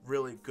make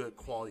really good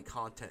quality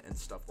content and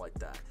stuff like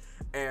that.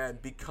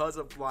 And because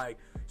of like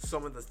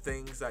some of the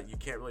things that you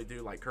can't really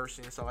do, like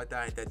cursing and stuff like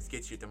that, that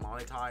gets you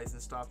demonetized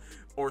and stuff,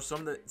 or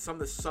some of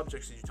the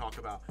subjects that you talk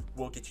about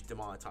will get you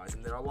demonetized.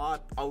 And there are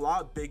a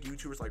lot of big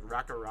YouTubers like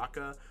Raka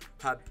Raka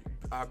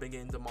have been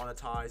getting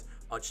demonetized.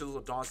 Chisels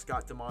of Dawn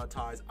got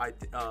demonetized.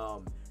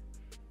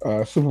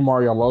 Super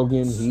Mario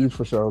Logan, he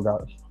for sure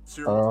got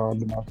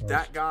demonetized.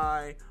 That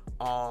guy.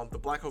 The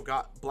Black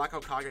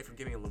Hokage from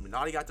giving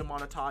Illuminati got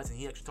demonetized, and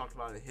he actually talked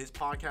about it in his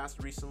podcast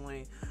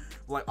recently.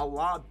 Like, a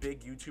lot of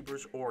big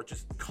YouTubers or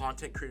just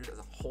content creators as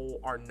a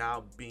whole are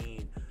now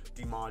being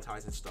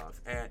demonetized and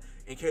stuff. And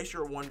in case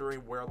you're wondering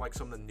where like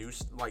some of the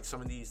news, like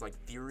some of these like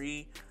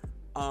theory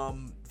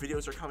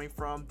videos are coming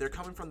from, they're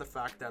coming from the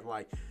fact that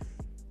like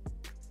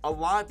a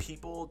lot of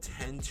people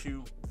tend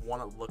to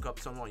want to look up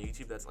someone on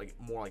YouTube that's like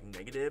more like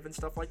negative and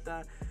stuff like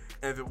that.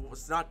 And if it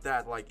was not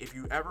that, like, if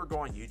you ever go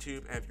on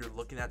YouTube and if you're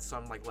looking at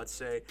some, like, let's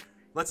say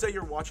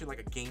you're watching like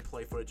a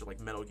gameplay footage of like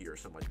Metal Gear or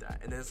something like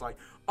that, and then it's like,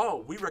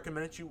 oh, we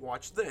recommended you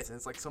watch this, and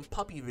it's like some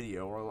puppy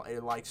video or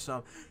like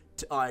some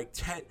like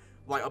 10,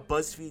 like a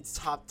BuzzFeed's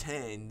top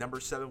 10,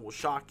 number 7 will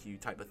shock you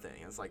type of thing.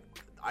 And it's like,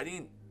 I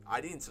didn't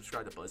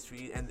subscribe to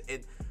BuzzFeed, and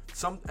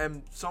some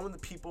of the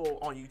people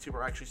on YouTube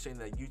are actually saying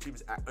that YouTube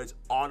is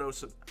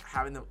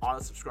having them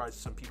auto subscribe to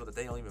some people that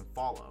they don't even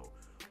follow.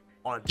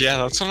 Yeah,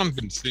 that's what I've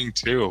been seeing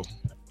too.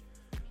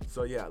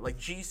 So yeah, like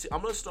GC,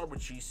 I'm gonna start with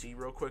GC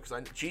real quick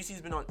because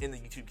GC's been in the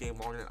YouTube game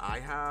longer than I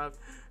have,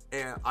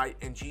 and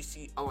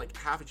GC, like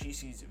half of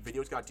GC's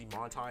videos got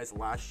demonetized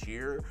last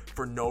year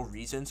for no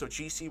reason. So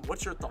GC,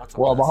 what's your thoughts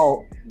on this?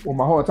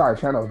 My whole entire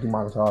channel is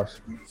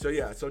demonetized. So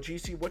yeah, so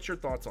GC, what's your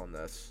thoughts on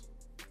this?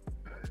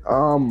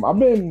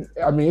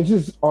 It's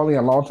just only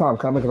a long time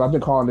coming because I've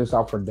been calling this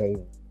out for day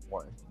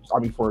one.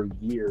 For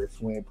years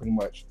when pretty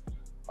much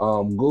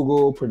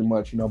Google pretty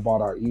much,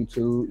 bought out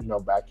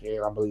YouTube, back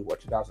in, I believe,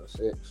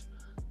 2006.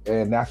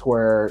 And that's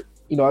where,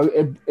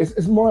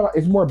 it's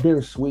more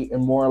bittersweet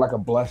and more like a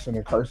blessing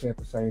and cursing at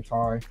the same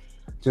time.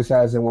 Just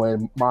as in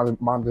when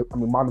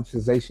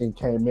monetization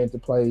came into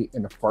play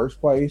in the first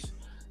place.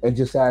 And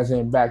just as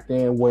in back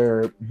then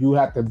where you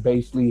have to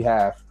basically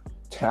have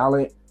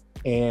talent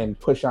and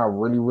push out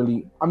really,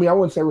 really, I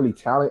wouldn't say really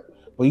talent,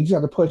 but you just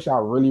have to push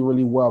out really,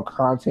 really well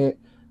content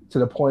to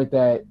the point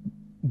that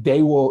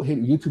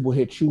YouTube will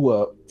hit you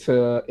up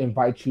to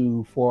invite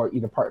you for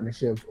either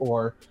partnerships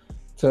or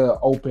to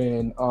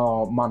open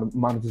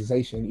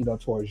monetization,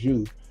 towards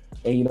you.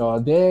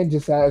 And, then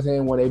just as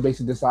in when they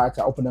basically decide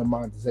to open up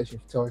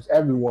monetization towards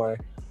everyone,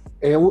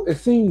 it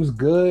seems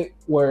good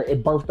where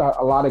it birthed out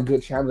a lot of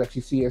good channels that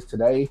you see as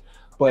today,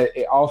 but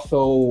it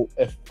also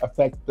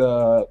affects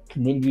the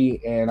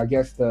community and I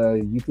guess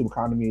the YouTube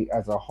economy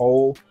as a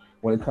whole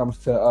when it comes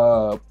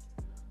to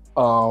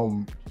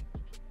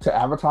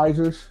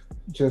advertisers.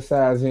 Just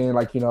as in,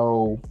 like,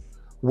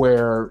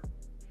 where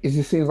it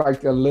just seems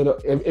like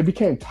it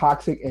became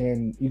toxic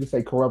and you can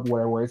say corrupt,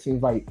 where it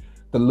seems like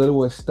the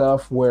littlest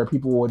stuff where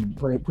people would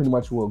pretty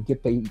much will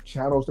get their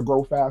channels to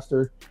grow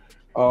faster,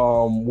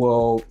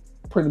 will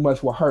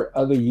hurt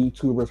other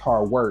YouTubers'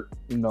 hard work,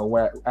 pretty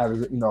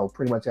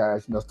much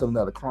as, stealing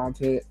other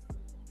content,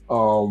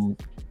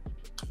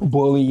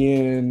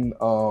 bullying,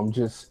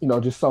 just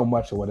so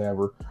much or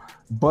whatever.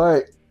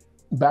 But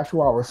back to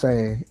what I was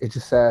saying, it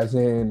just as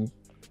in,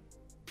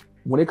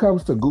 when it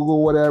comes to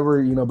Google,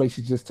 whatever,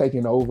 basically just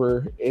taking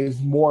over,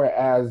 is more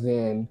as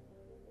in,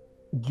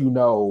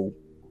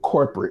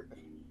 corporate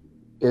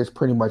is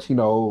pretty much,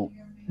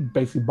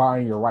 basically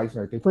buying your rights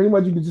and everything. Pretty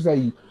much you can just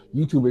say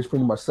YouTube is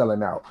pretty much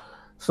selling out.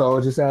 So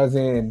just as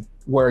in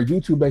where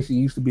YouTube basically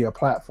used to be a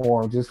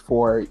platform just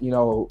for,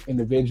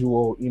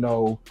 individual,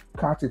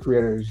 content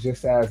creators,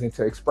 just as in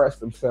to express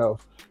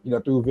themselves,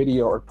 through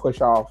video or push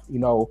off,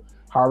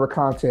 however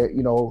content,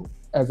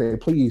 as they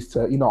please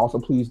to, also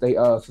please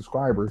their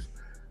subscribers.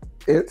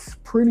 It's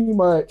pretty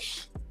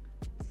much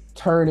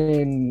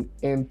turning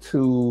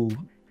into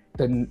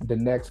the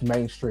next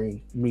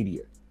mainstream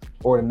media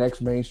or the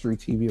next mainstream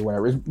TV or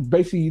whatever. It's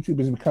basically YouTube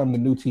has become the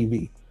new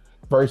TV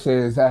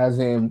versus as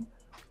in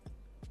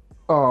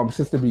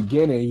since the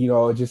beginning,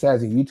 just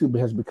as in YouTube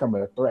has become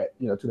a threat,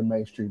 to the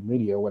mainstream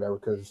media or whatever,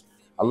 because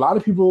a lot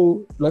of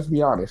people, let's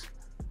be honest,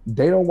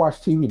 they don't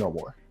watch TV no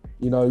more.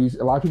 A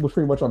lot of people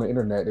pretty much on the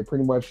internet. They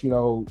pretty much, they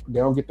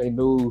don't get their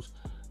news,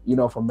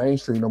 from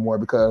mainstream no more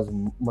because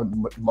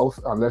most,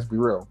 let's be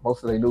real,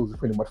 most of their news is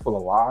pretty much full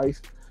of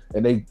lies,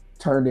 and they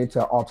turned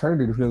into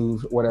alternative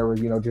news, whatever,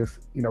 just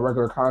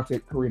regular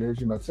content creators,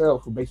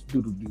 themselves who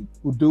basically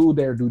who do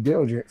their due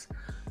diligence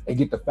and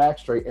get the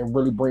facts straight and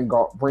really bring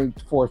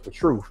forth the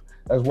truth,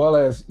 as well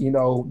as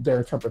their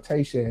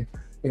interpretation,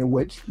 in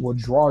which will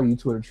draw you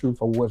to the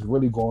truth of what's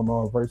really going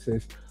on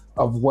versus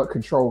of what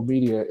controlled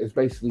media is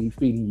basically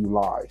feeding you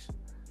lies.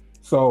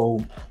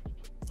 So,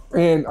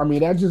 and I mean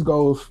that just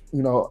goes,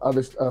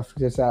 other stuff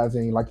just as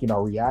in like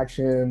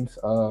reactions,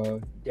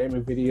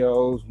 gaming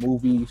videos,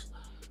 movies,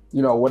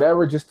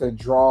 whatever, just to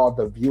draw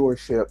the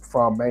viewership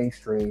from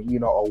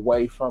mainstream,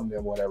 away from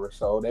them, whatever.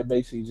 So they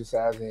basically just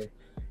as in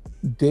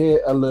did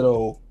a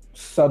little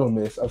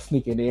subtleness of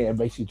sneaking in and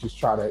basically just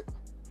try to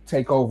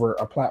take over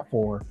a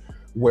platform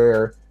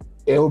where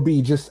it'll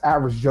be just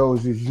average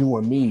Joes as you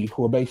and me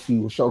who basically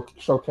will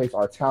showcase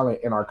our talent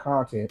and our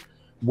content,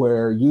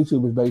 where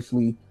YouTube is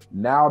basically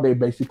now they're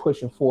basically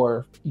pushing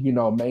for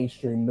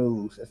mainstream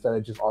news instead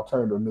of just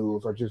alternative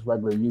news or just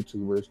regular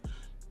YouTubers,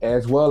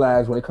 as well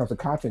as when it comes to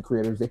content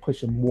creators, they're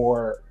pushing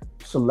more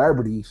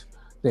celebrities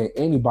than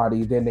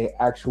anybody than the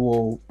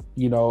actual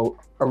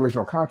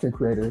original content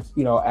creators,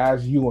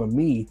 as you and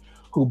me,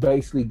 who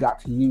basically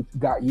got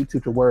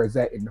YouTube to where it's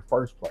at in the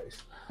first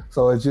place.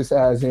 So it's just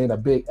as in a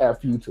big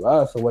F you to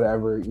us or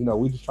whatever,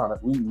 we just trying to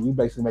we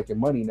basically making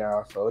money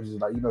now. So it's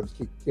just like, just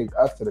kick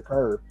us to the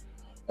curb.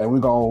 And we're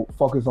gonna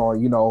focus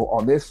on,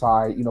 on this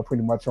side,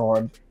 pretty much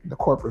on the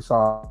corporate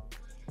side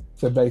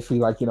to basically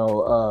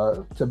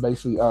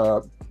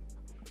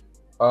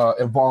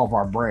evolve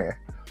our brand.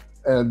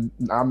 And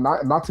I'm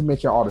not to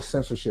mention all the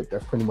censorship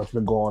that's pretty much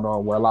been going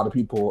on, where a lot of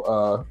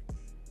people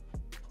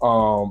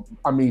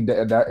I mean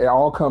that it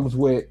all comes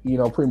with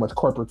pretty much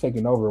corporate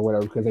taking over or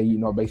whatever, because they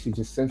basically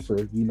just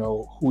censor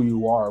who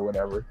you are or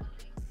whatever.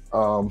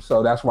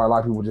 So that's why a lot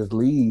of people just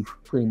leave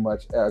pretty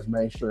much as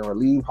mainstream or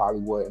leave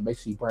Hollywood and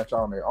basically branch out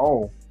on their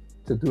own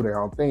to do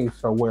their own thing.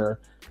 So where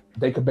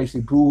they could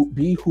basically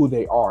be who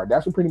they are.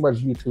 That's what pretty much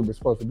YouTube is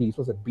supposed to be. It's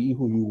supposed to be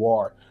who you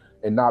are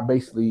and not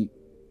basically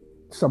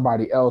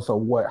somebody else or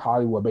what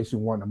Hollywood basically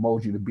wanted to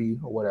mold you to be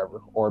or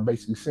whatever, or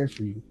basically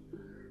censor you.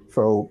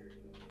 So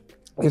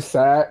it's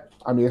sad.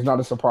 I mean, it's not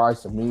a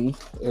surprise to me.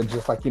 It's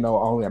just like,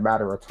 only a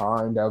matter of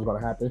time that was going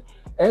to happen.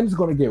 And it's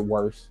going to get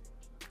worse.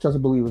 Just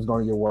believe it's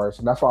going to get worse.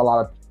 And that's why a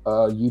lot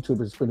of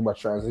YouTubers pretty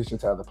much transition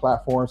to other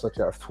platforms such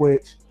as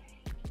Twitch.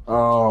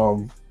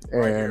 And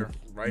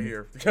right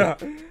here.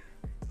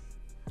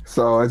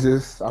 So it's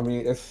just, I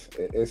mean, it's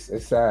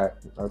sad.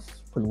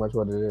 That's pretty much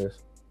what it is.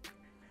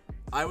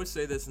 I would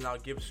say this, and I'll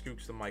give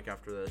Skooks the mic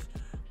after this.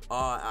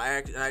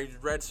 I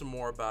read some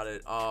more about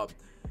it.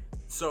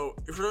 So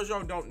for those of y'all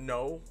who don't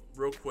know,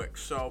 real quick.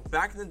 So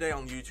back in the day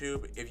on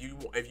YouTube,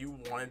 if you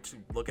wanted to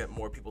look at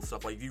more people's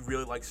stuff, like if you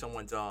really like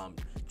someone's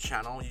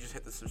channel, you just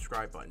hit the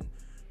subscribe button.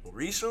 Well,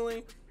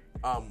 recently,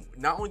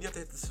 not only do you have to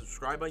hit the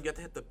subscribe button, you have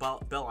to hit the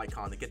bell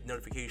icon to get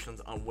notifications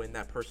on when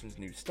that person's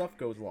new stuff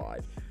goes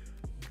live.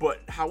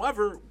 But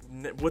however,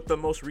 with the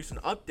most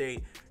recent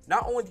update,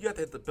 not only do you have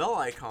to hit the bell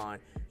icon,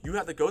 you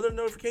have to go to the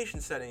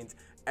notification settings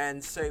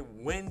and say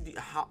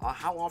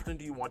how often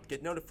do you want to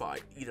get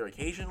notified, either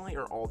occasionally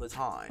or all the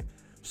time.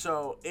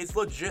 So it's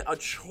legit a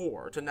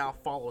chore to now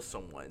follow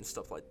someone and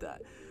stuff like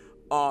that.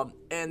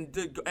 And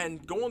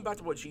going back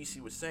to what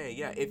GC was saying,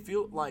 yeah, it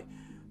feels like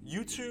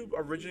YouTube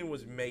originally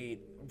was made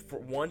for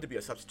one to be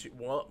a substitute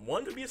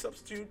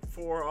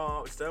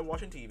for instead of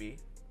watching TV,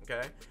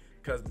 okay?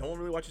 Because no one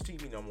really watches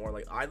TV no more.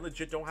 Like, I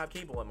legit don't have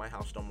cable in my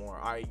house no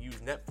more. I use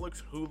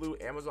Netflix,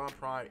 Hulu, Amazon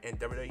Prime, and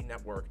WWE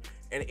Network,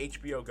 and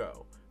HBO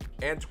Go,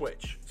 and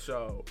Twitch.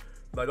 So,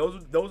 like,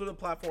 those are the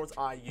platforms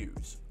I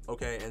use,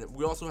 okay? And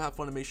we also have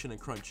Funimation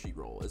and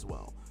Crunchyroll as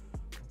well.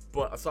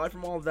 But aside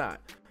from all of that,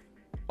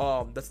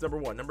 that's number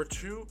one. Number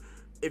two,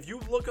 if you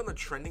look on the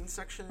trending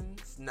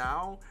sections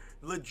now,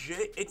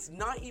 legit, it's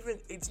not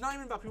even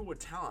about people with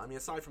talent. I mean,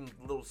 aside from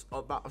Little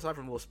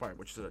Spire,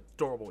 which is an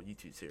adorable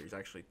YouTube series, I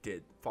actually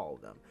did follow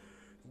them.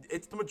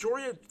 It's the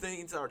majority of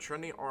things that are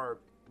trending are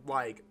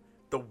like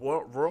the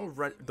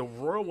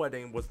royal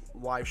wedding was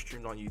live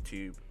streamed on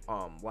YouTube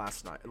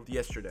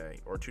yesterday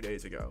or 2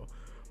 days ago.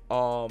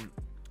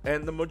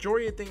 And the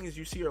majority of things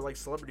you see are like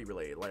celebrity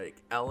related, like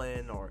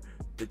Ellen or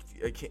the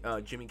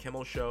Jimmy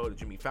Kimmel show, the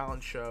Jimmy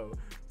Fallon show,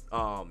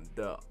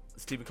 the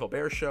Stephen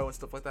Colbert show and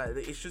stuff like that.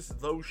 It's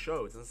just those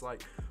shows. And it's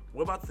like,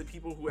 what about the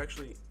people who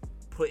actually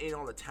put in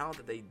all the talent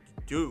that they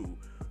do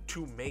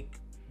to make,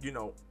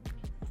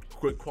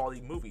 good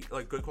quality movies,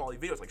 like good quality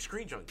videos, like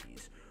Screen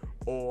Junkies,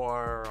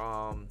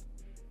 or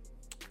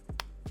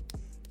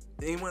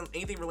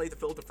anything related to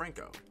Philip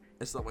DeFranco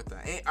and stuff like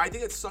that. And I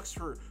think it sucks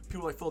for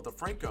people like Philip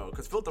DeFranco,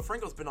 because Philip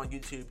DeFranco's been on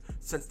YouTube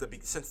since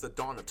the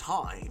dawn of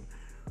time.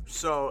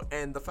 So,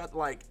 and the fact,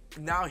 like,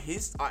 now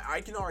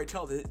I can already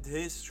tell that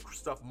his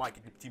stuff might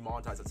get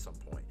demonetized at some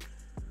point.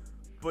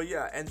 But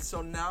yeah, and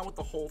so now with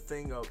the whole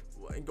thing of,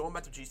 and going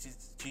back to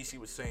GC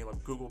was saying,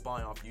 like, Google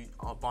buying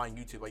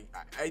YouTube, like,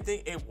 I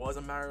think it was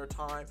a matter of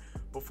time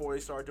before they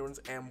started doing this,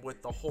 and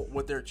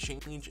with their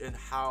change in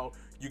how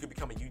you can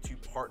become a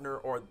YouTube partner,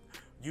 or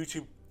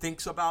YouTube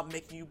thinks about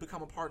making you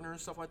become a partner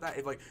and stuff like that,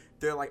 if like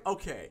they're like,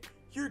 okay,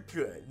 you're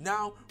good.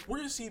 Now we're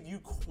gonna see if you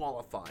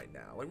qualify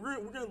now. Like we're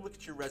gonna look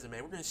at your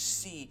resume. We're gonna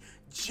see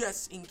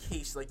just in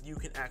case like you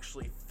can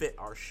actually fit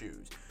our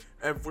shoes.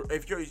 And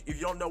if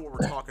you don't know what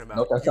we're talking about,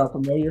 Don't that sound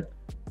familiar?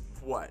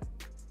 what?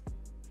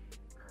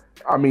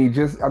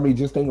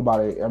 Just think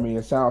about it. I mean,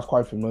 it sounds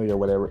quite familiar,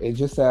 whatever. It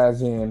just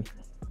as in,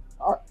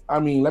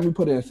 let me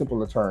put it in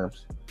simpler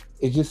terms.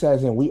 It just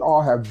as in, we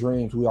all have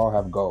dreams, we all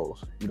have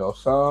goals.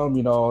 Some,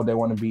 they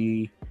want to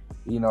be,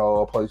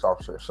 a police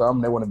officer.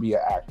 Some, they want to be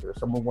an actor.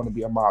 Some want to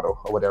be a model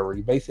or whatever.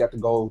 You basically have to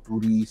go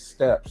through these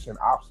steps and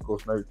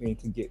obstacles and everything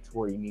to get to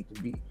where you need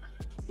to be.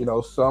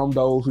 Some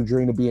those who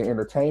dream to be in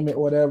entertainment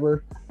or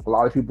whatever. A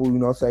lot of people,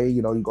 say,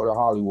 you go to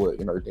Hollywood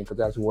and everything because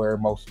that's where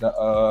most of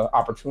the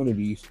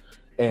opportunities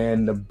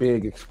and the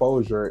big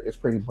exposure is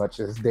pretty much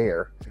just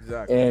there.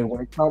 Exactly. And when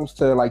it comes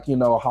to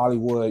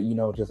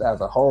Hollywood, just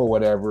as a whole,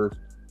 whatever,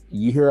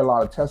 you hear a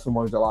lot of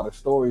testimonies, a lot of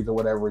stories or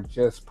whatever,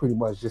 just pretty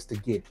much just to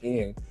get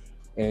in.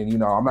 And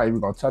I'm not even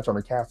gonna touch on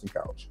the casting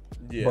couch.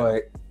 Yeah.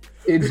 But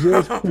it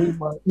just pretty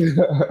much,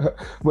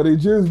 but it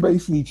just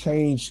basically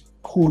changed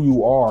who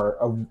you are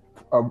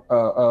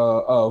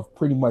of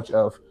pretty much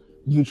of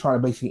you trying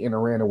to basically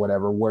enter in or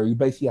whatever, where you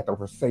basically have to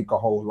forsake a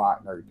whole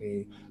lot and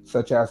everything,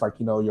 such as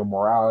your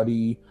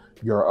morality,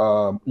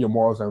 your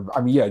morals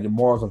and your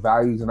morals and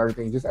values and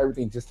everything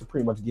just to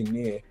pretty much get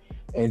in,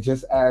 and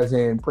just as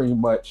in pretty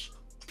much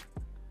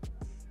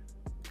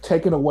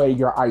taking away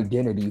your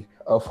identity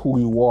of who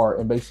you are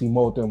and basically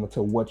mold them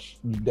into what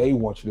they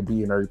want you to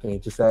be and everything.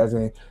 Just as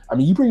in,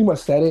 you pretty much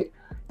said it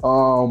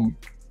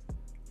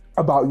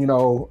about I don't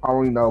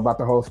know about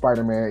the whole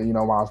Spider-Man,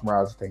 Miles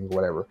Morales thing or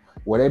whatever,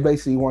 where they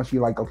basically want you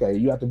like, okay,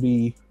 you have to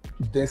be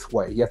this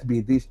way, you have to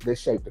be this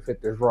shape to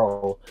fit this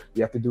role,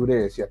 you have to do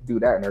this, you have to do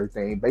that and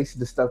everything.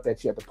 Basically the stuff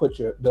that you have to put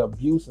the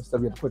abuse and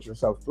stuff you have to put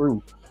yourself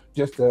through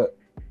just to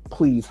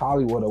please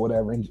Hollywood or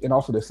whatever, and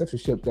also the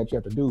censorship that you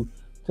have to do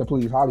to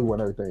please Hollywood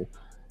and everything.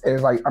 And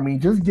it's like,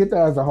 just get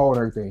that as a whole and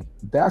everything.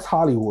 That's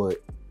Hollywood.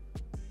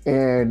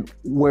 And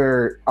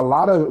where a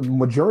lot of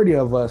majority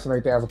of us and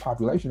everything as a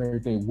population and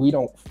everything, we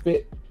don't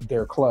fit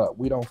their club.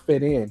 We don't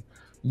fit in,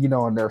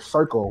 in their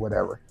circle or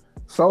whatever.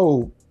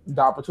 So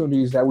the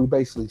opportunities that we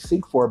basically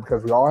seek for,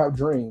 because we all have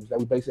dreams that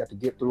we basically have to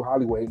get through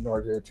Hollywood in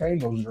order to attain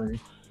those dreams,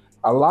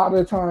 a lot of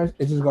the times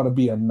it's just going to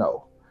be a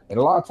no. And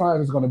a lot of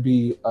times it's going to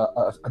be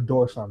a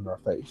door slammed in our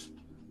face.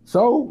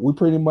 So we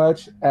pretty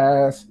much,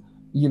 as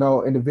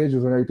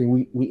individuals and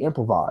everything, we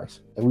improvise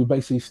and we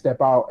basically step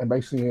out and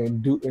basically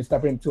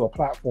step into a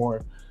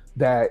platform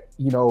that,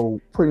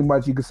 pretty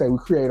much you could say we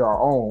create our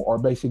own, or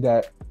basically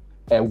that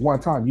at one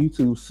time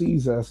YouTube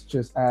sees us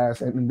just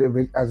as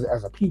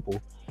as a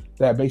people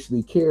that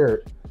basically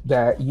care,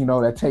 that,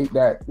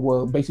 that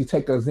will basically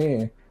take us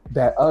in,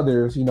 that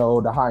others,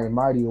 the high and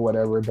mighty or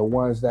whatever, the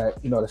ones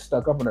that, that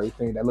stuck up and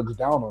everything, that looks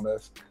down on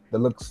us, that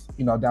looks,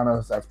 down on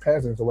us as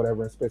peasants or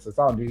whatever, and spits us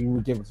out, and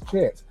even give us a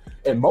chance.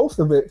 And most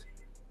of it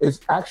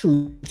is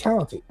actually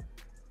talented,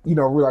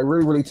 we're like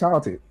really, really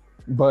talented,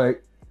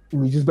 but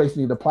we just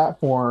basically need a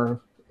platform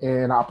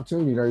and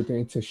opportunity and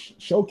everything to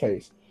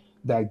showcase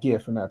that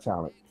gift and that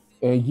talent.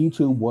 And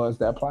YouTube was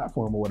that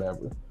platform or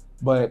whatever.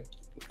 But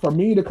for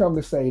me to come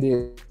to say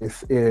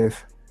this is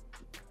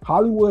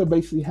Hollywood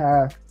basically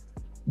have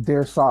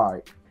their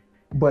side,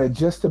 but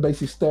just to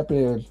basically step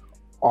in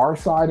our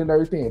side and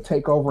everything and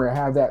take over and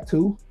have that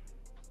too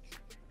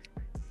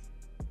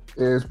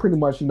is pretty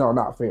much,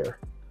 not fair.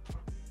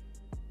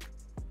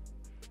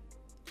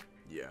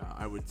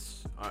 I would,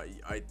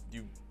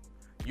 you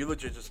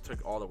legit just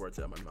took all the words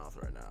out of my mouth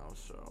right now.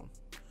 So,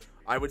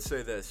 I would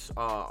say this.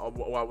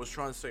 What I was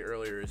trying to say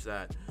earlier is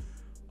that,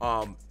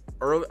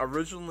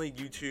 originally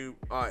YouTube,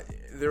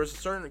 there was a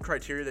certain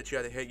criteria that you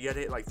had to hit. You had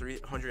to hit like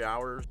 300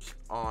 hours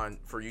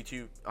for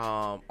YouTube,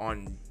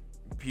 on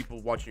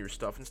people watching your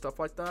stuff and stuff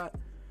like that.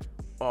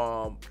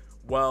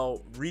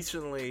 Well,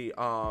 recently,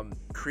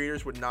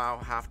 creators would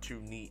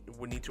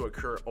need to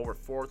occur over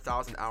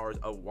 4,000 hours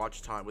of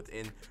watch time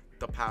within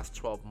the past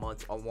 12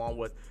 months, along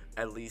with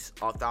at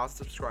least 1,000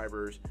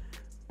 subscribers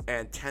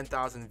and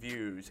 10,000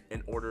 views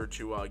in order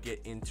to get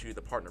into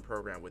the partner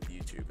program with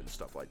YouTube and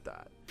stuff like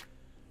that.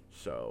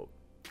 So,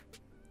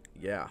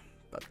 yeah,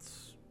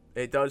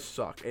 it does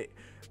suck.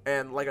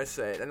 And like I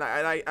said, and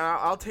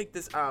I'll take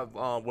this out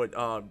of what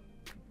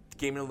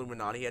Gaming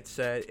Illuminati had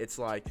said. It's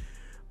like,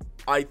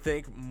 I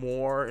think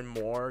more and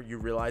more you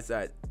realize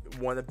that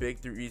one of the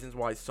big reasons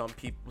why some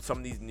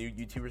of these new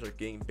YouTubers are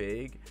getting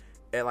big,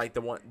 and like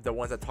the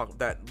ones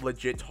that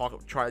legit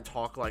try to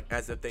talk like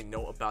as if they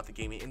know about the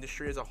gaming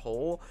industry as a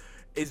whole,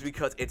 is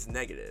because it's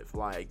negative.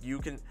 Like you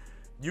can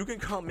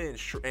come in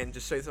and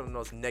just say some of the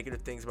most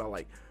negative things about,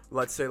 like,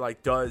 let's say,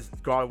 like, does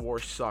God of War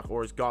suck,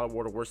 or is God of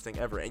War the worst thing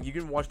ever, and you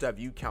can watch that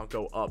view count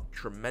go up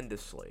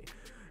tremendously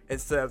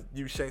instead of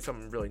you saying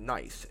something really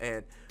nice.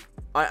 And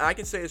I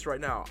can say this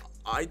right now.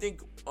 I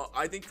think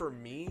for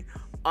me,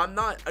 I'm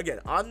not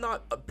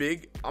a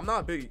big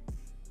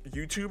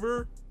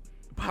YouTuber.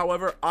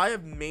 However, I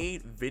have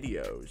made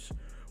videos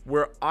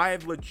where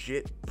I've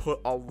legit put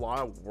a lot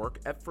of work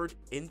effort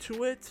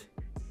into it,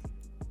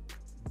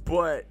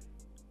 but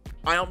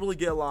I don't really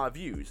get a lot of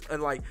views.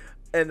 And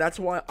that's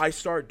why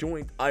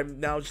I'm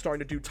now starting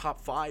to do a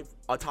top 5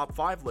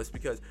 list,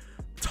 because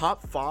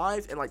top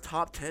 5s and like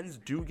top 10s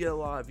do get a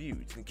lot of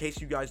views. In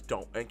case you guys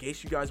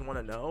want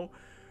to know,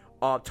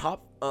 your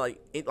top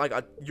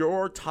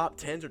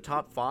 10s or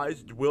top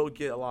 5s will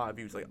get a lot of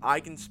views. Like,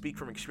 I can speak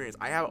from experience.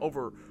 I have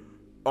over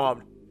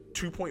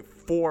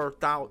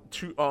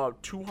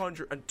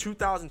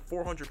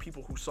 2,400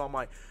 people who saw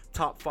my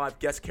top 5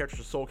 guest characters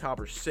of Soul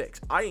Calibur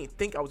 6. I didn't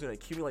think I was going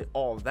to accumulate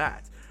all of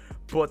that,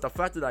 but the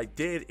fact that I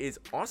did is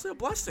honestly a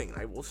blessing.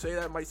 I will say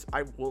that.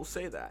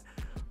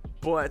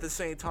 But at the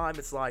same time,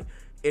 it's like,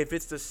 if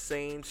it's the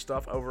same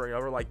stuff over and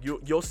over, like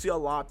you'll see a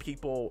lot of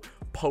people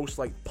post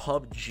like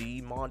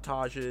PUBG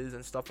montages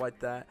and stuff like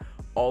that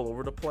all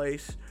over the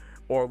place,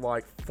 or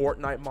like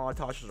Fortnite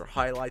montages or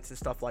highlights and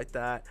stuff like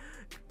that,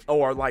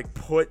 or like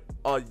put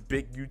a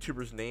big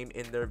YouTuber's name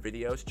in their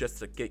videos just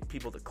to get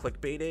people to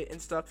clickbait it and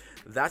stuff.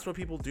 That's what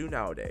people do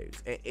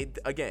nowadays. And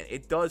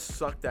it does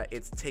suck that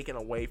it's taken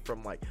away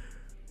from like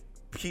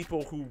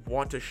people who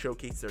want to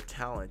showcase their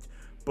talent,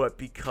 but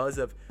because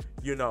of,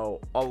 you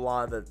know, a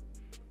lot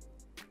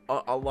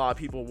of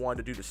people want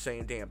to do the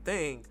same damn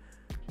thing,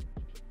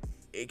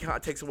 it kind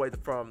of takes away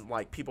from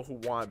like people who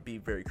want to be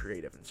very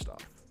creative and stuff.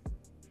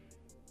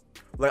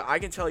 Like, I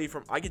can tell you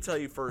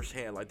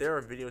firsthand, like, there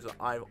are videos that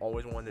I've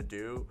always wanted to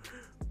do,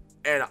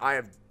 and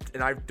I've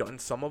done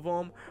some of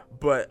them,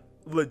 but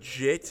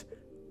legit,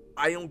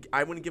 I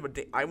wouldn't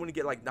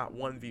get like not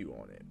one view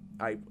on it.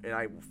 I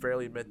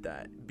fairly admit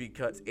that,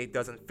 because it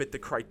doesn't fit the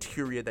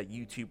criteria that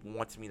YouTube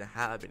wants me to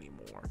have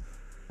anymore.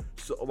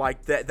 So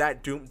like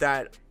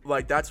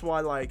that's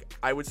why, like,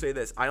 I would say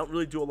this: I don't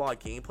really do a lot of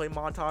gameplay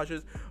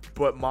montages,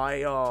 but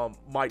my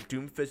my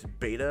Doomfist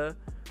beta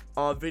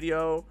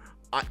video,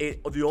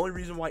 the only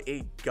reason why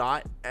it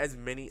got as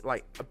many,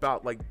 like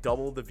about like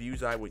double the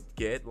views I would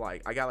get,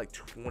 like I got like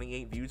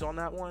 28 views on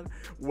that one,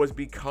 was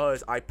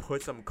because I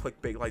put some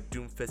clickbait like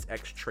Doomfist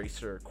X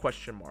Tracer ?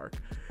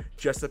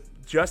 Just to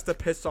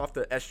piss off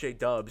the SJ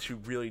dubs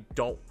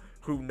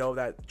who know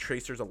that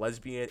Tracer's a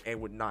lesbian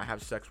and would not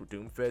have sex with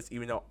Doomfist,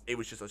 even though it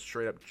was just a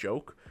straight up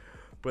joke.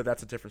 But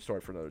that's a different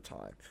story for another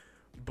time.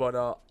 But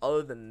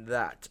other than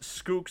that,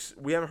 Skooks,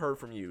 we haven't heard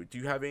from you. Do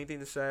you have anything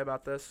to say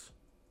about this?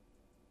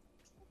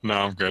 No,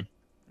 I'm good.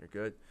 You're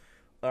good.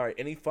 All right.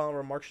 Any final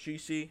remarks,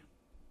 GC,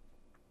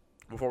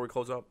 before we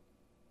close up?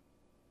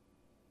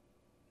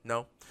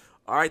 No.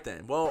 All right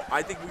then. Well,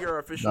 I think we are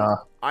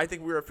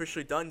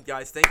officially done,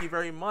 guys. Thank you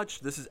very much.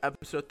 This is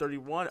episode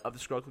 31 of the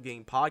ScrubClub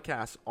Gaming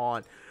Podcast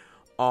on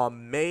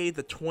May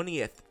the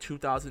 20th,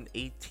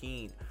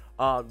 2018.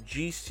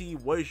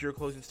 GC, what is your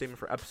closing statement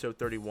for episode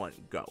 31?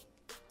 Go.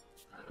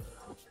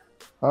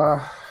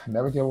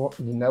 Never give up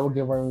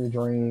on your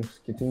dreams.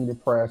 Continue to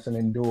press and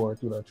endure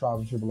through the trials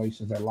and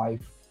tribulations that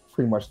life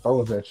pretty much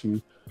throws at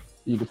you.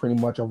 You can pretty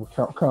much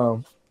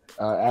overcome.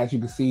 As you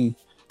can see,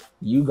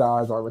 you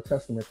guys are a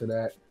testament to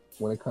that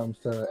when it comes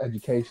to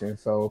education.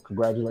 So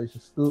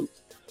congratulations,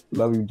 Scoops.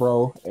 Love you,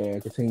 bro,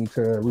 and continue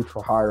to reach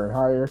for higher and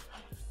higher.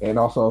 And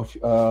also,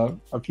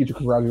 a future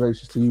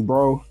congratulations to you,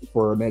 bro,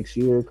 for next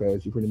year,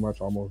 because you're pretty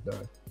much almost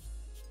done.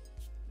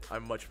 I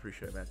much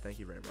appreciate it, man. Thank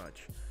you very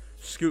much.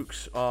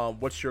 Skooks,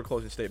 what's your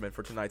closing statement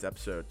for tonight's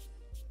episode?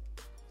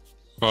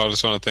 Well, I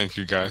just want to thank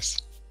you guys.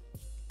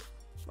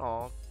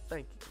 Oh,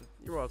 thank you.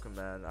 You're welcome,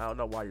 man. I don't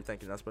know why you're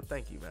thanking us, but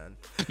thank you, man.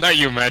 Not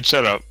you, man.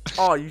 Shut up.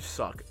 Oh, you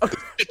suck.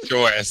 Get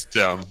your ass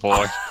down,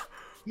 boy.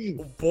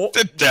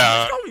 Sit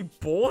down. You call me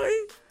boy?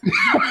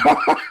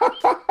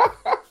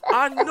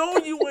 I know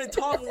you ain't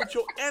talking with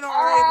your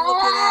NRA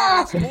looking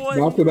ass, boy.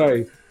 Not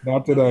today.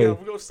 Yeah,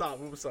 we're gonna stop.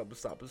 All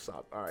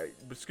right,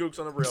 but Skooks,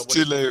 on the real. It's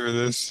too late for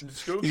this.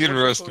 Skooks, You can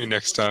roast me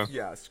next time.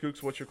 Yeah,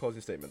 Skooks, what's your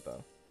closing statement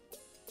though?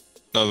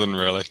 Nothing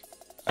really.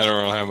 I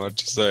don't really have much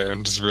to say.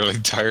 I'm just really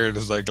tired.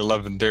 It's like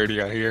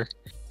 11:30 out here.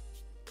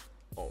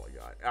 Oh my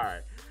god. All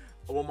right.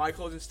 Well, my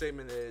closing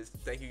statement is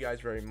thank you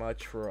guys very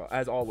much for,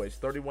 as always,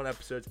 31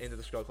 episodes into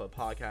the ScrubClub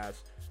podcast,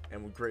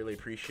 and we greatly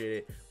appreciate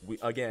it. We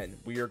are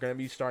going to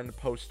be starting to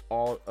post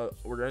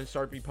we're going to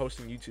start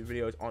posting YouTube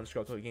videos on the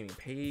ScrubClub Gaming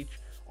page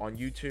on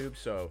YouTube,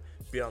 so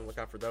be on the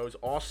lookout for those.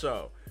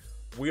 Also,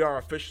 we are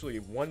officially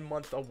 1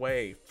 month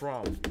away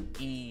from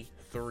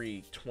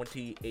E3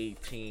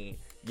 2018.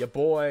 Your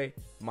boy,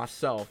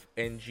 myself,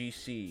 and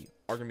GC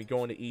are going to be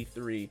going to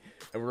E3,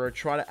 and we're going to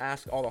try to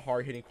ask all the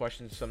hard-hitting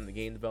questions to some of the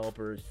game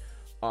developers.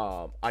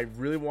 I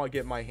really want to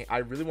get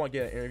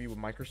an interview with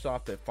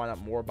Microsoft to find out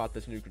more about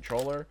this new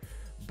controller,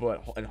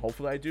 and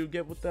hopefully I do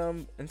get with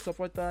them and stuff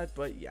like that.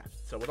 But yeah,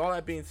 so with all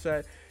that being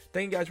said,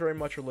 thank you guys very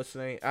much for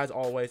listening. As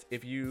always,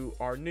 if you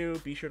are new,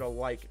 be sure to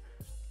like,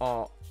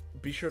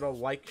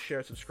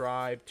 share,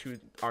 subscribe to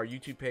our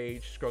YouTube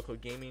page,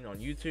 ScrubClub Gaming on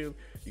YouTube.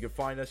 You can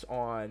find us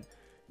on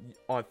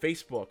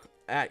Facebook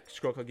at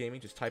ScrubClub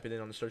Gaming. Just type it in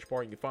on the search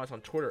bar. You can find us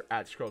on Twitter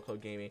at ScrubClub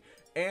Gaming.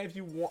 And if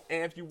you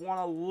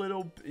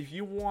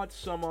want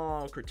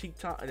some critique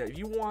time, if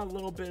you want a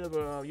little bit of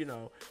a, you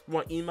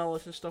want to email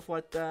us and stuff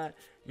like that,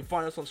 you can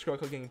find us on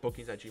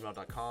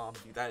ScrubClubGamingBookings@gmail.com.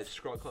 That is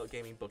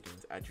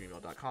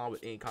ScrubClubGamingBookings@gmail.com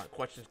with any kind of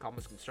questions,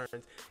 comments,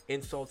 concerns,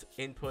 insults,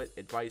 input,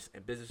 advice,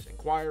 and business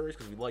inquiries,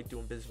 because we like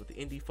doing business with the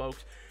indie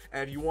folks.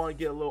 And if you want to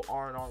get a little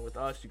R&R with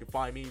us, you can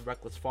find me,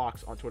 Reckless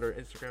Fox, on Twitter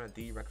and Instagram at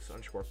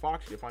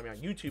 @Reckless_Fox. You can find me on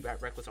YouTube at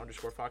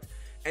Reckless_Fox.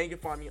 And you can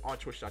find me on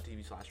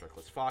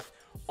Twitch.tv/RecklessFox.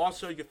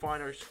 Also, you can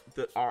find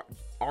our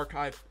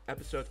archive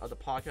episodes of the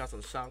podcast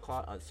on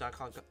SoundCloud,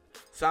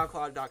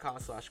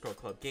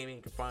 SoundCloud.com/ScrubClubGaming.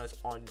 You can find us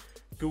on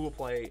Google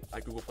Play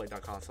at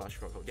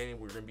GooglePlay.com/ScrubClubGaming.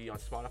 We're going to be on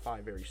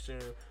Spotify very soon.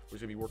 We're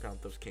going to be working on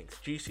those kinks.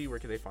 GC, where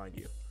can they find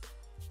you?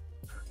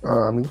 You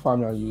can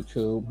find me on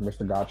YouTube,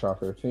 Mr.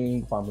 Gotcha13. You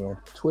can find me on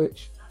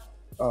Twitch,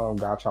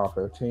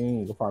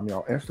 Gotcha13. You can find me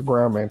on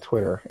Instagram and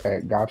Twitter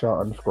at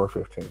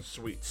Gotcha_15.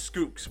 Sweet.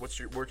 Skooks,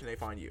 where can they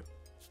find you?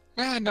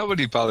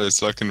 Nobody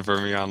bothers looking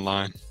for me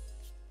online.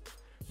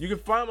 You can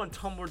find them on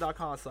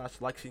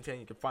Tumblr.com/Lexington.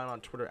 You can find them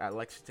on Twitter at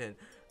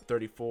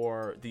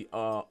Lexington34. The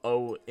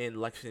O in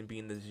Lexington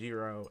being the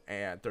 0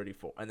 and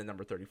 34, and the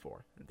number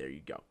 34. And there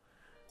you go.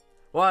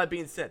 Well, that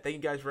being said, thank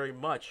you guys very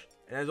much.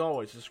 And as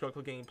always, this is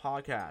ScrubClub Gaming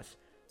Podcast.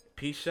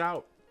 Peace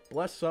out.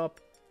 Bless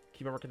up.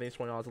 Keep on working days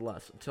 $20 or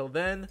less. Until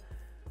then,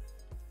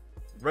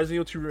 Resident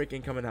Evil 2 Remake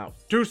ain't coming out.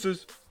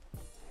 Deuces.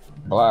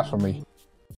 Blasphemy.